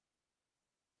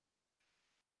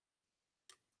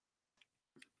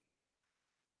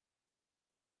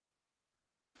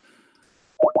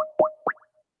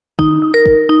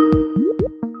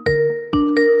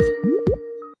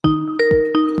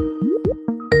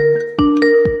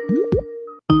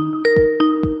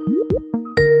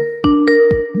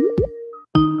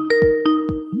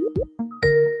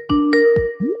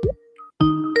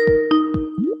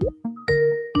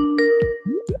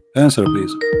 Answer,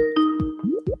 please.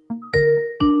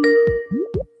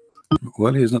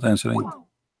 Well, he's not answering.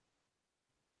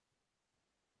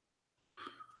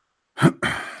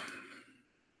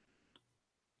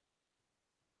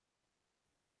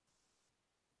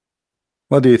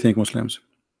 What do you think, Muslims?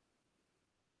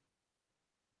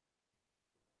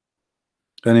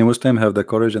 Any Muslim have the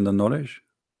courage and the knowledge?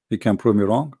 He can prove me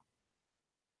wrong.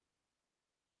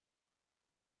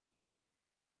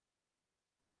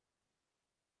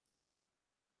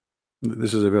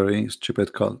 This is a very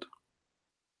stupid cult.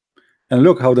 And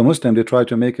look how the Muslim, they try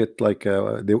to make it like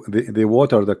they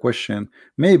water the question.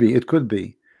 Maybe it could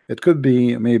be. It could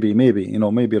be maybe, you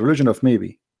know, maybe religion of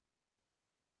maybe.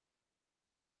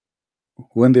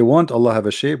 When they want Allah have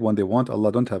a shape, when they want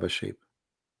Allah don't have a shape.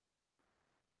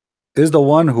 Is the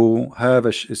one who have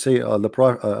a say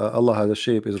Allah has a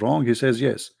shape is wrong? He says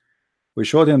yes. We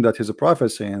showed him that his a prophet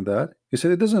saying that. He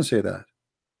said it doesn't say that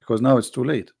because now it's too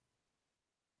late.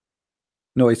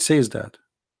 No, it says that.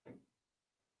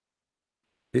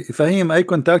 Fahim, I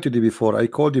contacted you before. I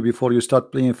called you before you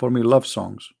start playing for me love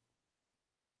songs.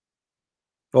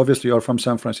 Obviously, you are from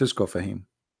San Francisco, Fahim.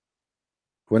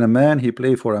 When a man he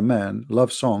play for a man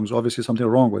love songs, obviously something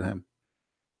wrong with him.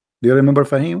 Do you remember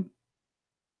Fahim?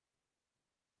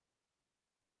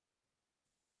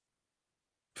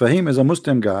 Fahim is a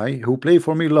Muslim guy who play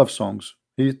for me love songs.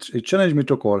 He challenged me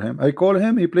to call him. I call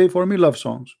him. He play for me love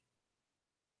songs.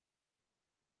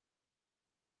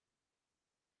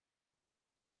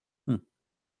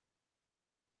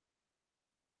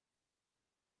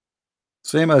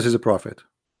 Same as his prophet.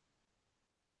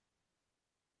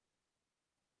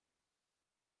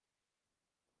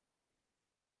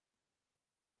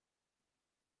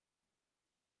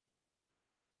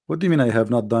 What do you mean I have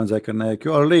not done Zakir Naik?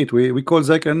 You are late. We called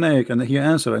Zakir Naik and he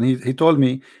answered and he told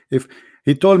me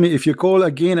if you call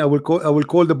again I will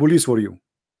call the police for you.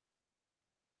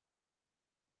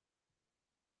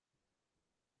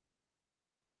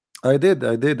 I did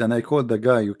and I called the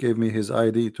guy. You gave me his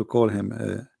ID to call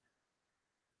him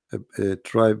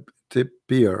tribe tip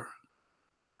beer.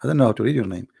 I don't know how to read your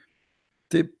name.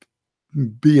 Tip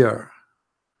beer.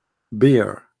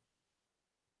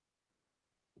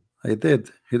 I did.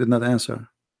 He did not answer.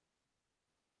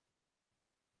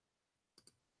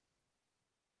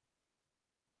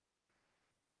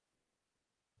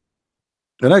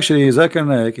 And actually, Zakir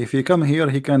Naik, if he come here,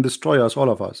 he can destroy us, all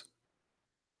of us.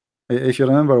 If you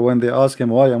remember when they asked him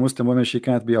why a Muslim woman she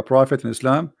can't be a prophet in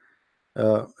Islam,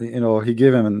 you know, he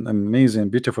gave him an amazing,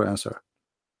 beautiful answer.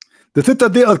 The sister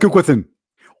they ask a question: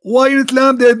 why in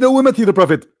Islam there is no women to the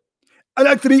prophet? And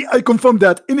actually, I confirm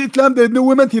that in Islam there is no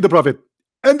women to the prophet,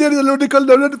 and there is a logical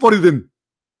learned for reason.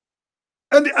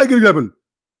 And the example: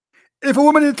 if a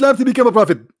woman in Islam to become a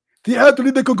prophet, she has to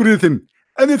lead the congregation,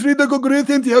 and if you lead the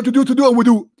congregation, she has to do and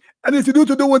wudu, and if you do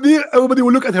wudu, everybody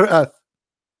will look at her ass.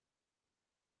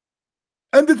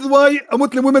 And this is why a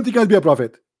Muslim woman she can't be a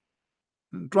prophet.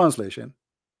 Translation: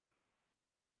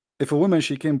 if a woman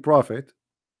she came prophet,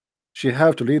 she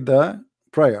have to lead the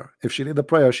prayer. If she lead the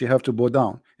prayer, she have to bow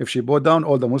down. If she bow down,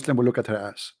 all the Muslim will look at her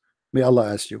ass. May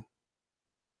Allah ask you.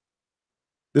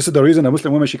 This is the reason a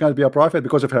Muslim woman she can't be a prophet,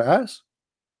 because of her ass.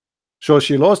 So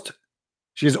she lost.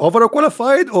 She's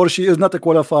overqualified, or she is not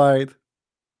qualified.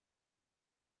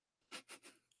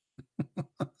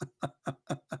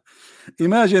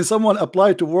 Imagine someone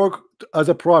applied to work as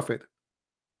a prophet,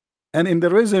 and in the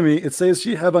resume it says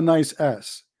she have a nice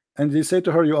ass, and they say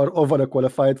to her, you are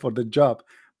overqualified for the job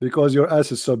because your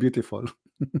ass is so beautiful.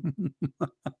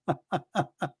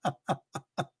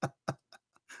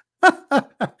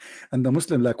 And the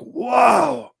Muslim like,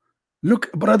 wow,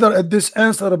 look brother at this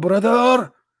answer,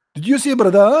 brother. Did you see,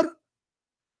 brother?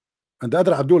 And the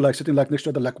other Abdul like sitting like next to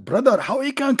other like, brother, how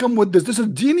he can come with this? This is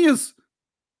genius.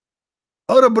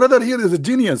 Our brother here is a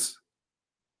genius.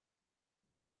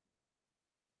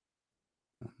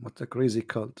 What a crazy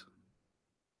cult.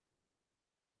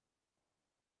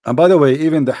 And by the way,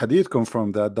 even the hadith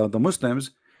confirmed that the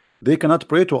Muslims, they cannot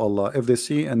pray to Allah if they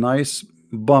see a nice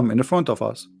bum in front of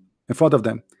us, in front of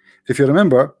them. If you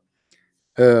remember,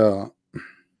 a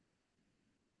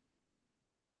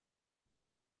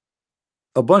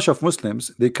bunch of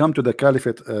Muslims, they come to the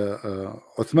Caliphate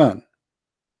Uthman,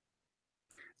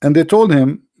 and they told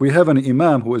him, we have an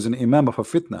imam who is an imam of a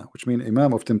fitna, which means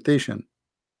imam of temptation.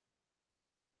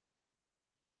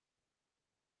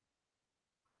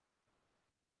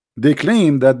 They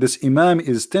claim that this imam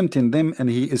is tempting them and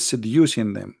he is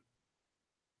seducing them.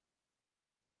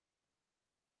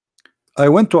 I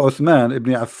went to Uthman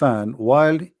ibn Affan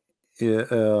while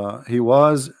he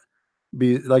was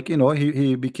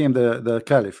he became the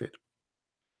caliphate,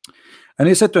 and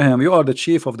he said to him, you are the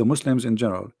chief of the Muslims in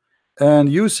general,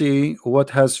 and you see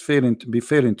what has failing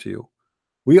to you.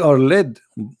 We are led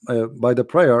by the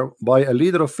prayer by a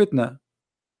leader of fitna.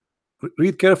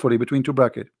 Read carefully between two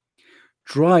brackets: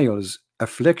 trials,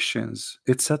 afflictions,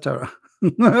 etc.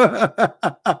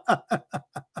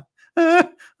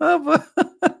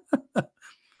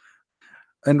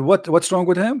 And what's wrong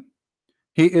with him?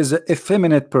 He is an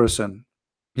effeminate person.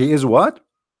 He is what?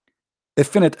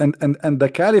 Effeminate. And the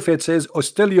caliphate says, oh,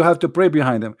 still you have to pray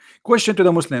behind him. Question to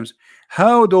the Muslims: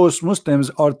 how those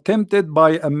Muslims are tempted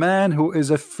by a man who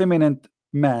is a feminine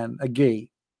man, a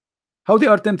gay? How they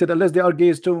are tempted unless they are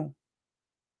gays too?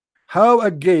 How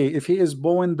a gay, if he is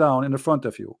bowing down in the front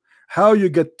of you, how you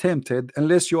get tempted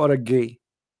unless you are a gay?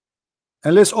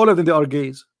 Unless all of them they are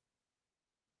gays.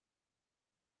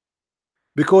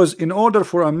 Because in order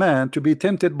for a man to be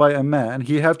tempted by a man,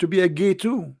 he have to be a gay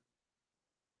too.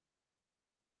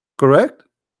 Correct?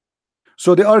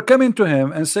 So they are coming to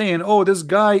him and saying, oh, this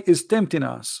guy is tempting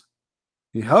us.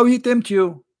 How he tempt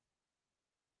you?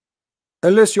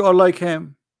 Unless you are like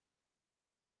him.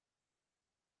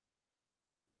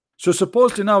 So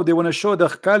supposedly now they want to show the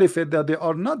caliphate that they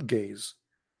are not gays.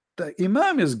 The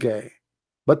imam is gay,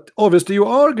 but obviously you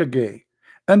are gay,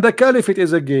 and the caliphate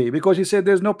is a gay because he said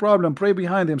there's no problem, pray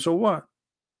behind him. So what?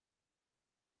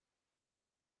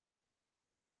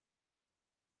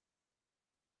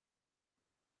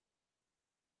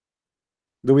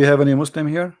 Do we have any Muslim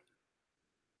here?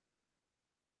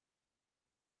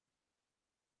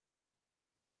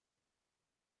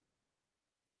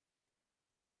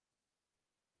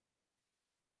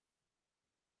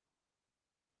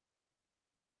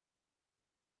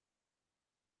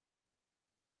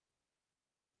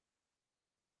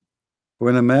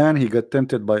 When a man he got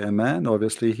tempted by a man,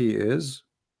 obviously he is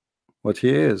what he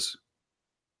is.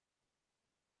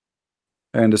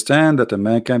 I understand that a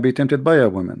man can be tempted by a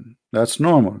woman. That's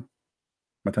normal.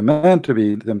 But a man to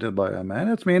be tempted by a man,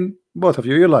 it means both of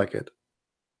you like it.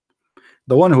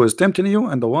 The one who is tempting you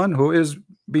and the one who is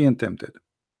being tempted.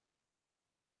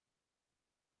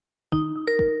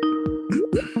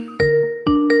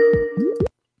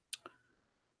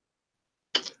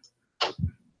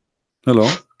 Hello.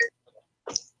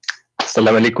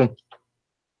 Assalamu alaikum.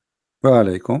 Wa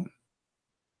alaikum.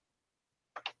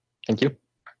 Thank you.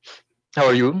 How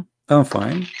are you? I'm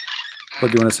fine. What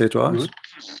do you want to say to us? Good.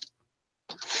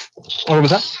 What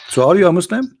was that? So are you a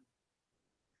Muslim?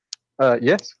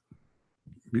 Yes.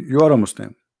 You are a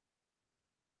Muslim.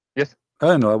 Yes.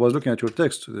 I know. I was looking at your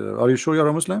text. Are you sure you are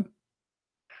a Muslim?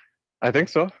 I think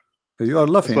so. You are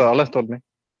That's laughing. what Allah told me.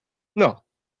 No.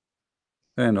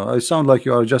 I know. I sound like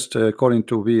you are just calling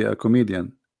to be a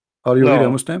comedian. Are you No. really a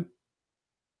Muslim?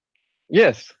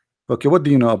 Yes. Okay. What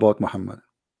do you know about Muhammad?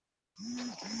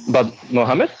 But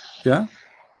Muhammad? Yeah.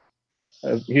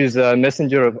 He's a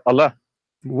messenger of Allah.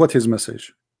 What his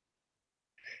message?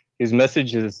 His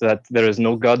message is that there is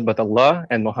no God but Allah,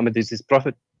 and Muhammad is his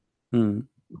prophet.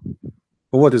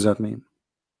 What does that mean?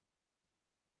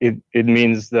 It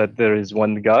means that there is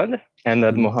one God, and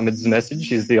that Muhammad's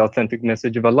message is the authentic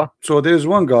message of Allah. So there is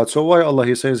one God. So why Allah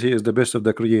he says he is the best of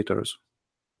the creators?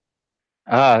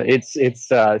 It's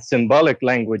symbolic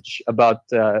language about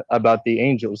the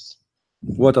angels.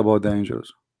 What about the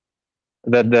angels?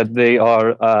 That they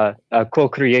are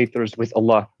co-creators with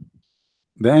Allah.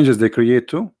 The angels they create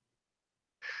too?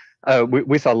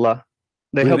 With Allah,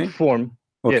 they Really? help form.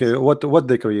 Okay. Yes. What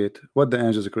they create? What the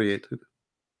angels created?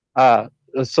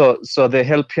 So they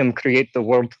help him create the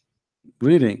world.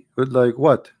 Really? Like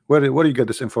what? Where do you get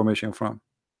this information from?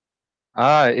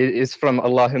 It is from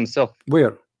Allah himself.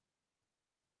 Where?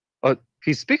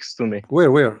 He speaks to me.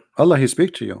 Where? Allah he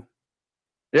speak to you?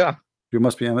 Yeah. You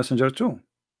must be a messenger too.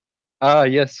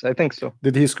 Yes, I think so.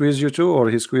 Did he squeeze you too, or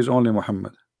he squeezed only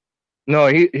Muhammad? No,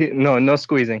 no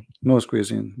squeezing. No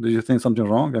squeezing. Do you think something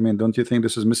wrong? I mean, don't you think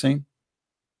this is missing?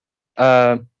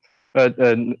 No,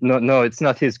 it's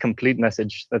not his complete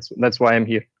message. That's why I'm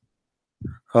here.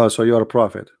 Oh, so you are a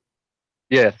prophet.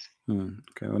 Yes.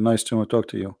 Okay, well, nice to talk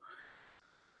to you.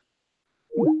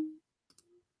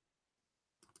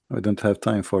 I don't have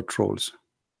time for trolls.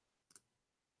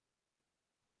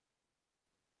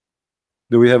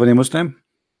 Do we have any Muslim?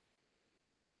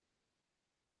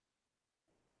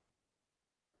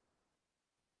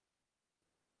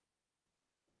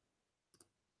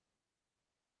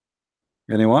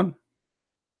 Anyone?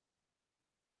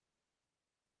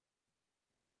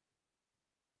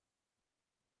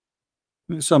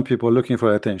 Some people looking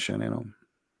for attention, you know.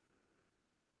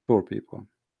 Poor people.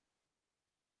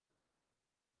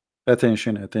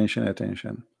 Attention.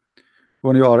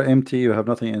 When you are empty, you have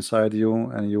nothing inside you,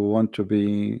 and you want to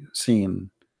be seen,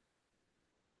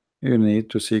 you need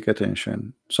to seek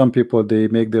attention. Some people, they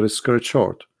make their skirt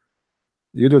short.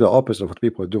 You do the opposite of what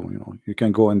people do. You know, you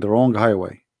can go in the wrong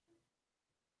highway.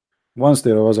 Once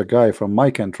there was a guy from my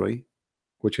country,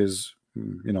 which is,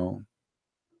 you know,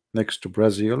 next to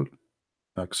Brazil,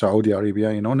 like Saudi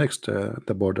Arabia, you know, next to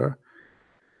the border,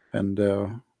 and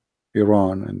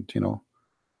Iran, and you know,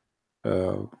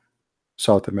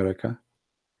 South America.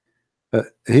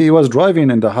 He was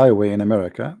driving in the highway in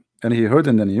America, and he heard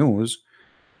in the news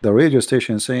the radio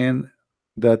station saying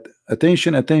that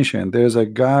attention, there's a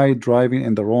guy driving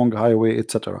in the wrong highway,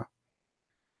 etc.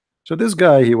 So this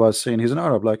guy, he was saying, he's an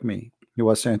Arab like me, he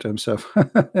was saying to himself,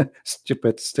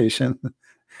 stupid station,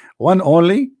 one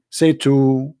only, say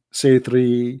two, say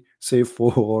three, say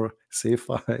four, say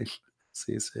five,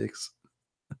 say six,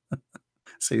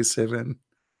 say seven,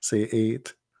 say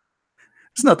eight.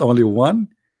 It's not only one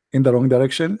in the wrong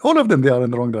direction, all of them, they are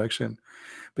in the wrong direction,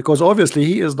 because obviously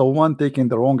he is the one taking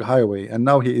the wrong highway, and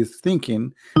now he is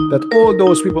thinking that all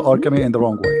those people are coming in the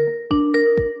wrong way.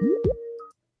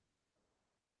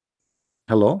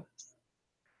 Hello?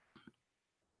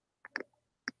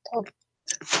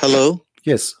 Hello?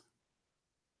 Yes.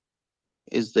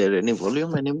 Is there any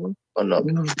volume anymore or not?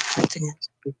 No, I think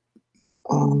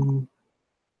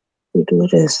we do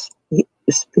this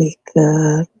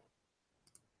speaker.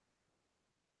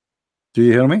 Do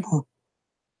you hear me?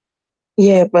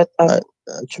 Yeah, but I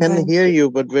can hear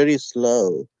you, but very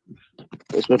slow.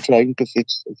 Because we're trying to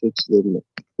fix the.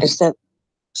 Is that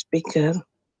speaker?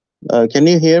 Can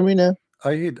you hear me now?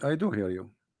 I do hear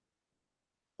you.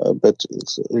 But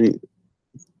it's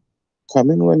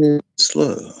coming when it's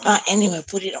slow. Anyway,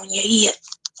 put it on your ear.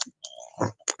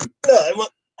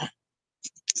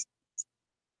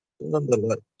 Not the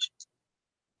light.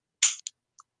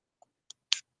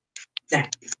 There.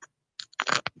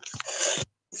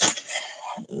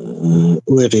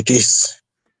 Where it is.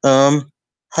 How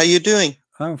you doing?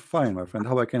 I'm fine, my friend.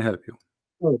 How I can help you?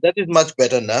 Oh, that is much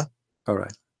better now. All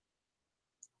right.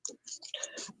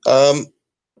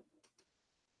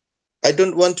 I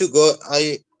don't want to go.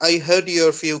 I heard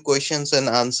your few questions and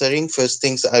answering. First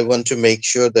things, I want to make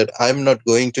sure that I'm not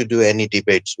going to do any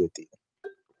debates with you.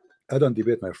 I don't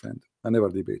debate, my friend. I never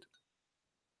debate.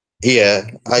 Yeah,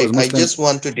 I just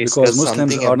want to discuss because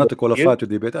Muslims something are not about qualified to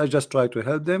debate. I just try to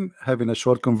help them, having a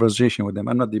short conversation with them.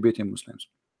 I'm not debating Muslims.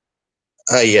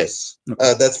 Yes.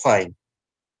 Okay. That's fine.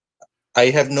 I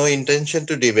have no intention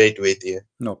to debate with you.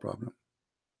 No problem.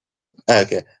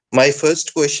 Okay. My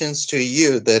first questions to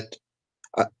you that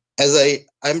uh, as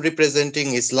I'm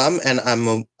representing Islam and I'm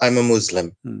a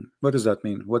Muslim. What does that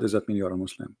mean? What does that mean you are a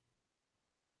Muslim?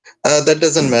 That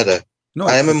doesn't matter. No,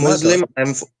 I am a it Muslim.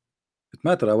 matter. It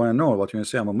matter. I want to know what you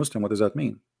say. I'm a Muslim. What does that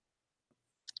mean?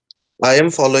 I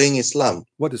am following Islam.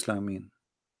 What does Islam mean?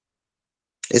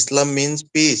 Islam means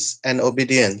peace and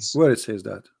obedience. Where it says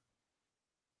that?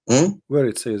 Hmm? Where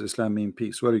it says Islam means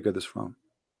peace? Where you get this from?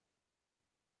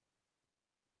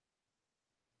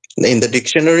 In the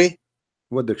dictionary.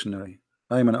 What dictionary?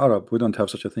 I am an Arab. We don't have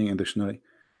such a thing in dictionary.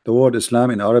 The word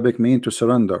Islam in Arabic means to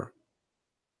surrender.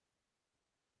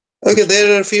 Okay,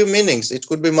 there are a few meanings. It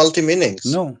could be multi meanings.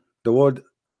 No, the word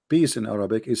peace in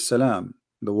Arabic is salam.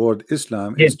 The word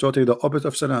Islam is totally the opposite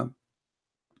of salam.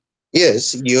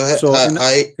 Yes, you have. So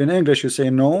in English you say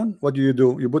known. What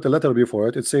do? You put a letter before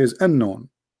it. It says unknown.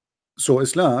 So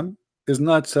Islam is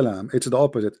not salam. It's the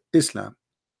opposite. Islam.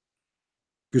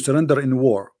 You surrender in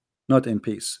war, not in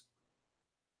peace.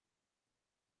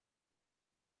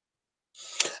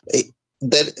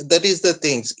 That is the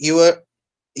things.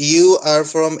 You are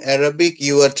from Arabic.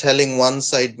 You are telling one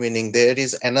side meaning. There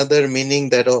is another meaning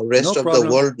that the rest of the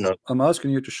world knows. I'm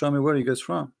asking you to show me where you get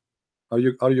from. Are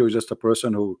you just a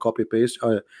person who copy paste?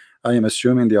 I am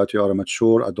assuming that you are a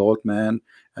mature adult man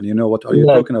and you know what are you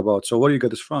talking about. So where you get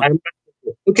this from?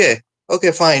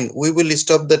 Okay, fine. We will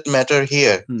stop that matter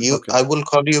here. Okay. I will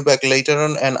call you back later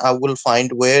on, and I will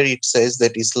find where it says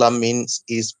that Islam means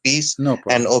is peace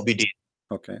and obedience.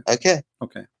 Okay. Okay.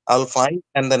 Okay. I'll find,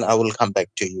 and then I will come back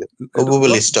to you. We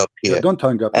will stop here. Don't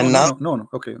hang up. And no.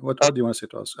 Okay. What do you want to say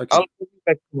to us? Okay. I'll call you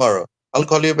back tomorrow. I'll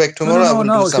call you back tomorrow. I will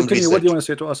do some continue. research. What do you want to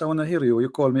say to us? I want to hear you. You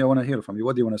call me. I want to hear from you.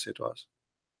 What do you want to say to us?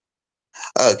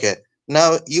 Okay.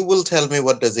 Now you will tell me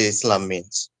what does Islam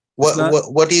means.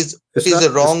 What is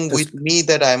wrong with me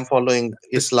that I am following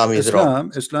Islam is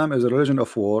wrong? Islam is a religion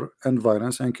of war and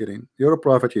violence and killing. Your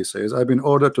prophet, he says, I've been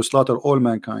ordered to slaughter all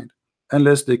mankind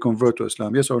unless they convert to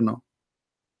Islam. Yes or no?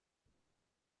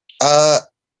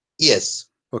 Yes.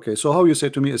 Okay, so how you say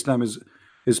to me Islam is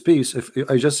peace if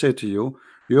I just say to you,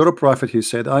 you're a prophet, he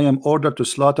said, I am ordered to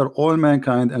slaughter all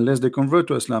mankind unless they convert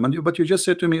to Islam, but you just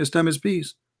said to me Islam is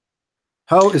peace.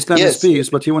 How Islam is peace,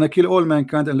 but you want to kill all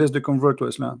mankind unless they convert to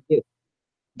Islam? Yes.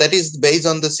 That is based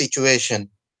on the situation.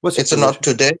 It's not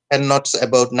today and not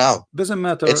about now. Doesn't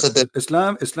matter.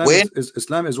 Islam is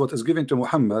what is given to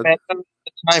Muhammad.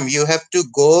 Time you have to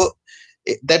go.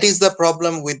 That is the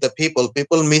problem with the people.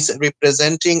 People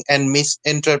misrepresenting and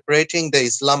misinterpreting the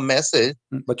Islam message.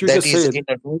 But you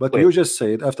just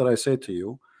said after I said to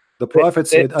you, the Prophet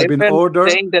said, I've been ordered.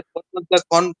 Saying that what was the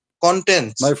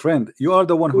contents. My friend, you are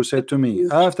the one who said to me,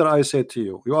 after I said to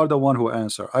you, you are the one who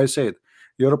answered. I said,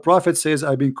 your prophet says,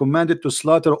 I've been commanded to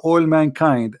slaughter all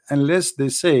mankind unless they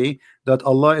say that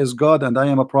Allah is God and I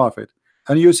am a prophet.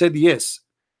 And you said yes.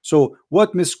 So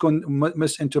what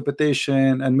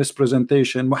misinterpretation and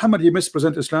mispresentation? Muhammad, he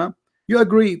mispresent Islam? You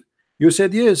agreed. You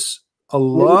said yes.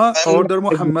 Allah ordered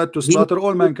Muhammad to slaughter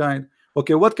all mankind.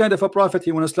 Okay, what kind of a prophet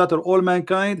he want to slaughter all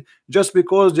mankind just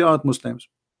because they aren't Muslims?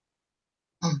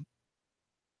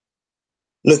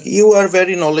 Look, you are a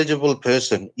very knowledgeable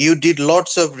person. You did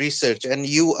lots of research and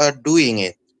you are doing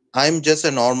it. I'm just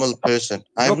a normal person.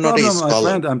 I'm not a scholar. My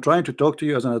friend. I'm trying to talk to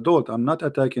you as an adult. I'm not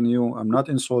attacking you. I'm not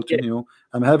insulting you.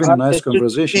 I'm having a nice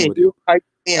conversation with you. Hype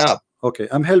me up. Okay,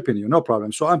 I'm helping you. No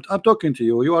problem. So I'm talking to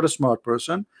you. You are a smart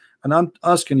person, and I'm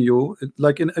asking you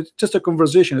like it's just a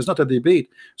conversation. It's not a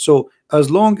debate. So as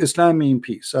long as Islam means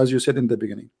peace, as you said in the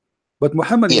beginning, but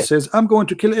Muhammad says, I'm going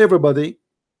to kill everybody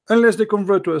unless they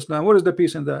convert to Islam. What is the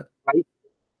peace in that?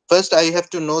 First, I have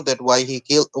to know that why he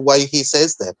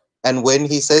says that. And when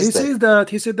he says he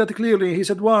said that clearly. He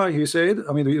said why. He said,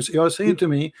 I mean, you are saying to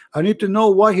me, I need to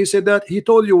know why he said that. He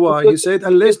told you why. He said,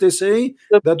 unless they say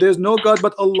that there's no God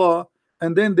but Allah,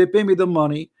 and then they pay me the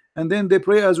money, and then they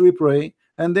pray as we pray,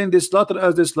 and then they slaughter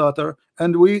as they slaughter,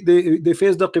 and they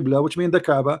face the Qibla, which means the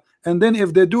Kaaba, and then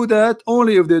if they do that,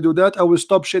 only if they do that, I will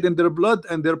stop shedding their blood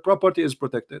and their property is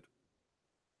protected.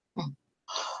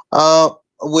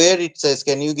 Where it says,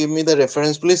 can you give me the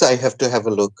reference, please? I have to have a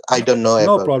look. I don't know.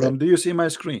 No problem. Do you see my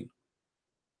screen?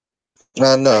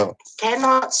 No.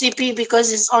 Cannot CP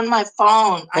because it's on my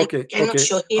phone. Okay. I cannot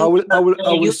show him. I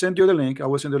will send you the link. I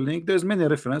will send the link. There's many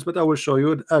references, but I will show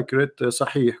you the accurate,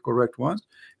 sahih, correct ones,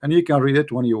 and you can read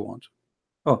it when you want.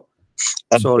 Oh,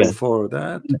 sorry for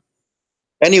that.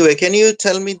 Anyway, can you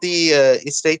tell me the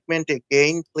statement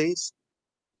again, please?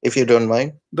 If you don't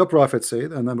mind. The Prophet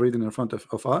said, and I'm reading in front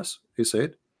of us, he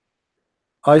said,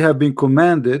 I have been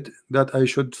commanded that I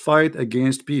should fight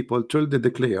against people till they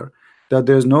declare that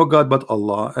there is no God but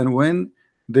Allah, and when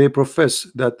they profess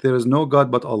that there is no God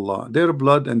but Allah, their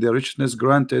blood and their richness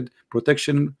granted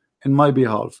protection in my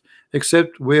behalf,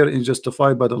 except where is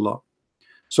justified by the law.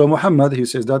 So Muhammad, he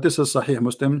says that this is Sahih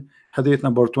Muslim, hadith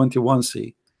number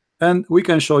 21c, and we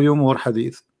can show you more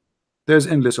hadith. There's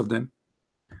endless of them.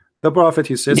 The Prophet,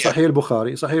 he says, Sahih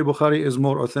Bukhari. Sahih Bukhari is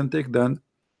more authentic than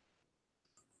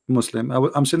Muslim.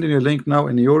 I'm sending you a link now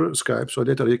in your Skype, so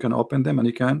later you can open them and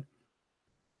you can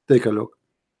take a look.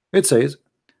 It says,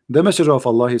 the Messenger of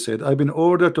Allah, he said, I've been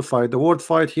ordered to fight. The word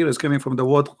fight here is coming from the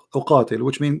word uqatil,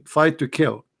 which means fight, to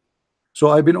kill. So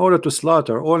I've been ordered to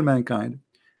slaughter all mankind.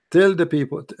 Tell the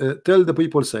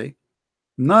people say,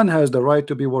 none has the right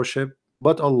to be worshipped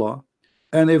but Allah.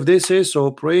 And if they say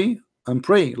so, pray and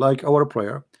pray like our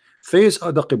prayer, face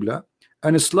the Qibla,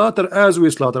 and slaughter as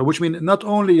we slaughter, which means not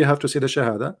only you have to say the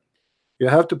Shahada, you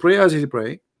have to pray as he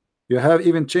pray, you have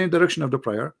even changed direction of the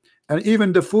prayer, and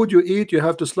even the food you eat, you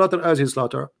have to slaughter as he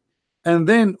slaughter, and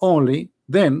then only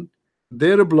then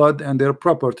their blood and their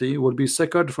property will be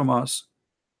secured from us,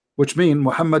 which means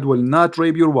Muhammad will not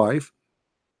rape your wife,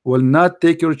 will not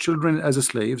take your children as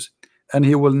slaves, and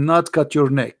he will not cut your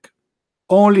neck.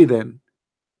 Only then.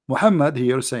 Muhammad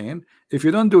here saying, if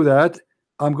you don't do that,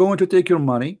 I'm going to take your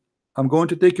money, I'm going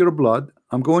to take your blood,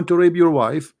 I'm going to rape your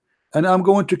wife, and I'm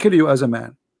going to kill you as a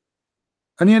man.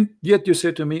 And yet you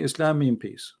say to me, Islam means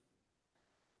peace.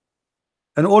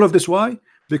 And all of this, why?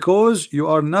 Because you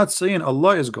are not saying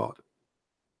Allah is God.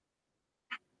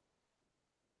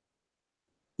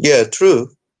 Yeah, true.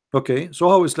 Okay, so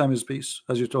how Islam is peace,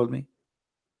 as you told me?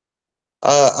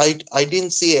 I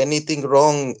didn't see anything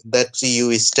wrong that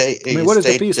you state. I mean, where is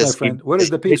the peace, my friend? Where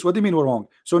is the peace? What do you mean we're wrong?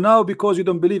 So now, because you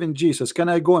don't believe in Jesus, can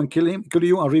I go and kill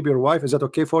you and rape your wife? Is that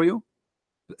okay for you?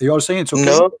 You are saying it's okay?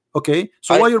 No. Okay.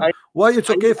 So why it's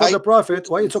okay for the Prophet?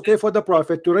 Why it's okay for the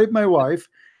Prophet to rape my wife,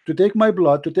 to take my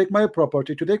blood, to take my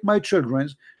property, to take my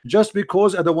children's, just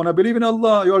because I don't want to believe in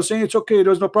Allah? You are saying it's okay.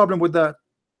 There's no problem with that.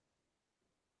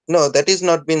 No, that is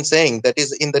not been saying. That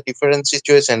is in the different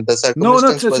situation. The circumstance. No,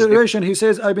 not situation. He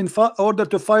says, I've been ordered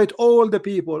to fight all the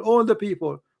people. All the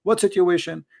people. What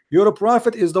situation? Your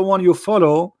Prophet is the one you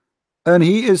follow, and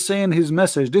he is saying his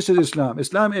message. This is Islam.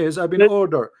 Islam is, I've been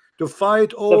ordered to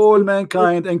fight all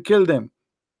mankind and kill them,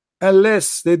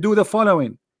 unless they do the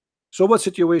following. So what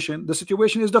situation? The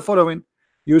situation is the following.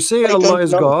 You say Allah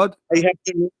is God. I have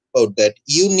to know about that.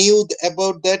 You knew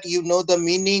about that. You know the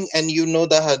meaning and you know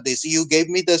the hadith. You gave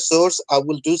me the source. I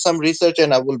will do some research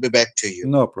and I will be back to you.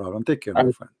 No problem. Take care,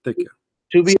 my friend. Take care.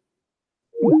 To be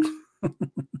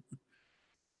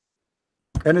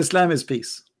and Islam is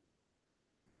peace.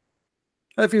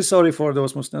 I feel sorry for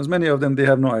those Muslims. Many of them, they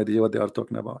have no idea what they are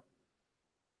talking about.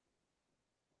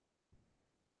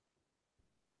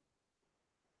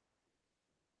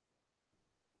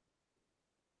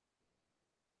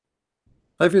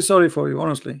 I feel sorry for you,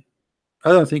 honestly.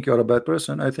 I don't think you're a bad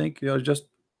person. I think you're just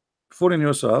fooling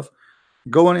yourself,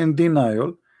 going in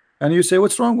denial, and you say,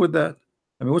 what's wrong with that?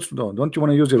 I mean, what's wrong? Don't you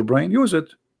want to use your brain? Use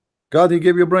it. God, he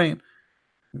gave you a brain.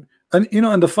 And you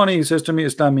know, and the funny, he says to me,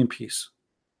 Islam means peace.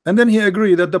 And then he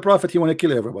agreed that the Prophet, he want to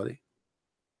kill everybody.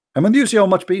 I mean, do you see how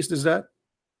much peace is that?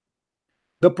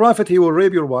 The Prophet, he will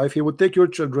rape your wife, he will take your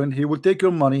children, he will take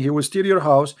your money, he will steal your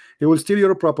house, he will steal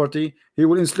your property, he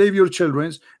will enslave your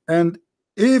children. And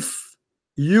if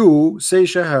you say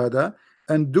Shahada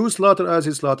and do slaughter as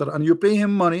he slaughter, and you pay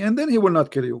him money, and then he will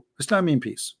not kill you. Islam means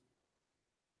peace.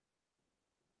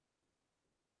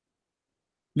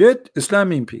 Yet Islam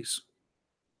means peace.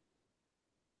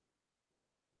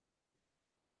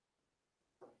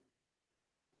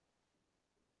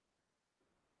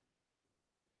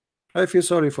 I feel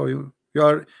sorry for you.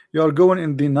 You are going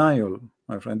in denial,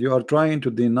 my friend. You are trying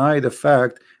to deny the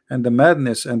fact and the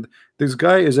madness, and this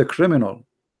guy is a criminal.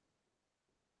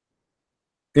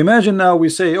 Imagine now we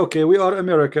say, okay, we are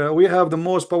America, we have the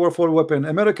most powerful weapon,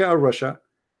 America or Russia,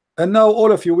 and now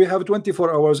all of you, we have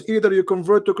 24 hours. Either you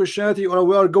convert to Christianity, or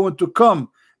we are going to come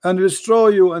and destroy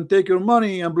you and take your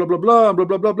money and blah blah blah blah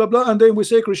blah blah blah blah, and then we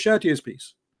say Christianity is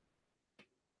peace.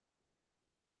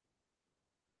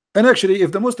 And actually,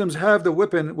 if the Muslims have the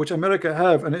weapon which America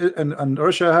have and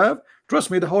Russia have, trust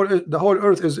me, the whole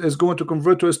earth is going to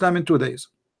convert to Islam in 2 days.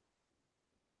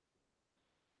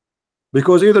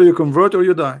 Because either you convert or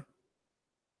you die.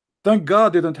 Thank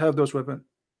God they don't have those weapons.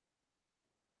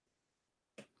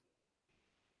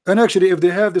 And actually, if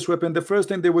they have this weapon, the first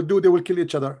thing they will do, they will kill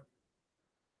each other.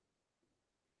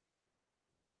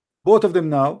 Both of them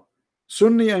now,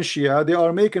 Sunni and Shia, they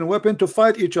are making weapons to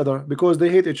fight each other because they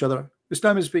hate each other.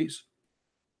 Islam is peace.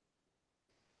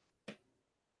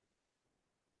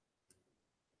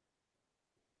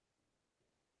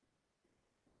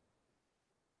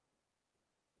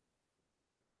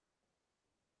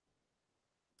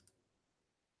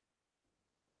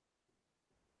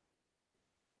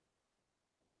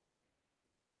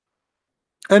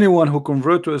 Anyone who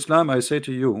convert to Islam, I say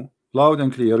to you loud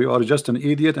and clear, you are just an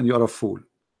idiot and you are a fool.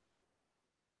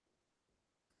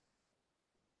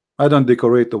 I don't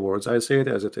decorate the words, I say it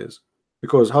as it is.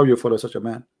 Because how you follow such a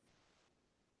man?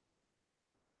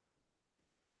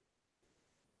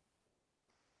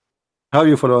 How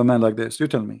you follow a man like this? You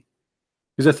tell me.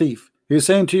 He's a thief. He's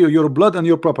saying to you, your blood and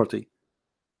your property.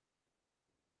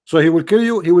 So he will kill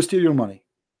you, he will steal your money.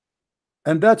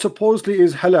 And that supposedly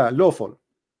is halal, lawful.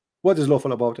 What is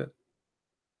lawful about it?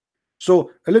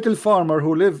 So a little farmer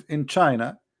who live in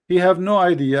China, he have no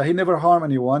idea, he never harm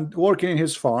anyone, working in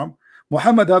his farm.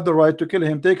 Muhammad have the right to kill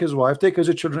him, take his wife, take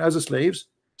his children as slaves,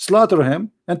 slaughter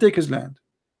him, and take his land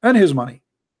and his money.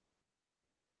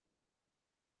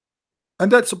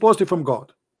 And that's supposedly from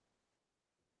God.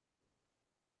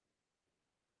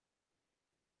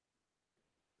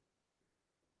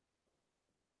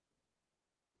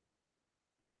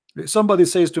 Somebody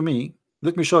says to me,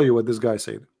 let me show you what this guy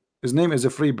said. His name is a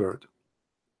free bird.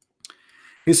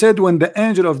 He said, when the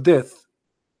angel of death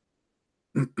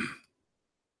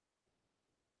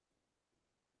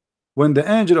when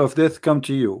the angel of death come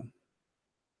to you,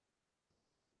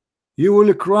 you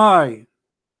will cry.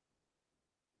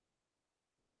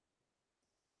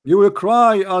 You will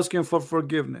cry asking for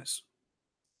forgiveness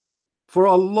for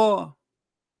Allah.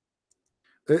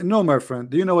 No, my friend,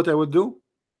 do you know what I would do?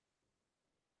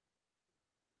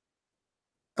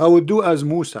 I would do as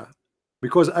Musa,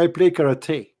 because I play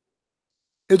karate.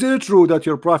 Is it true that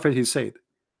your prophet, he said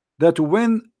that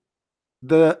when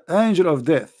the angel of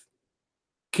death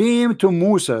came to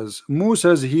Musa's,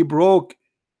 he broke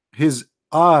his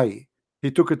eye,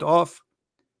 he took it off,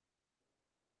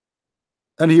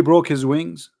 and he broke his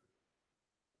wings?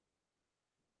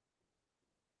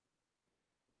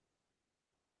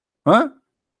 Huh?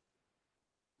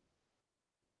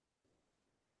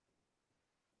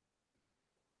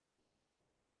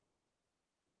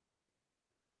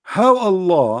 How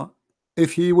Allah,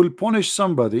 if he will punish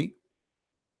somebody,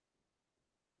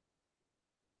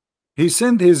 he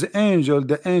sent his angel,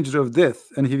 the angel of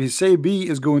death, and if he say be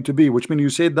is going to be, which means you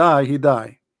say die, he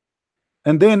die.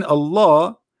 And then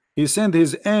Allah, he sent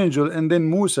his angel, and then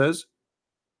Musa's,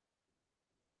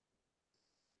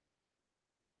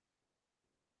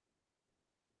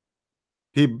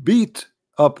 he beat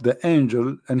up the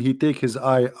angel and he take his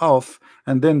eye off,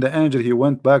 and then the angel, he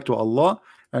went back to Allah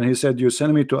and he said, you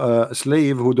send me to a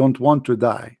slave who don't want to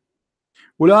die.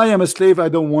 Well, I am a slave, I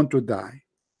don't want to die.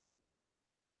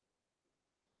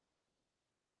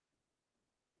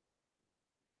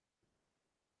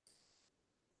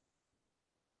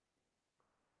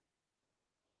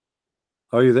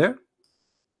 Are you there?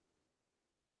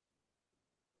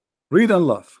 Read and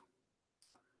laugh.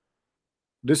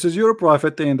 This is your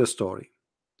prophet in the story.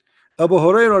 Abu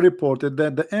Huraira reported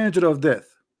that the angel of death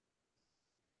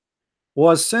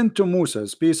was sent to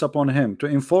Moses, peace upon him, to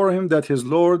inform him that his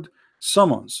Lord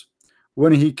summons.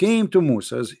 When he came to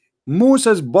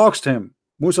Moses boxed him.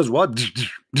 Moses what?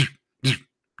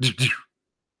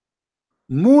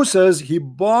 Moses, he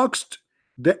boxed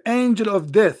the angel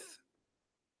of death,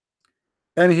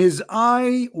 and his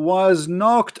eye was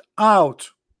knocked out.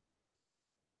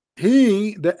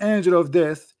 He, the angel of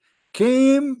death,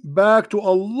 came back to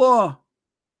Allah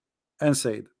and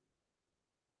said,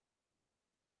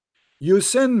 you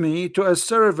send me to a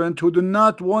servant who do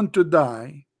not want to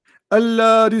die.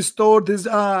 Allah restored his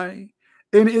eye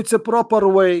in its proper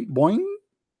way. Boing.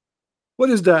 What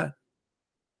is that?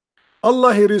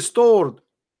 Allah, he restored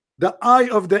the eye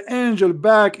of the angel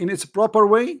back in its proper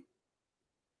way.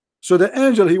 So the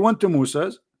angel, he went to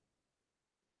Moses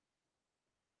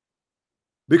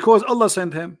because Allah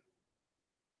sent him,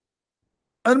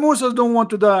 and Moses don't want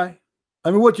to die.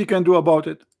 I mean, what you can do about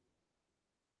it?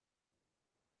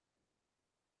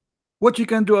 What you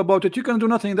can do about it? You can do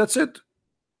nothing. That's it.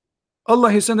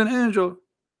 Allah, he sent an angel.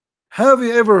 Have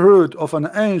you ever heard of an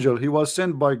angel he was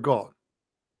sent by God,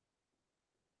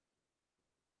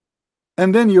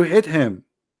 and then you hit him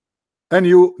and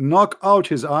you knock out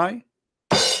his eye?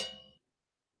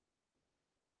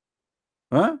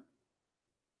 Huh?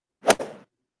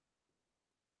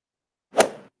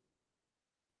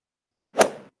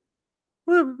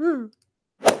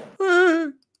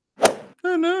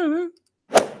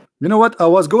 You know what? I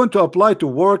was going to apply to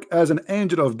work as an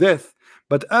angel of death,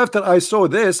 but after I saw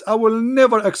this, I will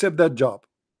never accept that job.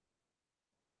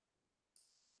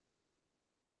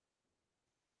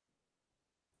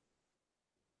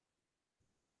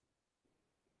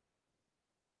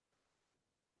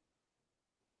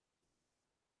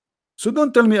 So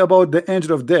don't tell me about the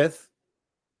angel of death.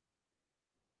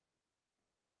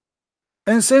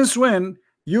 And since when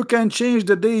You can change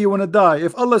the day you want to die.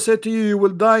 If Allah said to you, you will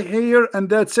die here and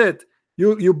that's it,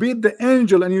 you beat the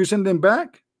angel and you send him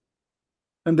back,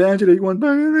 and the angel, you want back,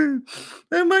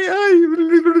 and my eye,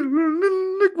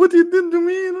 look what you did to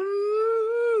me.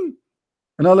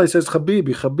 And Allah says,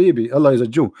 Habibi, Habibi. Allah is a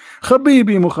Jew.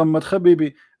 Habibi Muhammad,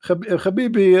 Habibi,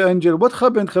 Habibi angel. What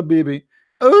happened, Habibi?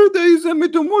 Oh, they sent me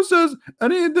to Moses,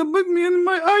 and he put me in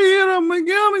my eye here. I'm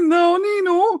going now,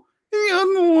 Nino.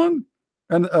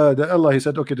 And Allah, he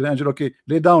said, okay, to the angel, okay,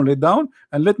 lay down,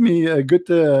 and let me get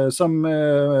some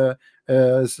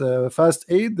first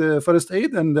aid,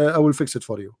 and I will fix it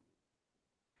for you.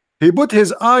 He put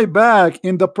his eye back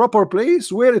in the proper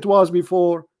place where it was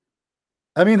before.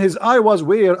 I mean, his eye was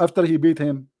where after he beat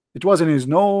him? It was in his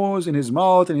nose, in his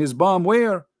mouth, in his palm.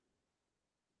 Where?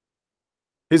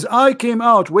 His eye came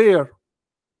out where?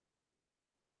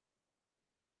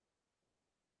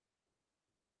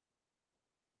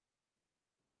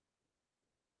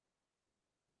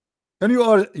 And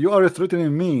you are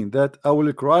threatening me that I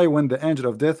will cry when the angel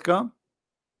of death come?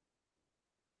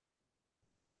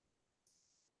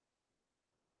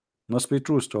 Must be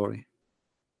true story.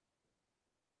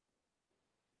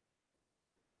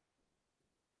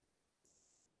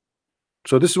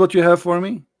 So this is what you have for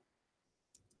me?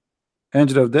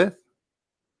 Angel of death?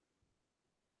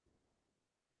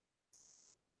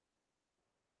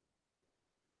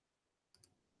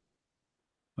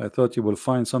 I thought you will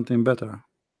find something better.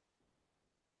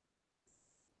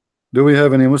 Do we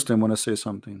have any Muslim want to say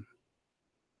something?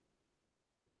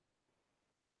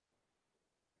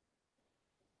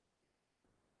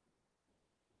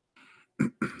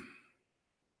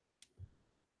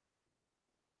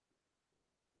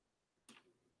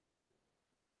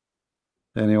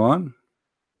 Anyone?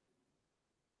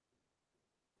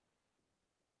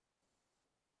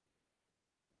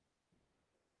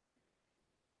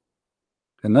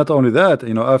 And not only that,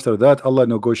 after that, Allah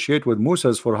negotiate with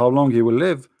Moses for how long he will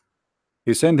live.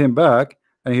 He sent him back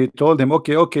and he told him,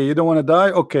 okay, you don't want to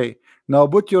die? Okay, now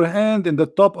put your hand in the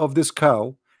top of this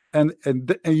cow, and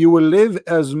you will live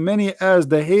as many as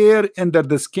the hair under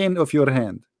the skin of your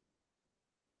hand.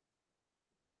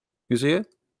 You see it?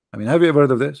 I mean, have you ever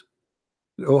heard of this?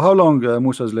 Oh, how long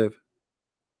Moses live?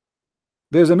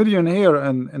 There's 1 million hair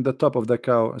in the top of the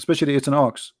cow, especially it's an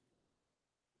ox.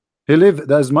 He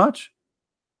lived as much?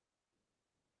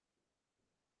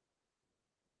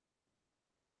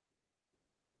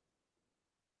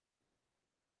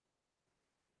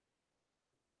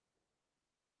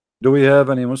 Do we have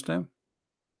any Muslim?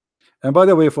 And by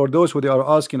the way, for those who they are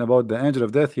asking about the angel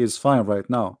of death, he is fine right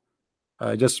now.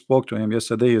 I just spoke to him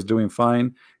yesterday. He's doing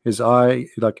fine. His eye,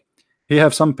 like, he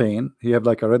have some pain. He have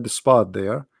like a red spot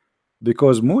there,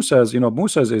 because Moses,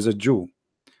 Moses is a Jew,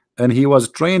 and he was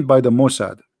trained by the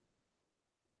Mossad.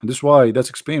 And this is why,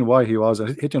 that's explain why he was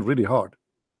hitting really hard.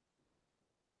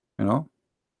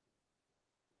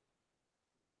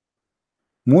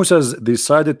 Moses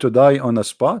decided to die on the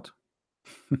spot.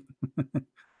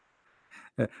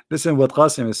 Listen what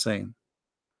Qasim is saying.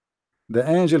 The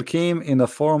angel came in the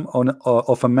form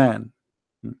of a man.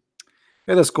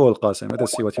 Let us call Qasim. Let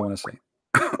us see what you want to say.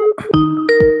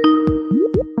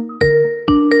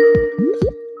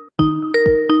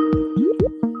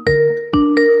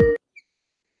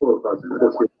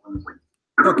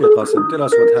 Okay, Qasim, tell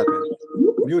us what happened.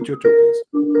 Mute you too, please.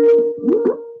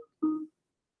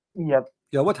 Yep.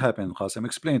 Yeah, what happened, Qasim?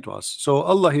 Explain to us. So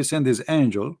Allah, he sent his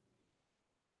angel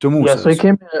to Moses. Yeah, so he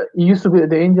came. He used to be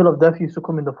the angel of death. Used to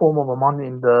come in the form of a man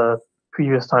in the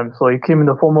previous time. So he came in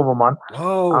the form of a man.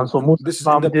 Wow. And so Moses This is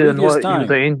in the didn't know previous he was time.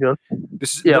 an angel.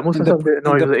 This is Moses didn't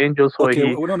know he was an angel, so okay,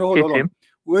 he hold on.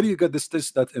 Where do you get this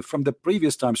that from the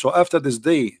previous time? So after this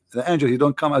day, the angel, he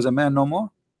don't come as a man no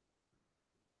more?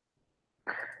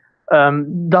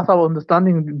 That's our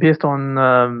understanding based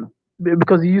on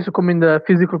because he used to come in the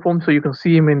physical form, so you can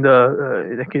see him in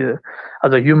the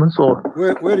as a human. So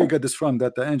where do you get this from?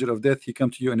 That the angel of death, he come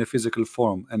to you in a physical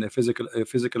form, and a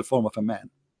physical form of a man?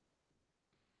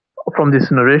 From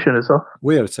this narration itself.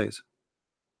 Where it says?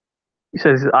 He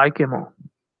says his eye came out.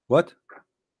 What?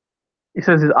 He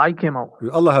says his eye came out.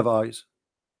 Will Allah have eyes?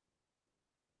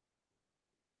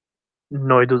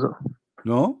 No, he doesn't.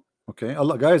 No? Okay.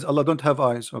 Allah don't have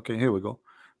eyes. Okay, here we go.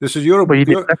 This is your,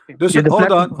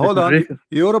 hold on.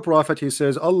 You're a prophet. He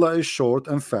says Allah is short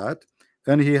and fat,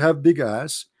 and he have big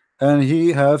ass, and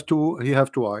he have two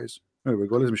eyes. Here we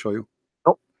go. Let me show you.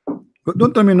 No.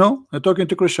 Don't tell me no. I'm talking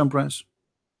to Christian Prince.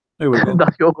 Here we go.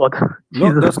 That's your God.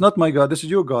 No, that's not my God. This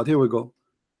is your God. Here we go.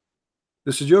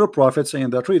 This is your prophet saying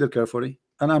that. Read it carefully,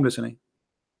 and I'm listening.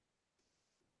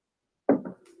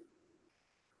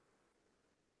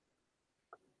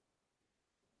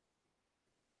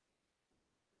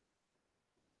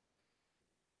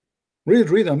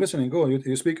 Read. I'm listening. Go.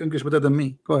 You speak English better than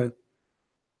me. Go ahead.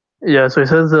 Yeah, so it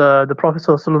says the Prophet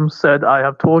ﷺ said, I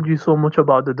have told you so much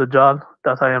about the Dajjal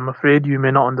that I am afraid you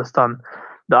may not understand.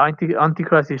 The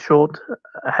Antichrist is short,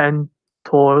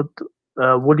 hand-toed,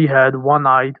 woolly-haired,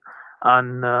 one-eyed,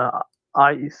 and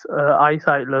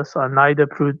eyesightless, and neither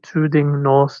protruding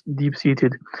nor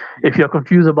deep-seated. If you are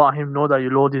confused about him, know that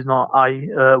your Lord is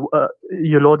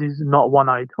not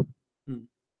one-eyed.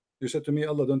 You said to me,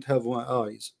 Allah don't have one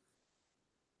eyes.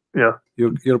 Yeah.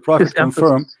 Your prophet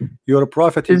confirmed. Your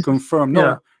prophet he confirmed. No,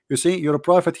 yeah. You see, your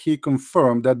prophet he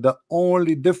confirmed that the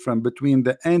only difference between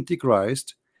the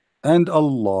Antichrist and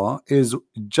Allah is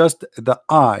just the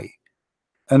eye.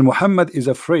 And Muhammad is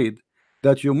afraid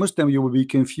that you Muslim you will be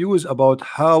confused about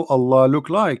how Allah look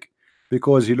like,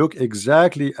 because he look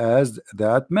exactly as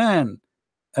that man.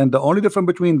 And the only difference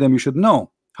between them you should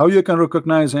know. How you can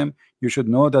recognize him? You should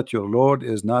know that your Lord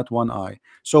is not one eye.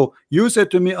 So you said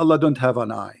to me, Allah don't have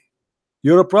an eye.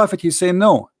 You're a prophet. He say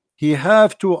no, he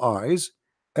have two eyes,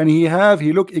 and he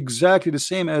look exactly the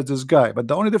same as this guy, but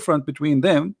the only difference between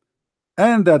them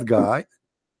and that guy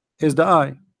is the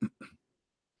eye.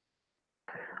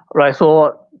 Right.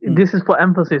 So this is for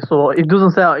emphasis. So it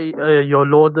doesn't say your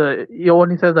Lord. It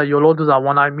only says that your Lord does have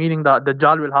one eye, meaning that the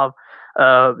Dajjal will have.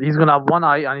 He's gonna have one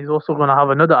eye, and he's also gonna have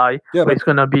another eye. Yeah, but it's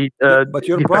gonna be. But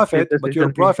your prophet,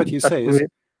 he says.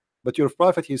 But your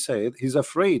prophet, he said, he's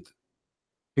afraid.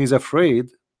 He's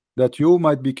afraid that you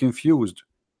might be confused.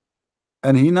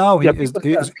 And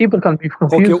people can be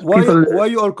confused. Okay, why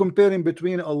you are comparing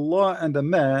between Allah and a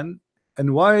man,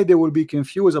 and why they will be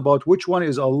confused about which one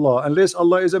is Allah, unless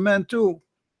Allah is a man too?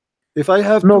 If I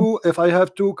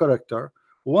have two character,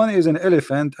 one is an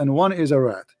elephant and one is a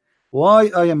rat, why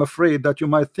I am afraid that you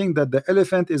might think that the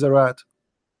elephant is a rat?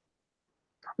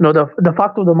 No, the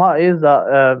fact of the matter is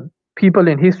that people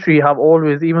in history have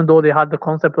always, even though they had the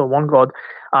concept of one God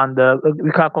and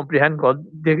we can't comprehend God,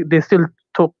 they still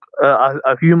took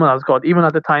a human as God. Even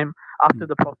at the time after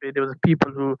the Prophet, there was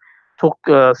people who took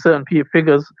certain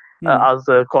figures as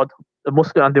God,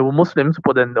 Muslim, and they were Muslims.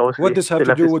 But then what does have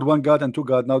to do with one God and two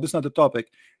God? Now this is not the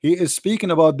topic. He is speaking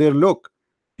about their look.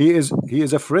 He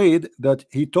is afraid that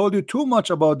he told you too much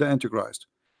about the Antichrist,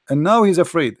 and now he's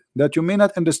afraid that you may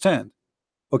not understand.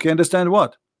 Okay, understand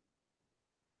what?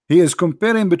 He is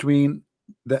comparing between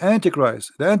the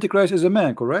Antichrist. The Antichrist is a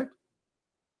man, correct?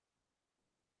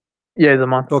 Yeah, he's a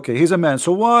man. Okay, he's a man.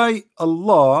 So why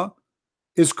Allah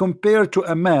is compared to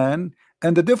a man,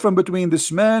 and the difference between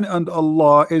this man and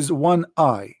Allah is one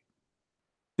eye?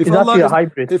 If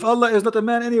Allah is not a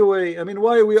man anyway, I mean,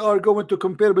 why we are going to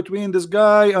compare between this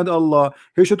guy and Allah?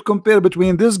 He should compare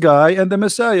between this guy and the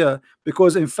Messiah,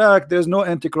 because in fact there's no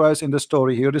Antichrist in the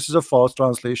story here. This is a false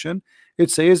translation.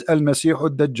 It says Al-Masih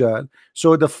Ad-Dajjal.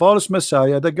 So the false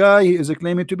Messiah, the guy, he is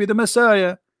claiming to be the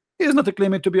Messiah. He is not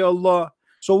claiming to be Allah.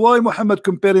 So why Muhammad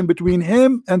comparing between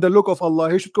him and the look of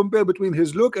Allah? He should compare between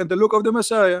his look and the look of the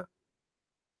Messiah.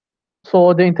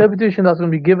 So the interpretation that's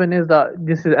going to be given is that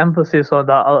this is emphasis on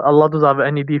that Allah doesn't have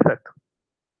any defect.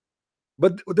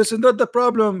 But this is not the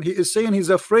problem. He is saying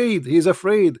he's afraid. He's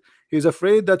afraid. He's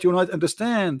afraid that you might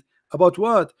understand. About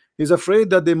what? He's afraid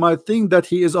that they might think that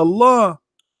he is Allah.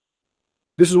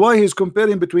 This is why he's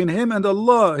comparing between him and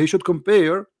Allah. He should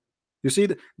compare. You see,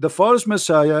 the false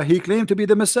Messiah, he claimed to be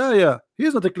the Messiah. He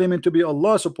is not claiming to be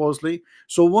Allah, supposedly.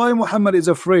 So why Muhammad is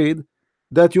afraid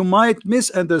that you might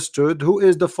misunderstood who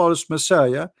is the false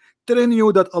Messiah, telling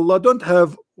you that Allah don't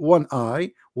have one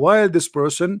eye, while this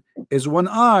person is one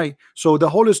eye. So the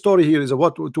whole story here is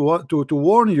what to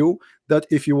warn you that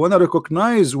if you want to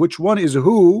recognize which one is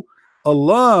who,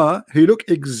 Allah, he look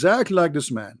exactly like this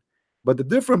man, but the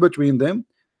difference between them,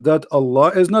 that Allah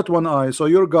is not one eye. So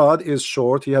your God is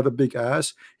short, he have a big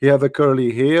ass, he have a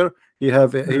curly hair, he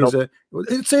have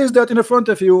it says that in the front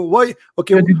of you. Why?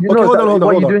 Okay, hold on.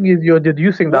 What you're doing is you're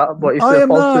deducing that, but it's I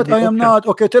am not.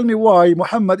 Okay, tell me why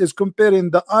Muhammad is comparing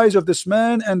the eyes of this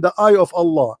man and the eye of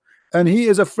Allah, and he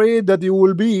is afraid that you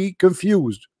will be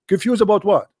confused. Confused about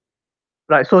what?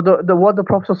 Right. So what the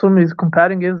Prophet is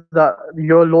comparing is that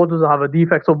your Lord doesn't have a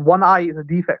defect. So one eye is a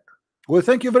defect. Well,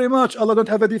 thank you very much. Allah don't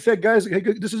have a defect, guys.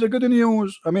 This is a good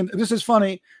news. I mean, this is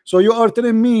funny. So you are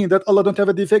telling me that Allah don't have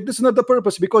a defect. This is not the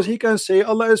purpose, because he can say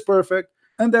Allah is perfect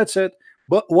and that's it.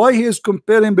 But why he is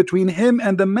comparing between him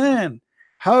and the man?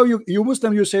 How you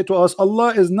Muslim, you say to us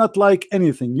Allah is not like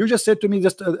anything. You just said to me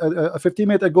just 15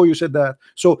 minutes ago, you said that.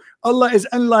 So Allah is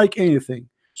unlike anything.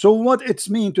 So what it's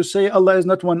mean to say Allah is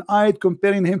not one-eyed,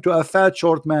 comparing him to a fat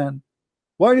short man?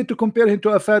 Why need to compare him to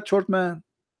a fat short man?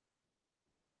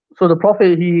 So the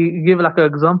Prophet, he gave like an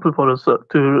example for us to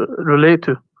relate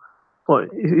to. But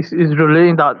it's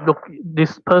relating that, look,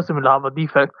 this person will have a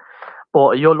defect,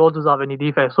 but your Lord doesn't have any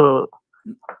defect. So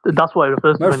that's what it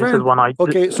refers to when it says one eye.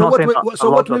 Okay, so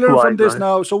what we learn from this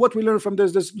now? So what we learn from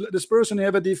this person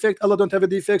have a defect, Allah don't have a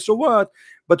defect, so what?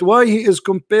 But why he is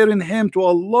comparing him to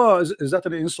Allah? Is that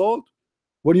an insult?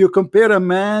 When you compare a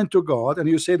man to God and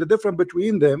you say the difference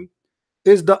between them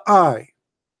is the eye,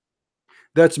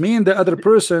 that means the other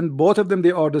person, both of them,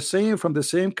 they are the same, from the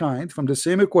same kind, from the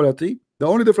same equality. The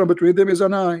only difference between them is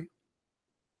an eye.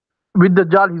 With the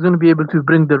Dajjal, he's going to be able to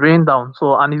bring the rain down,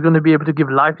 and he's going to be able to give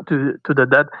life to the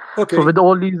dead. Okay. So with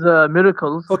all these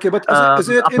miracles, okay, but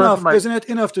isn't it enough? Isn't it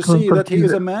enough to see that he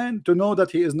is a man, to know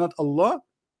that he is not Allah?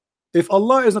 If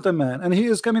Allah is not a man and he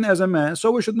is coming as a man,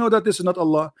 so we should know that this is not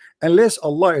Allah, unless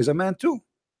Allah is a man too.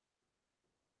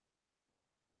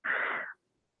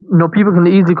 No, people can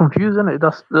easily confuse it.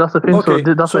 That's the thing. Okay.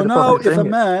 So that's so now if a it.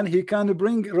 man, he can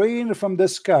bring rain from the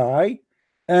sky,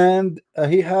 and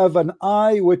he have an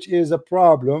eye which is a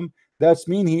problem, that's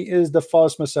mean he is the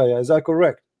false Messiah. Is that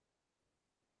correct?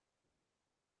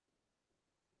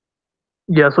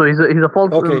 Yeah, so he's a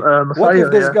false Messiah. What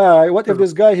if this guy, what if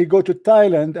this guy, he go to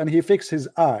Thailand and he fix his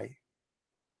eye?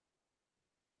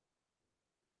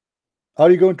 Are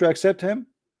you going to accept him?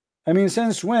 I mean,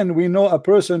 since when we know a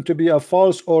person to be a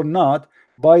false or not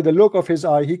by the look of his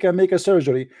eye? He can make a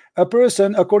surgery. A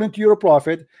person, according to your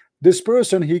prophet, this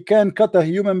person, he can cut a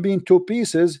human being to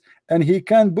pieces and he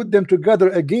can put them together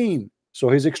again. So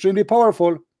he's extremely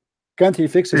powerful. Can't he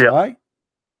fix his eye?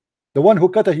 The one who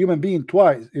cut a human being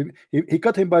twice, he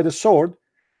cut him by the sword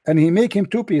and he make him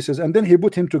two pieces and then he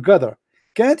put him together.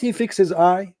 Can't he fix his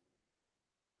eye?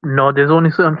 No, there's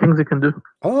only certain things he can do.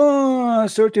 Ah,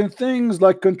 certain things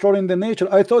like controlling the nature.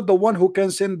 I thought the one who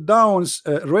can send down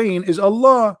rain is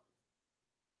Allah.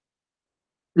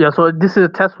 Yeah, so this is a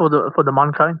test for the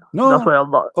mankind. No, that's why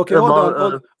Allah. Okay, Allah,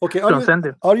 hold on. Okay, send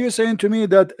him. Are you saying to me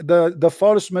that the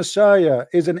false Messiah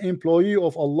is an employee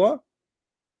of Allah?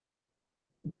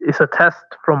 It's a test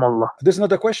from Allah. This is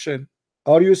not a question.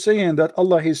 Are you saying that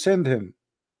Allah, he sent him,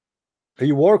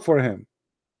 he worked for him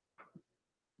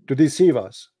to deceive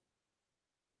us?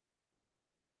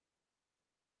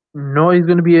 No, he's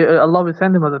going to be Allah will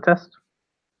send him as a test.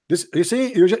 This, you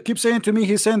see, you keep saying to me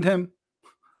he sent him.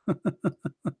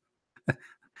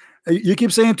 You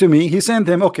keep saying to me he sent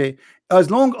him. Okay, as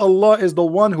long Allah is the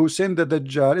one who sent the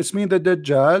Dajjal, it's mean the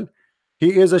Dajjal,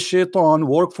 he is a shaitan,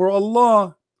 work for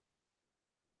Allah.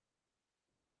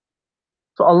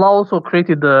 So Allah also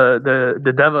created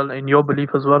the devil in your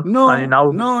belief as well. No,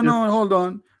 no, hold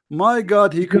on. My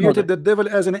God, he created the devil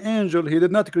as an angel. He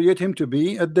did not create him to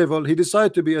be a devil. He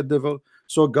decided to be a devil.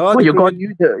 So God, your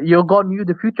God knew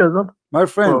the future as well. My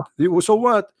friend, so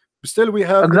what? Still we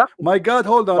have my God,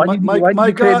 hold on.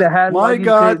 My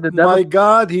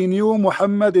God, he knew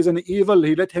Muhammad is an evil.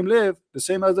 He let him live. The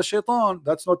same as the shaitan.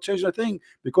 That's not changing a thing.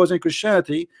 Because in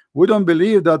Christianity, we don't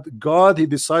believe that God, he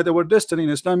decided our destiny. In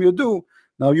Islam, you do.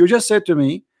 Now you just said to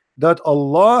me that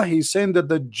Allah, he sent the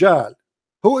Dajjal.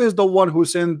 Who is the one who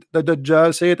sent the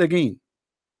Dajjal? Say it again.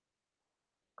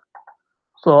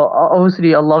 So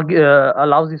obviously Allah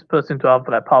allows this person to have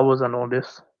like powers and all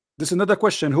this. This is another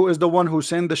question. Who is the one who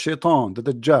sent the shaitan, the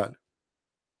Dajjal?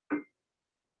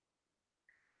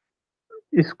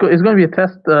 It's going to be a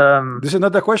test. This is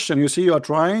another question. You see, you are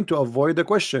trying to avoid the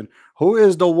question. Who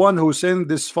is the one who sent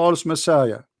this false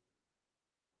Messiah?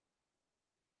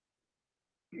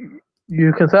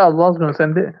 You can say Allah is going to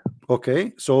send it.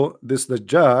 Okay, so this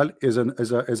Dajjal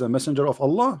is a messenger of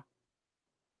Allah.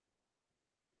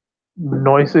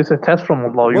 No, it's a test from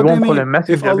Allah. You won't call him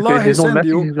messenger if Allah because there's no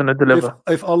message he's going to deliver.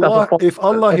 If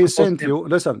Allah he sent you,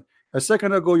 listen, a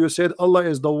second ago you said Allah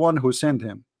is the one who sent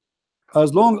him.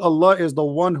 As long Allah is the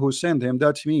one who sent him,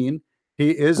 that means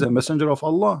he is a messenger of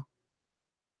Allah.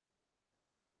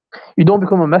 You don't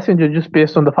become a messenger just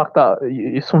based on the fact that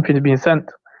something is being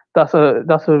sent. That's a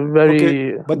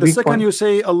very but the second you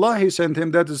say Allah he sent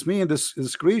him, that is mean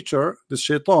this creature, this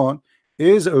shaitan,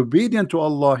 is obedient to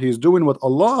Allah. He's doing what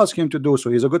Allah asked him to do, so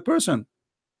he's a good person.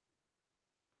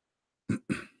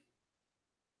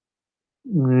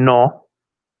 No.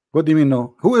 What do you mean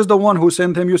no? Who is the one who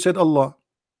sent him? You said Allah.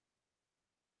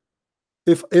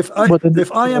 If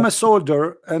I am a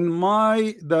soldier and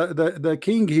the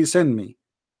king he sent me,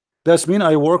 that's mean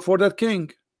I work for that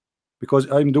king. Because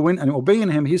I'm obeying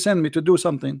him. He sent me to do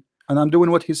something and I'm doing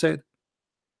what he said.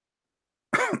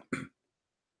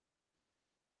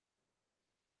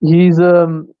 He's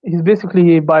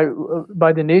basically by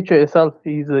the nature itself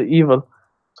he's evil.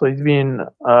 So he's been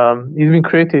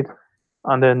created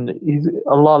and then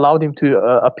Allah allowed him to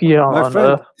appear on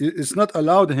friend, earth. It's not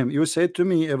allowed him. You said to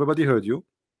me, everybody heard you.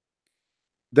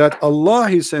 that Allah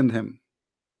he sent him.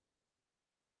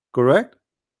 Correct?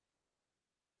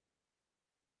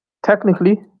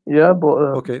 Technically, yeah, but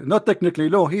okay, not technically.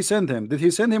 No, he sent him. Did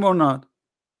he send him or not?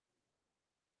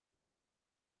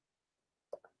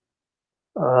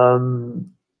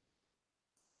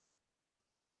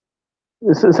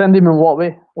 Send him in what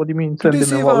way? What do you mean? To Send him in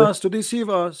deceive what way? us. To deceive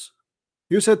us.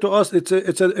 You said to us, it's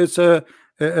a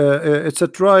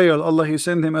trial. Allah he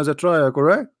sent him as a trial.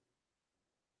 Correct?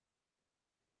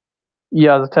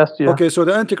 Yeah, the test. Yeah. Okay, so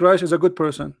the Antichrist is a good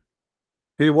person.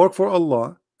 He worked for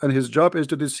Allah, and his job is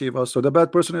to deceive us. So the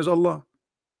bad person is Allah.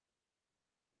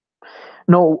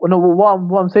 No.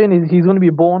 What I'm saying is he's going to be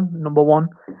born, number one,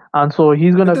 and so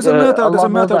he's going to. It doesn't matter. Allah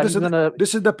Doesn't knows matter. that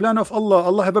This is the plan of Allah.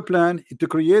 Allah have a plan to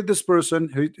create this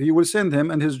person. He will send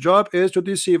him, and his job is to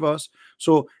deceive us.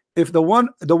 So if the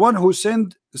one who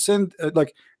send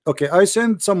like, okay, I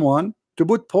send someone to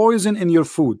put poison in your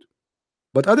food,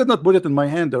 but I did not put it in my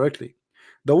hand directly.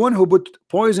 The one who put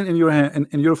poison in your hand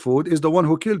in your food is the one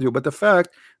who killed you. But the fact,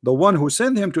 the one who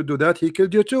sent him to do that, he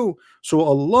killed you too. So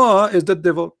Allah is the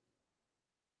devil.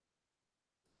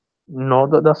 No,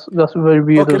 that's very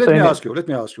weird. Okay, let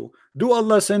me ask you. Do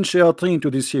Allah send shayateen to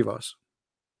deceive us?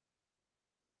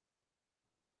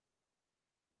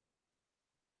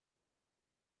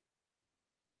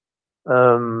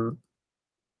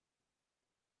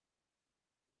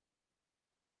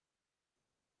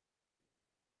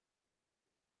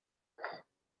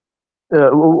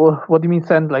 What do you mean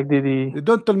send? Like You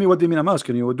don't tell me what do you mean. I'm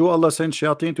asking you. Do Allah send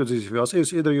shayateen to deceive us?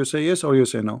 It's either you say yes or you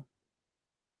say no.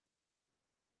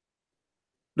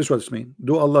 This is what it means.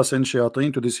 Do Allah send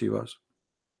shayateen to deceive us?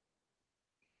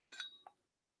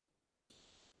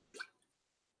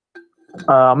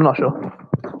 I'm not sure.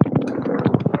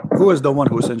 Who is the one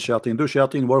who sent shayateen? Do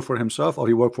shayateen work for himself or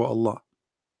he work for Allah?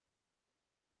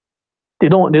 They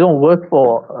don't work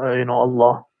for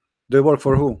Allah. They work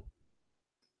for who?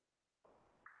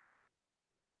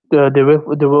 They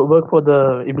work for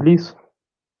the Iblis.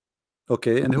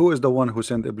 Okay, and who is the one who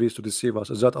sent Iblis to deceive us?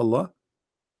 Is that Allah?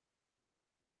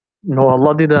 No,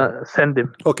 Allah didn't send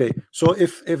him. Okay, so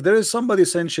if there is somebody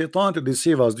sent shaitan to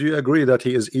deceive us, do you agree that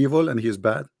he is evil and he is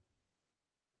bad?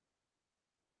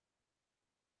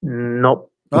 No.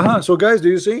 So guys, do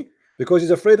you see? Because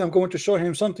he's afraid I'm going to show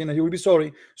him something and he will be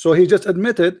sorry. So he just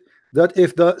admitted that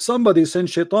if somebody sent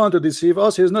shaitan to deceive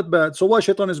us, he is not bad. So why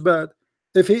shaitan is bad?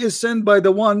 If he is sent by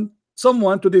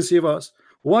someone to deceive us,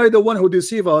 why the one who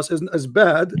deceive us is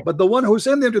bad, but the one who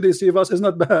sent him to deceive us is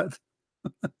not bad?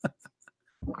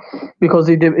 Because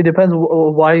it depends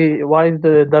why is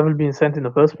the devil being sent in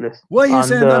the first place. Why he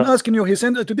sent? I'm asking you. He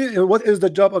sent it to what is the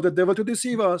job of the devil? To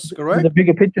deceive us, correct? There's a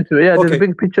bigger picture to it. Yeah, okay. There's a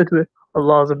big picture to it.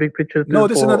 Allah has a big picture. No,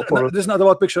 this is not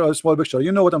about picture or small picture.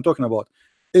 You know what I'm talking about.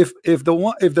 If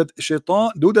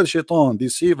the shaitan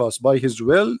deceive us by his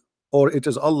will, or it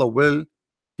is Allah will,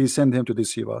 he send him to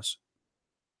deceive us.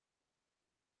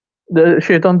 The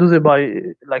shaitan does it by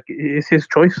it's his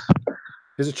choice.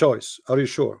 His choice. Are you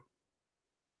sure?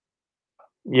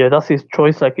 Yeah, that's his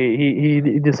choice. Like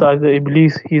he decides that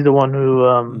Iblis, he's the one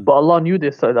who. But Allah knew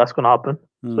this that's gonna happen.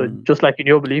 So just like in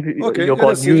your belief, okay, your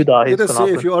God knew that it's gonna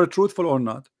happen. If you are truthful or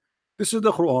not. This is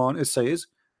the Quran. It says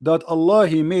that Allah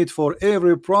he made for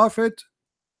every prophet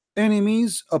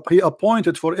enemies. He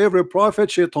appointed for every prophet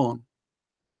shaitan.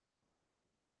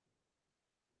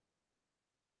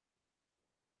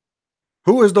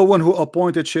 Who is the one who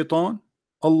appointed shaitan?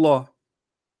 Allah.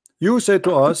 You say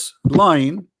to us,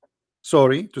 lying,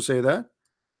 sorry to say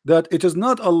that it is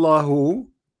not Allah who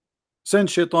sent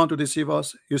shaitan to deceive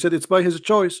us. You said it's by his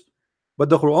choice. But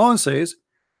the Quran says,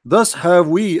 thus have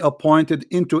we appointed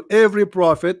into every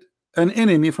prophet an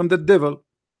enemy from the devil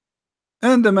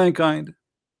and the mankind.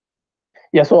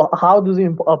 Yeah, so how does he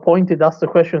appoint it? That's the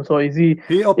question. So is he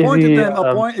appointed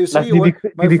them? You see,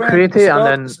 did he create it and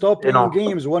then stop playing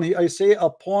games? When I say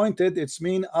appointed, it's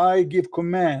mean I give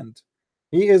command.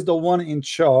 He is the one in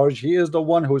charge. He is the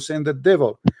one who sent the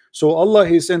devil. So Allah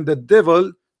he sent the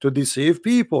devil to deceive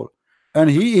people, and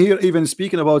he here even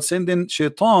speaking about sending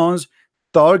shaitans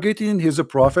targeting his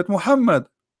prophet Muhammad.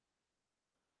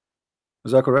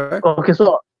 Is that correct? Okay,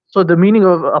 so the meaning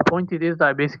of appointed is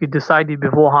that basically decided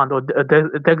beforehand, or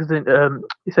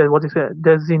he said what he said,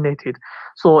 designated.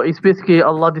 So it's basically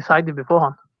Allah decided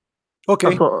beforehand.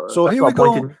 Okay, so here we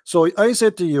go. So I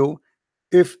said to you,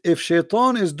 if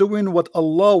shaitan is doing what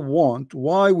Allah want,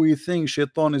 why we think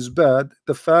shaitan is bad?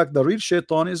 The fact the real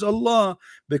shaitan is Allah.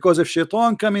 Because if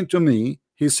shaitan coming to me,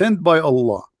 he's sent by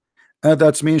Allah, and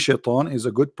that means shaitan is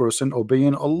a good person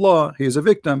obeying Allah. He is a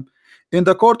victim. In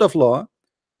the court of law,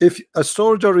 if a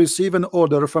soldier receive an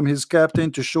order from his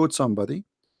captain to shoot somebody,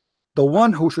 The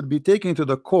one who should be taken to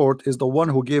the court is the one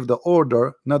who gave the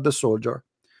order, not the soldier,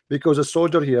 because a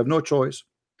soldier he have no choice.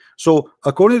 So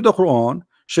according to the Quran,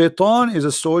 Shaitan is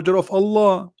a soldier of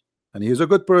Allah and he is a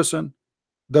good person.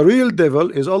 The real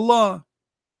devil is Allah,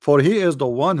 for he is the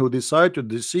one who decided to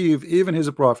deceive even his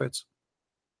prophets.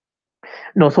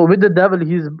 No, so with the devil,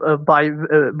 he's by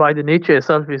the nature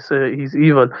itself, he's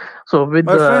evil. So with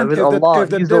friend, with Allah,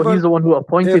 he's the one who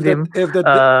appointed him.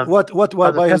 What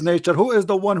by his nature? Who is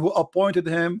the one who appointed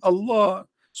him? Allah.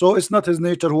 So it's not his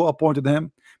nature who appointed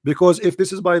him, because if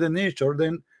this is by the nature,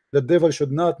 then the devil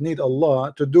should not need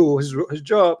Allah to do his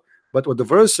job. But what the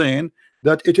verse saying,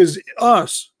 that it is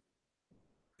us,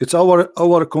 it's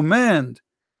our command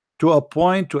to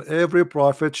appoint to every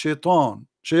prophet shaitan,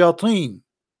 shayateen.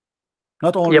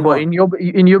 Not only but in your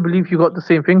belief, you got the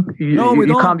same thing. No, we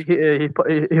don't. You can't be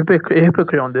a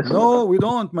hypocrite on this. No, we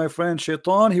don't, my friend.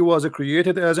 Shaitan, he was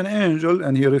created as an angel,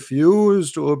 and he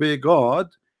refused to obey God,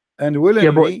 and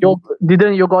willingly. Yeah, but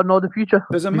didn't your God know the future?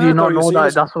 Doesn't matter. matter. You see,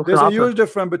 that's there's a huge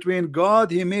difference between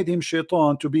God. He made him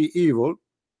shaitan to be evil.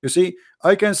 You see,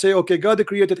 I can say, okay, God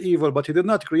created evil, but he did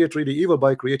not create really evil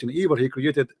by creating evil. He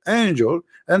created angel,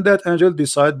 and that angel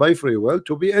decided by free will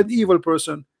to be an evil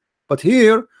person. But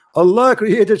here, Allah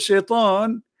created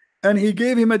shaitan and he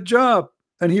gave him a job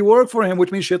and he worked for him, which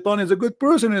means shaitan is a good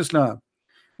person in Islam.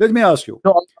 Let me ask you.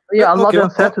 No, yeah, Allah then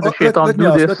said to the shaitan,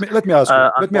 let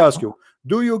me ask you,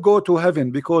 do you go to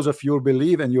heaven because of your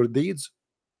belief and your deeds?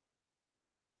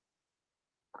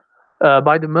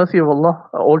 By the mercy of Allah,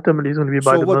 ultimately it's going to be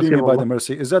by the mercy of Allah. So what do you mean by the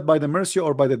mercy? Is that by the mercy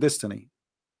or by the destiny?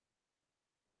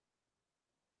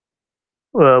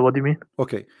 What do you mean?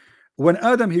 Okay. When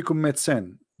Adam he commits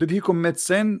sin, did he commit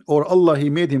sin or Allah he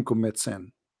made him commit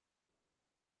sin?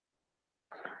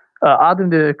 Adam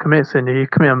didn't commit sin. He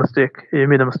committed a mistake. He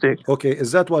made a mistake. Okay,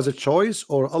 is that was a choice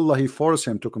or Allah he forced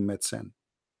him to commit sin?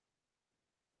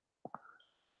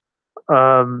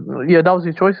 Yeah, that was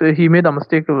his choice. He made a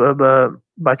mistake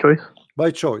by choice.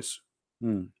 By choice.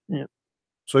 Yeah.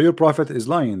 So your prophet is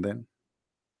lying then?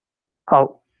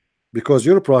 How? Because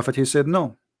your prophet he said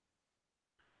no.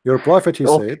 Your prophet he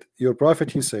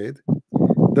said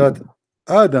that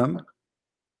Adam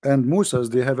and Moses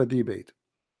they have a debate,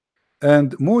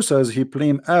 and Moses he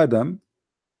blamed Adam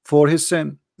for his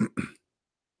sin.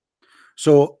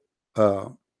 So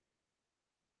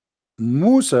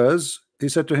Moses he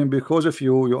said to him, because of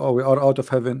you we are out of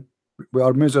heaven, we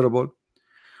are miserable.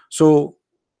 So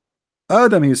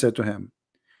Adam he said to him,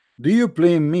 do you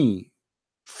blame me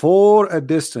for a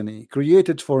destiny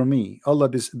created for me, Allah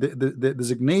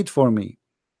designate for me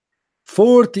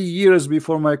 40 years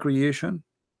before my creation?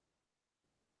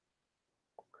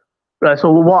 Right,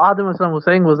 so what Adam was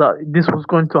saying was that this was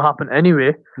going to happen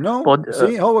anyway. No, but,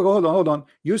 see, hold on.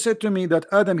 You said to me that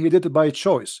Adam he did it by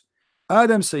choice.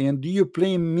 Adam saying, do you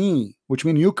blame me? Which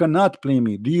means you cannot blame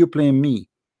me. Do you blame me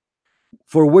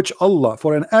for which Allah,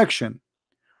 for an action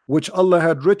which Allah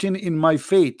had written in my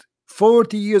fate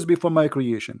 40 years before my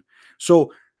creation?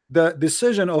 So the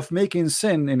decision of making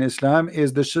sin in Islam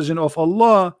is the decision of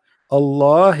Allah.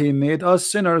 Allah he made us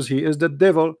sinners. He is the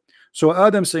devil. So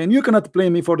Adam saying, you cannot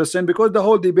blame me for the sin, because the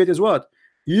whole debate is what?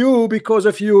 You, because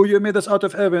of you made us out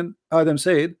of heaven. Adam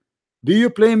said, do you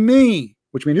blame me?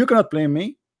 Which means you cannot blame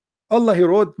me. Allah he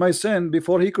wrote my sin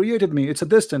before he created me. It's a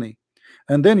destiny.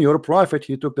 And then your prophet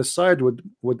he took the side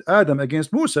with Adam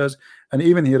against Moses, and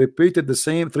even he repeated the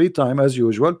same 3 times as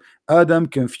usual. Adam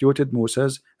confuted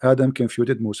Moses, Adam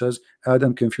confuted Moses,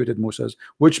 Adam confuted Moses,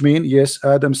 which means yes,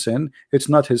 Adam sin, it's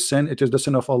not his sin, it is the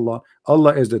sin of Allah.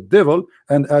 Allah is the devil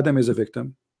and Adam is a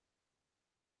victim.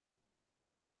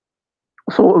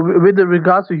 So with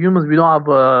regards to humans, we don't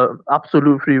have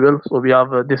absolute free will. So we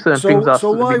have different things.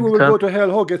 So why we will go to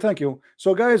hell? Okay, thank you.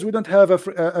 So guys, we don't have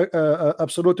a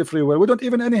absolute free will. We don't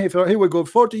even any. Here we go.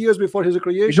 40 years before his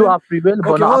creation. We do have free will,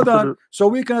 but okay, not hold absolute. on. So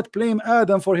we cannot blame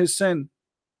Adam for his sin.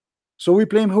 So we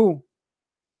blame who?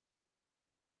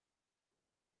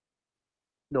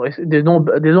 No, there's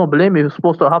no blame. It was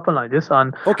supposed to happen like this,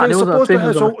 and okay, and it supposed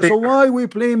to. So why we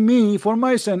blame me for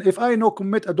my sin? If I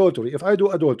commit adultery, if I do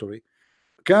adultery,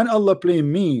 can Allah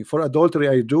blame me for adultery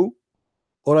I do,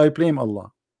 or I blame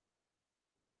Allah?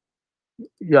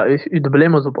 Yeah, the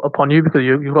blame was upon you because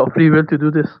you got free will to do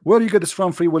this. Where do you get this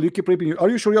from? Free will? You keep repeating. Are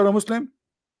you sure you're a Muslim?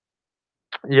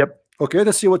 Yep. Okay,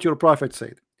 let's see what your prophet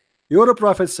said. Your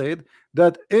prophet said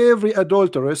that every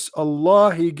adulteress,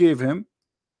 Allah he gave him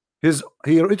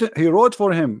he wrote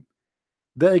for him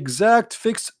the exact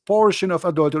fixed portion of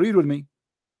adultery. Read with me.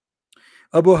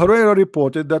 Abu Hurairah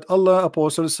reported that Allah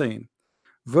apostle saying,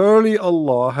 verily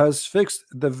Allah has fixed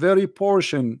the very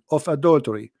portion of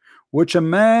adultery which a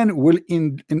man will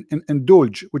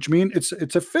indulge, which means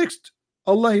it's a fixed.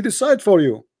 Allah, he decide for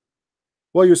you.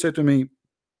 Why you say to me,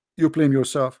 you blame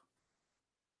yourself?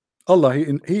 Allah,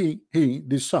 he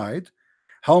decide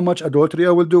how much adultery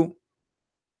I will do.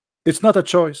 It's not a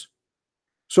choice.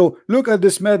 So look at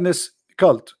this madness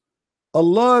cult.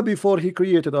 Allah, before he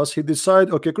created us, he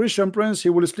decided, okay, Christian prince, he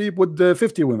will sleep with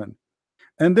 50 women.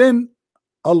 And then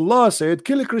Allah said,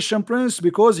 kill a Christian prince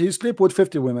because he sleep with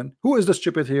 50 women. Who is the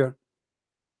stupid here?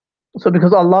 So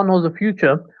because Allah knows the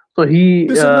future, so he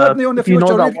this is not knowing the future.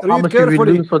 Read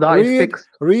carefully. Do, so that is fixed.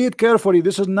 Read carefully.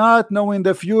 This is not knowing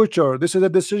the future. This is a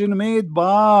decision made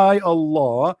by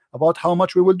Allah about how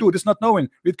much we will do. This is not knowing.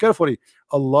 Read carefully.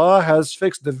 Allah has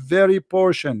fixed the very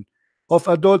portion of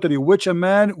adultery which a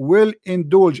man will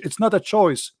indulge. It's not a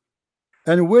choice,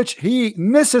 and which he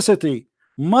necessity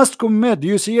must commit. Do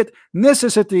you see it?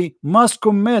 Necessity must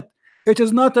commit. It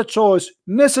is not a choice.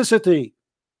 Necessity.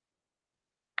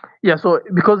 Yeah, so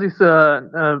because it's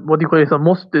what do you call it? It's a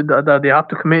must that they have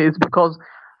to commit. It's because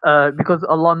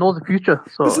Allah knows the future.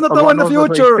 So this is not knowing the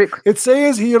future. It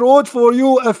says He wrote for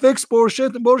you a fixed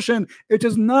portion. It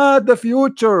is not the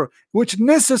future, which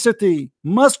necessity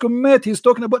must commit. He's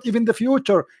talking about even the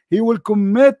future. He will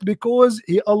commit because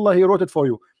Allah wrote it for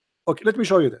you. Okay, let me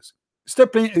show you this.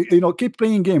 Stop playing. Keep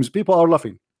playing games. People are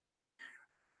laughing.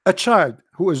 A child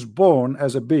who is born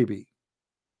as a baby,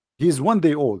 he's 1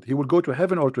 day old. He will go to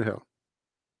heaven or to hell?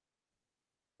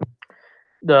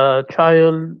 The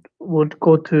child would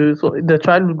go to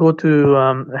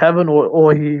heaven,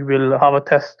 or he will have a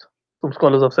test. Some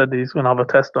scholars have said he's going to have a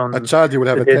test on. A child, he will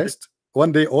have a test.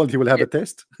 1 day old, he will have a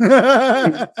test.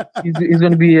 he's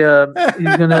going to be.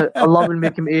 Allah will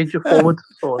make him age forward,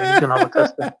 so he's going to have a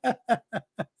test.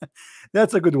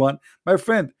 That's a good one, my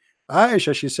friend.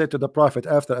 Aisha, she said to the Prophet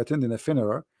after attending a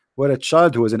funeral where a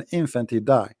child who was an infant, he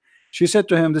died. She said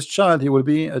to him, this child, he will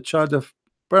be a child of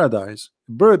paradise,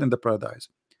 bird in the paradise.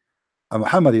 And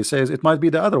Muhammad, he says it might be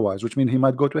the otherwise, which means he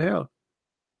might go to hell.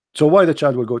 So why the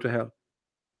child will go to hell?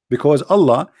 Because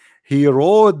Allah, He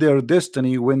wrote their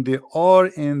destiny when they are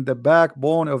in the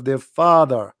backbone of their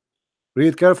father.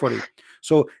 Read carefully.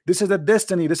 So this is the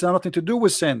destiny. This has nothing to do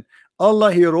with sin.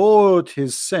 Allah, He wrote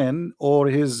his sin or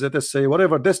his, let's say,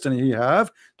 whatever destiny he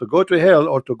have to go to hell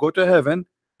or to go to heaven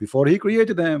before he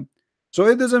created them. So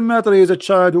it doesn't matter he is a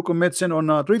child who commits sin or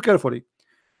not. Read carefully.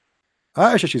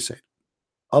 Aisha, she said,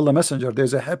 Allah Messenger,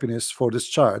 there's a happiness for this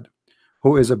child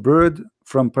who is a bird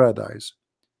from paradise,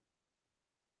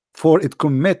 for it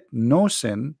commit no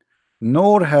sin,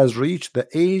 nor has reached the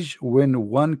age when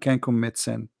one can commit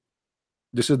sin.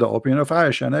 This is the opinion of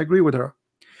Aisha, and I agree with her.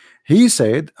 He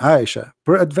said, Aisha,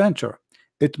 peradventure,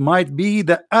 it might be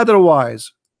the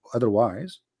otherwise.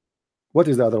 Otherwise? What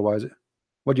is the otherwise?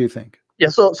 What do you think? Yeah,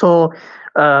 so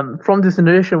from this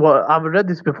narration, what I've read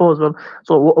this before as well.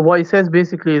 So what he says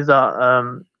basically is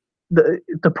that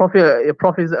the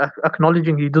prophet is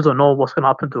acknowledging he doesn't know what's going to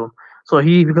happen to him. So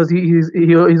because he's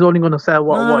only going to say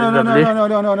what is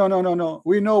revelation. No.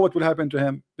 We know what will happen to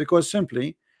him, because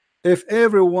simply, if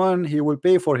everyone he will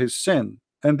pay for his sin,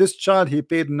 and this child he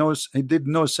did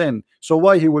no sin, so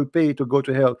why he will pay to go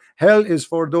to hell? Hell is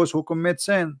for those who commit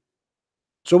sin.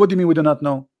 So what do you mean we do not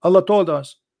know? Allah told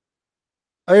us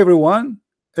everyone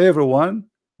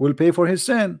will pay for his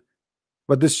sin,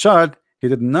 but this child, he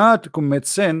did not commit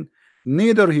sin,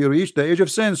 neither he reached the age of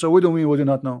sin. So what do we do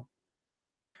not know?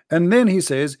 And then he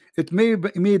says it may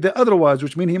be the otherwise,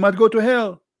 which means he might go to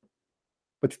hell.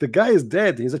 But the guy is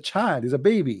dead. He's a child. He's a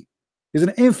baby. He's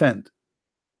an infant.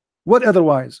 What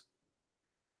otherwise?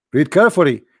 Read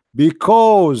carefully.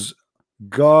 Because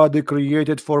God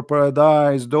created for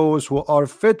paradise those who are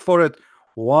fit for it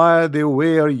while they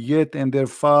were yet in their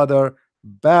father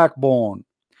backbone,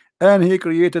 and He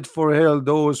created for hell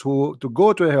those who to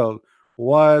go to hell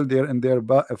while they're in their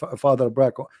father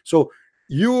backbone. So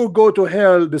you go to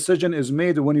hell, decision is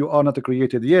made when you are not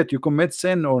created yet. You commit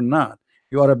sin or not,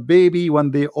 you are a baby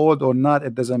 1 day old or not,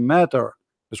 it doesn't matter.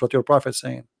 That's what your prophet is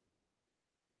saying.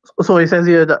 So he says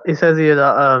here that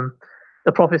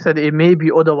the prophet said it may be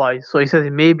otherwise. So he says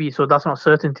it may be, so that's not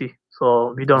certainty.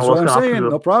 So we don't know what's going to happen.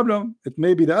 No problem. It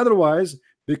may be the otherwise,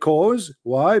 because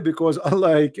why? Because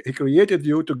Allah, He created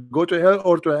you to go to hell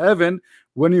or to heaven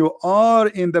when you are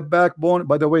in the backbone.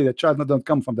 By the way, the child doesn't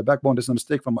come from the backbone. This is a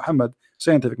mistake from Muhammad,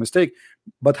 scientific mistake.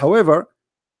 But however,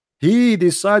 He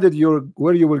decided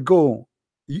where you will go.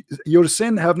 Your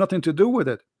sin have nothing to do with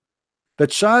it. The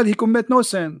child, he commit no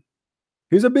sin.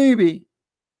 He's a baby.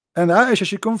 And Aisha,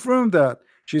 she confirmed that.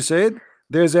 She said,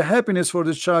 there's a happiness for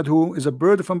this child who is a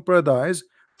bird from paradise,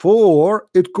 for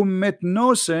it commit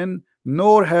no sin,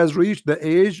 nor has reached the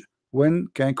age when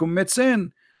can commit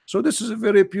sin. So this is a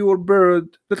very pure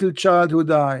bird, little child who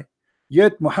died.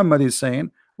 Yet Muhammad is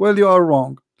saying, well, you are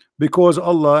wrong, because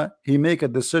Allah, he make a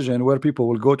decision where people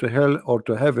will go to hell or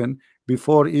to heaven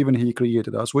before even he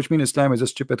created us, which means Islam is a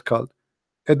stupid cult.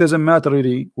 It doesn't matter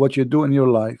really what you do in your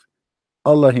life.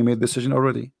 Allah, he made decision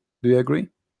already. Do you agree?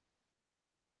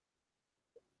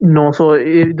 No, so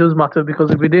it does matter,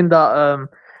 because within that,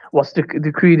 what's the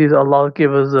creed is Allah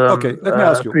give us okay, let me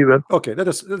ask you. free will. Okay, let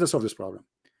us solve this problem.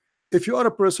 If you are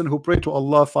a person who pray to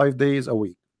Allah 5 days a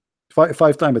week,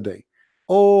 five times a day,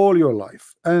 all your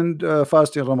life, and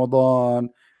fasting Ramadan,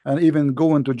 and even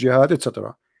going to jihad,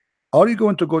 etc., are you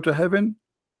going to go to heaven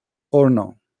or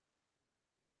no?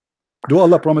 Do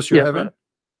Allah promise you heaven?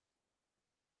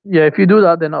 Yeah, if you do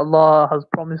that, then Allah has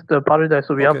promised the paradise,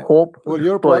 so we have hope.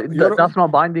 Well, but that's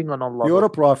not binding on Allah. You're a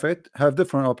prophet, have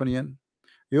different opinion.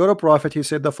 You're a prophet, he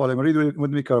said the following. Read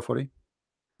with me carefully.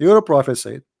 You're a prophet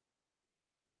said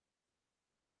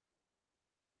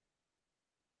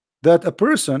that a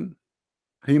person,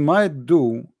 he might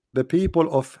do the people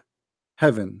of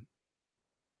heaven.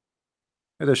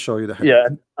 Let us show you the hadith. Yeah,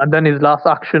 and then his last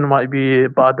action might be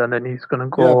bad, and then he's gonna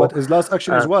go. Yeah, but his last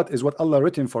action is what? Is what Allah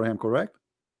written for him, correct?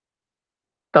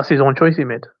 That's his own choice he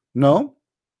made. No.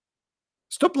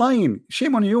 Stop lying.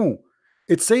 Shame on you.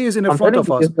 It says in the front of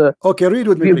us. Okay, read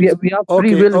with me, please. We have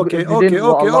free will. Okay,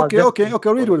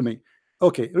 read with me.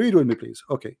 Okay, read with me, please.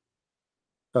 Okay.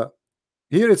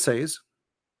 Here it says,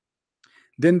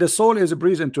 then the soul is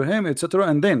breathed into him, etc.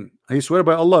 And then he swear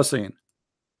by Allah, saying,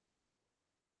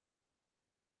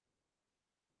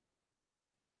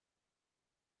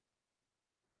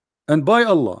 and by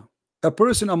Allah, a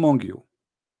person among you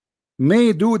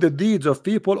may do the deeds of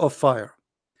people of fire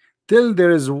till there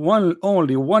is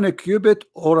only one cubit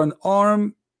or an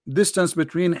arm distance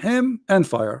between him and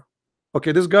fire.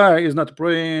 Okay, this guy is not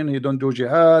praying, he don't do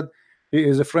jihad, he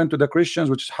is a friend to the Christians,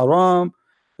 which is haram.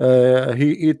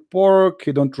 He eat pork,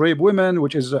 he don't rape women,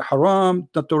 which is haram,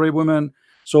 not to rape women.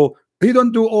 So he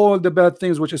don't do all the bad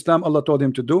things which Islam, Allah told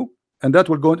him to do, and that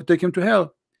will go to take him to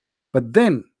hell. But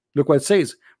then look what it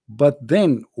says, but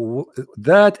then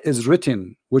that is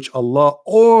written which Allah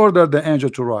ordered the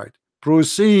angel to write,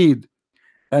 proceed,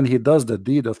 and he does the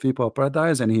deed of people of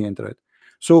paradise, and he entered it.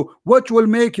 So what will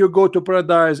make you go to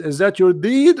paradise? Is that your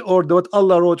deed or what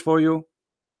Allah wrote for you?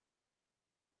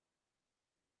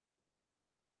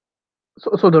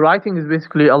 So the writing is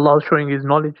basically Allah showing his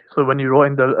knowledge. So when you wrote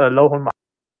in the Lawh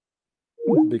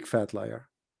big fat liar.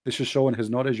 This is showing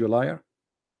his knowledge, you liar.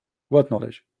 What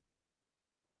knowledge?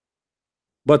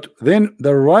 But then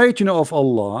the writing of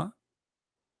Allah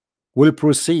will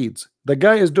proceed. The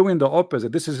guy is doing the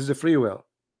opposite. This is his free will.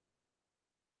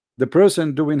 The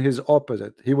person doing his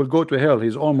opposite, he will go to hell.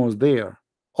 He's almost there,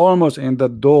 almost in the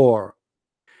door.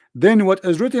 Then what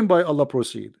is written by Allah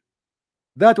proceed.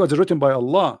 That was written by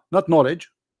Allah, not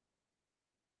knowledge.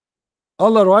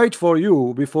 Allah write for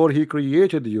you before he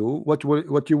created you what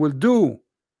you will do.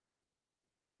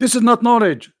 This is not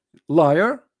knowledge,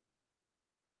 liar.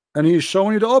 And he is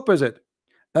showing you the opposite.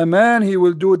 A man, he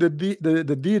will do the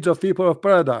deeds of people of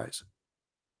paradise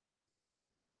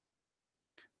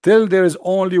till there is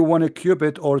only one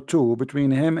cubit or two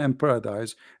between him and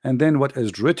paradise, and then what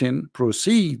is written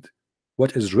proceed.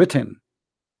 What is written,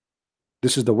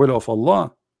 this is the will of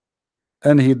Allah,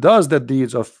 and he does the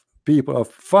deeds of people of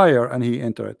fire, and he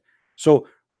enter it. So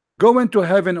going to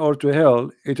heaven or to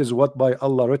hell, it is what by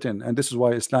Allah written, and this is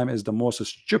why Islam is the most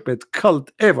stupid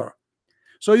cult ever.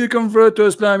 So you convert to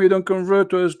Islam, you don't convert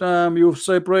to Islam, you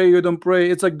say pray, you don't pray.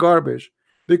 It's a garbage,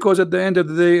 because at the end of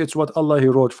the day, it's what Allah he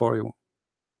wrote for you.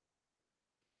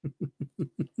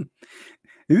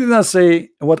 He did not say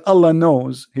what Allah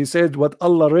knows, he said what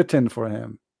Allah written for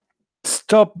him.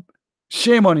 Stop.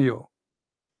 Shame on you.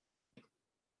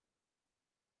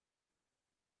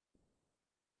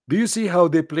 Do you see how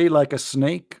they play like a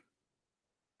snake?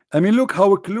 I mean, look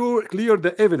how clear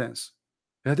the evidence.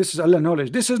 Yeah, this is Allah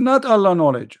knowledge. This is not Allah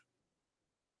knowledge.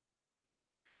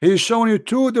 He is showing you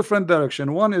two different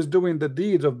directions. One is doing the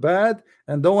deeds of bad,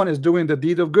 and the one is doing the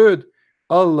deed of good.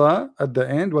 Allah at the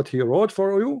end, what he wrote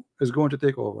for you is going to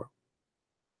take over.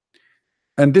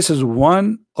 And this is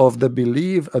one of the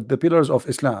belief at the pillars of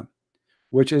Islam,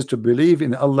 which is to believe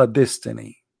in Allah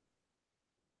destiny.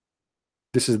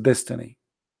 This is destiny.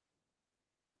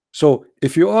 So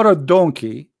if you are a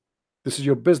donkey, this is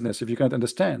your business if you can't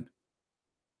understand.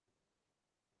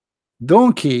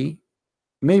 Donkey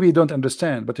maybe you don't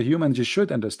understand, but a human you should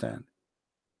understand.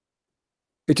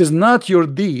 It is not your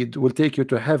deed will take you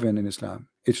to heaven in Islam.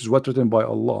 It is what written by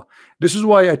Allah. This is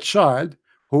why a child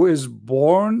who is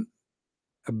born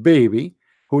a baby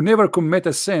who never commit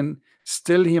a sin,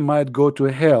 still he might go to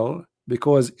hell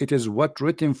because it is what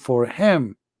written for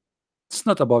him. It's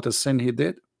not about a sin he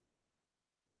did.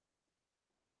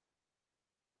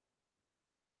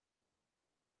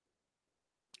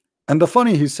 And the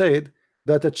funny, he said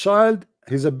that a child,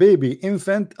 he's a baby,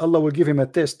 infant, Allah will give him a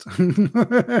test.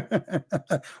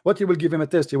 What he will give him a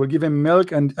test? He will give him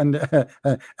milk and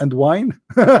wine.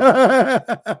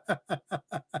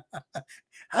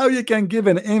 How you can give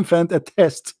an infant a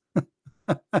test?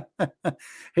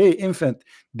 Hey infant,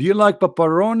 do you like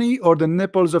pepperoni or the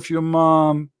nipples of your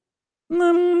mom?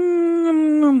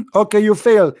 Okay, you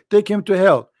fail. Take him to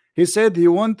hell. He said he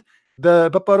want the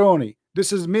pepperoni.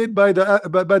 This is made by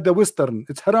the Western.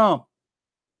 It's haram.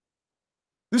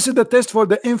 This is the test for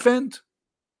the infant.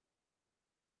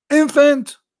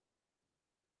 Infant.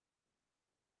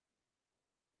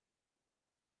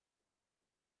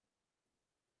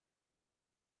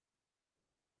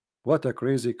 What a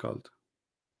crazy cult.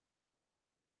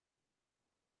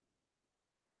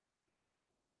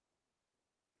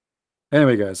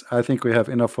 Anyway, guys, I think we have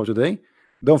enough for today.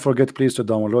 Don't forget, please, to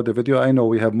download the video. I know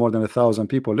we have more than 1,000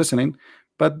 people listening,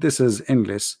 but this is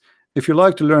English. If you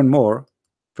like to learn more,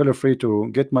 feel free to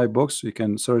get my books. You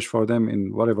can search for them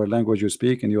in whatever language you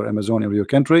speak in your Amazon in your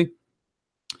country.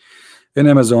 In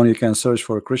Amazon, you can search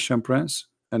for Christian Prince,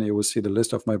 and you will see the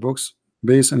list of my books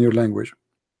based on your language.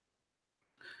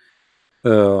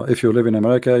 If you live in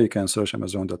America, you can search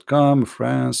Amazon.com,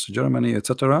 France, Germany,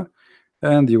 etc.,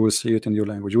 and you will see it in your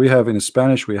language. We have in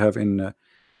Spanish, we have in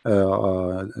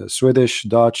Swedish,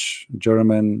 Dutch,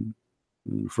 German,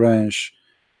 French,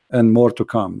 and more to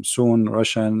come soon,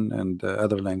 Russian and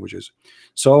other languages.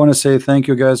 So I want to say thank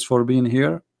you guys for being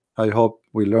here. I hope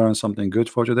we learned something good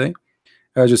for today.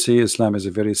 As you see, Islam is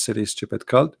a very silly, stupid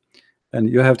cult, and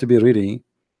you have to be really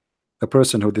a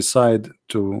person who decide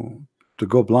to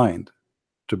go blind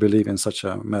to believe in such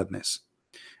a madness.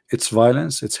 It's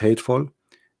violence, it's hateful,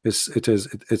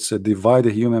 it's a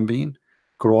divided human being.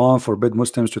 Quran forbid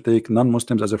Muslims to take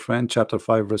non-Muslims as a friend, chapter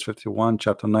 5 verse 51,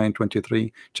 chapter 9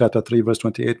 23, chapter 3 verse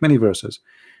 28, many verses.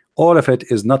 All of it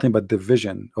is nothing but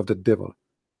division of the devil.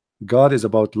 God is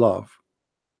about love,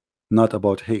 not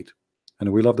about hate.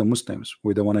 And we love the Muslims.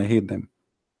 We don't want to hate them,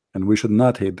 and we should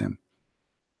not hate them.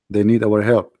 They need our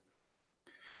help.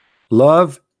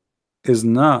 Love is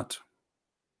not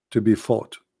to be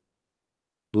fought.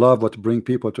 Love what bring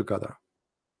people together.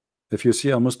 If you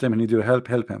see a Muslim who needs your help,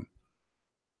 help him.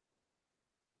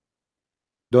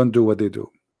 Don't do what they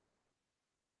do.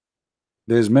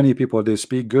 There's many people, they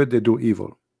speak good, they do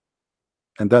evil,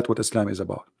 and that's what Islam is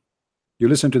about. You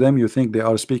listen to them, you think they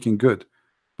are speaking good,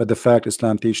 but the fact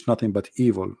Islam teach nothing but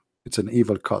evil. It's an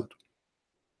evil cult.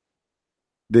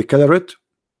 They color it,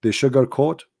 they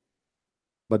sugarcoat,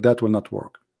 but that will not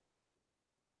work.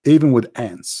 Even with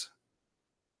ants,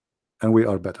 and we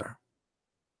are better.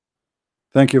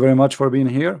 Thank you very much for being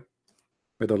here.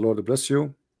 May the Lord bless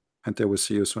you. Until we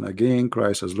see you soon again.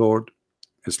 Christ is Lord.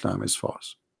 Islam is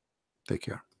false. Take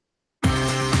care.